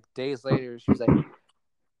then like days later, she was like,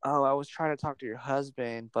 "Oh, I was trying to talk to your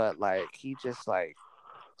husband, but like he just like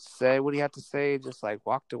said what he had to say, just like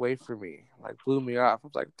walked away from me, like blew me off." I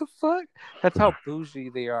was like, "The fuck?" That's how bougie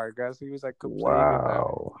they are, guys. He was like complaining about it.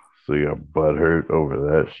 Wow. So you got butthurt over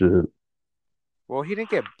that shit? Well, he didn't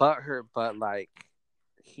get butthurt, but like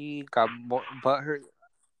he got more butthurt.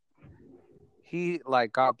 He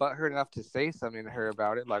like got butthurt enough to say something to her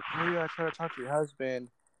about it, like, "Oh yeah, I tried to talk to your husband,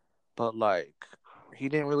 but like he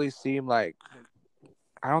didn't really seem like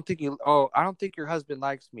I don't think your husband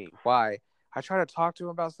likes me. Why? I tried to talk to him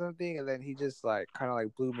about something, and then he just like kind of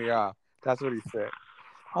like blew me off." That's what he said.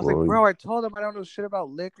 I was like, Well, "Bro, I told him I don't know shit about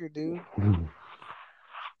liquor, dude."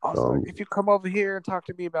 I was like, um, "If you come over here and talk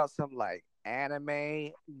to me about some like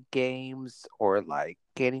anime games or like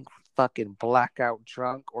getting fucking blackout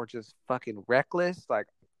drunk or just fucking reckless, like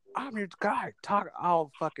I'm your guy.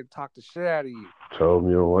 I'll fucking talk the shit out of you." tell him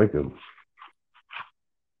you don't like him.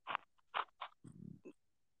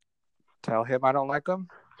 Tell him I don't like him.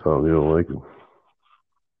 Tell him you don't like him.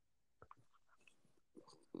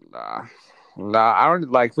 Nah, nah. I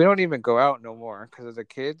don't like. We don't even go out no more because of the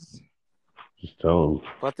kids. Just tell him.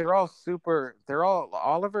 But they're all super.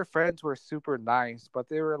 All of her friends were super nice, but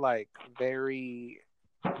they were like very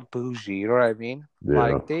bougie. You know what I mean? Yeah,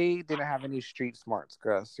 Like they didn't have any street smarts,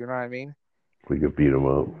 Gus. You know what I mean? we could beat him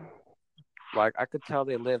up. Like I could tell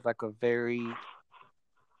they lived like a very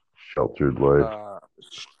Sheltered life.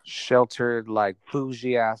 sheltered, like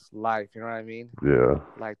bougie ass life. You know what I mean? Yeah.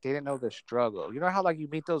 Like they didn't know the struggle. You know how like you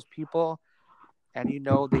meet those people and you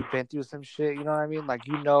know they've been through some shit. You know what I mean? Like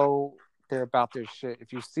you know they're about their shit.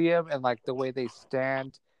 If you see them and like the way they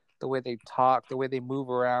stand, the way they talk, the way they move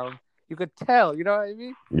around, you could tell. You know what I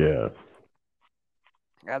mean? Yeah.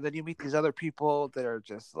 And then you meet these other people that are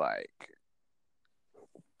just like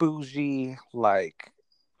bougie, like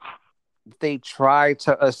they try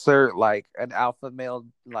to assert like an alpha male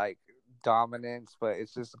like dominance, but it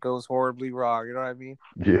just goes horribly wrong. You know what I mean?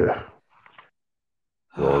 Yeah.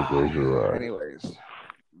 It all goes awry. Anyways,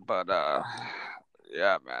 but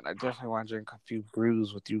yeah, man, I definitely want to drink a few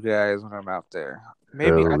brews with you guys when I'm out there.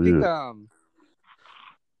 Maybe Hell yeah.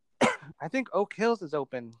 I think Oak Hills is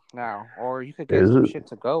open now, or you could get Is some it? shit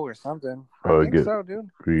to go or something. I Probably think so, dude.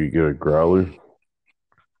 we get a growler.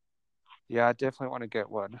 Yeah, I definitely want to get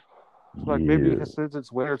one. Like maybe Yeah. because since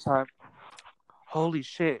it's winter time. Holy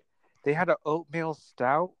shit, they had an oatmeal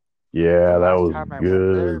stout the Yeah, that last was time I went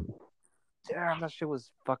there. good. Damn, that shit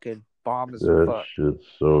was fucking bomb as That fuck. shit's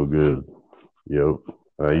so good. Yep.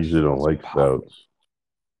 I That usually shit don't was like popping. stouts.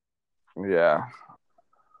 Yeah.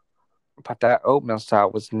 But that oatmeal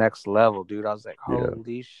stout was next level, dude. I was like, Yeah.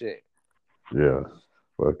 holy shit. Yeah.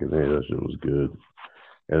 Fucking hey, that shit was good.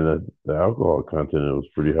 And the alcohol content was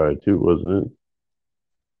pretty high too, wasn't it?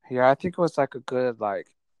 Yeah, I think it was like a good like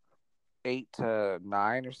 8 to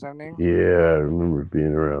 9 or something. Yeah, I remember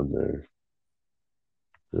being around there.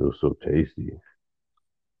 It was so tasty.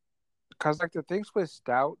 Cause like the things with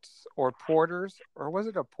stouts or porters, or was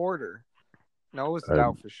it a porter? No, it was I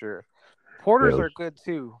stout for sure. yeah, Porters are good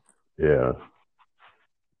too. yeah,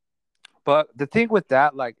 But the thing with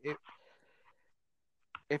that, like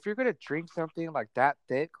if you're gonna drink something like that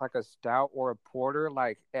thick, like a stout or a porter,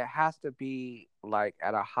 like it has to be like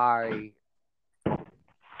at a high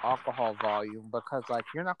alcohol volume because like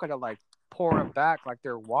you're not gonna like pour them back like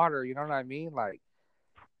they're water. You know what I mean? Like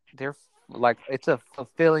they're like it's a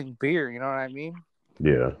fulfilling beer. You know what I mean?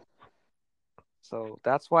 yeah. So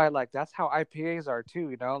that's why like that's how IPAs are too.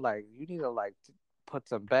 You know, like you need to like put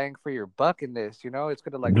some bang for your buck in this. You know, it's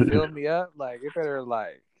gonna like fill me up. Like it better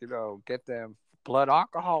like get them blood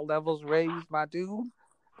alcohol levels raised, my dude.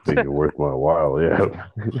 Make it worth my while, yeah.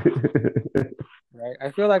 Right? I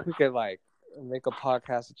feel like we could like make a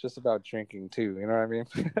podcast just about drinking too. You know what I mean?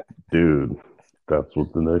 Dude, that's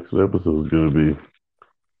what the next episode is gonna be.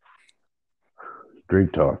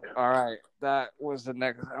 Drink talk. All right, that was the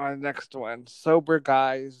next one. Sober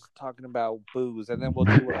guys talking about booze, and then we'll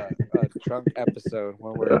do a drunk episode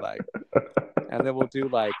when we're like, and then we'll do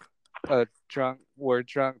like we're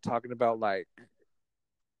drunk talking about like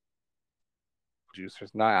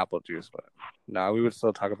juicers, not apple juice, but no, we would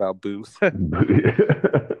still talk about booze.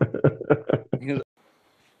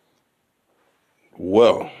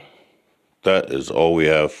 Well, that is all we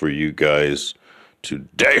have for you guys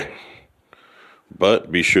today.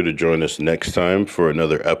 But be sure to join us next time for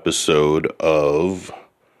another episode of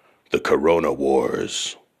the Corona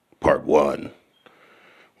Wars, Part 1,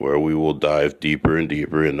 where we will dive deeper and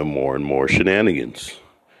deeper into more and more shenanigans.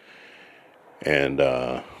 And,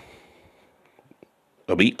 a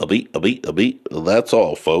beat. That's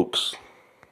all, folks.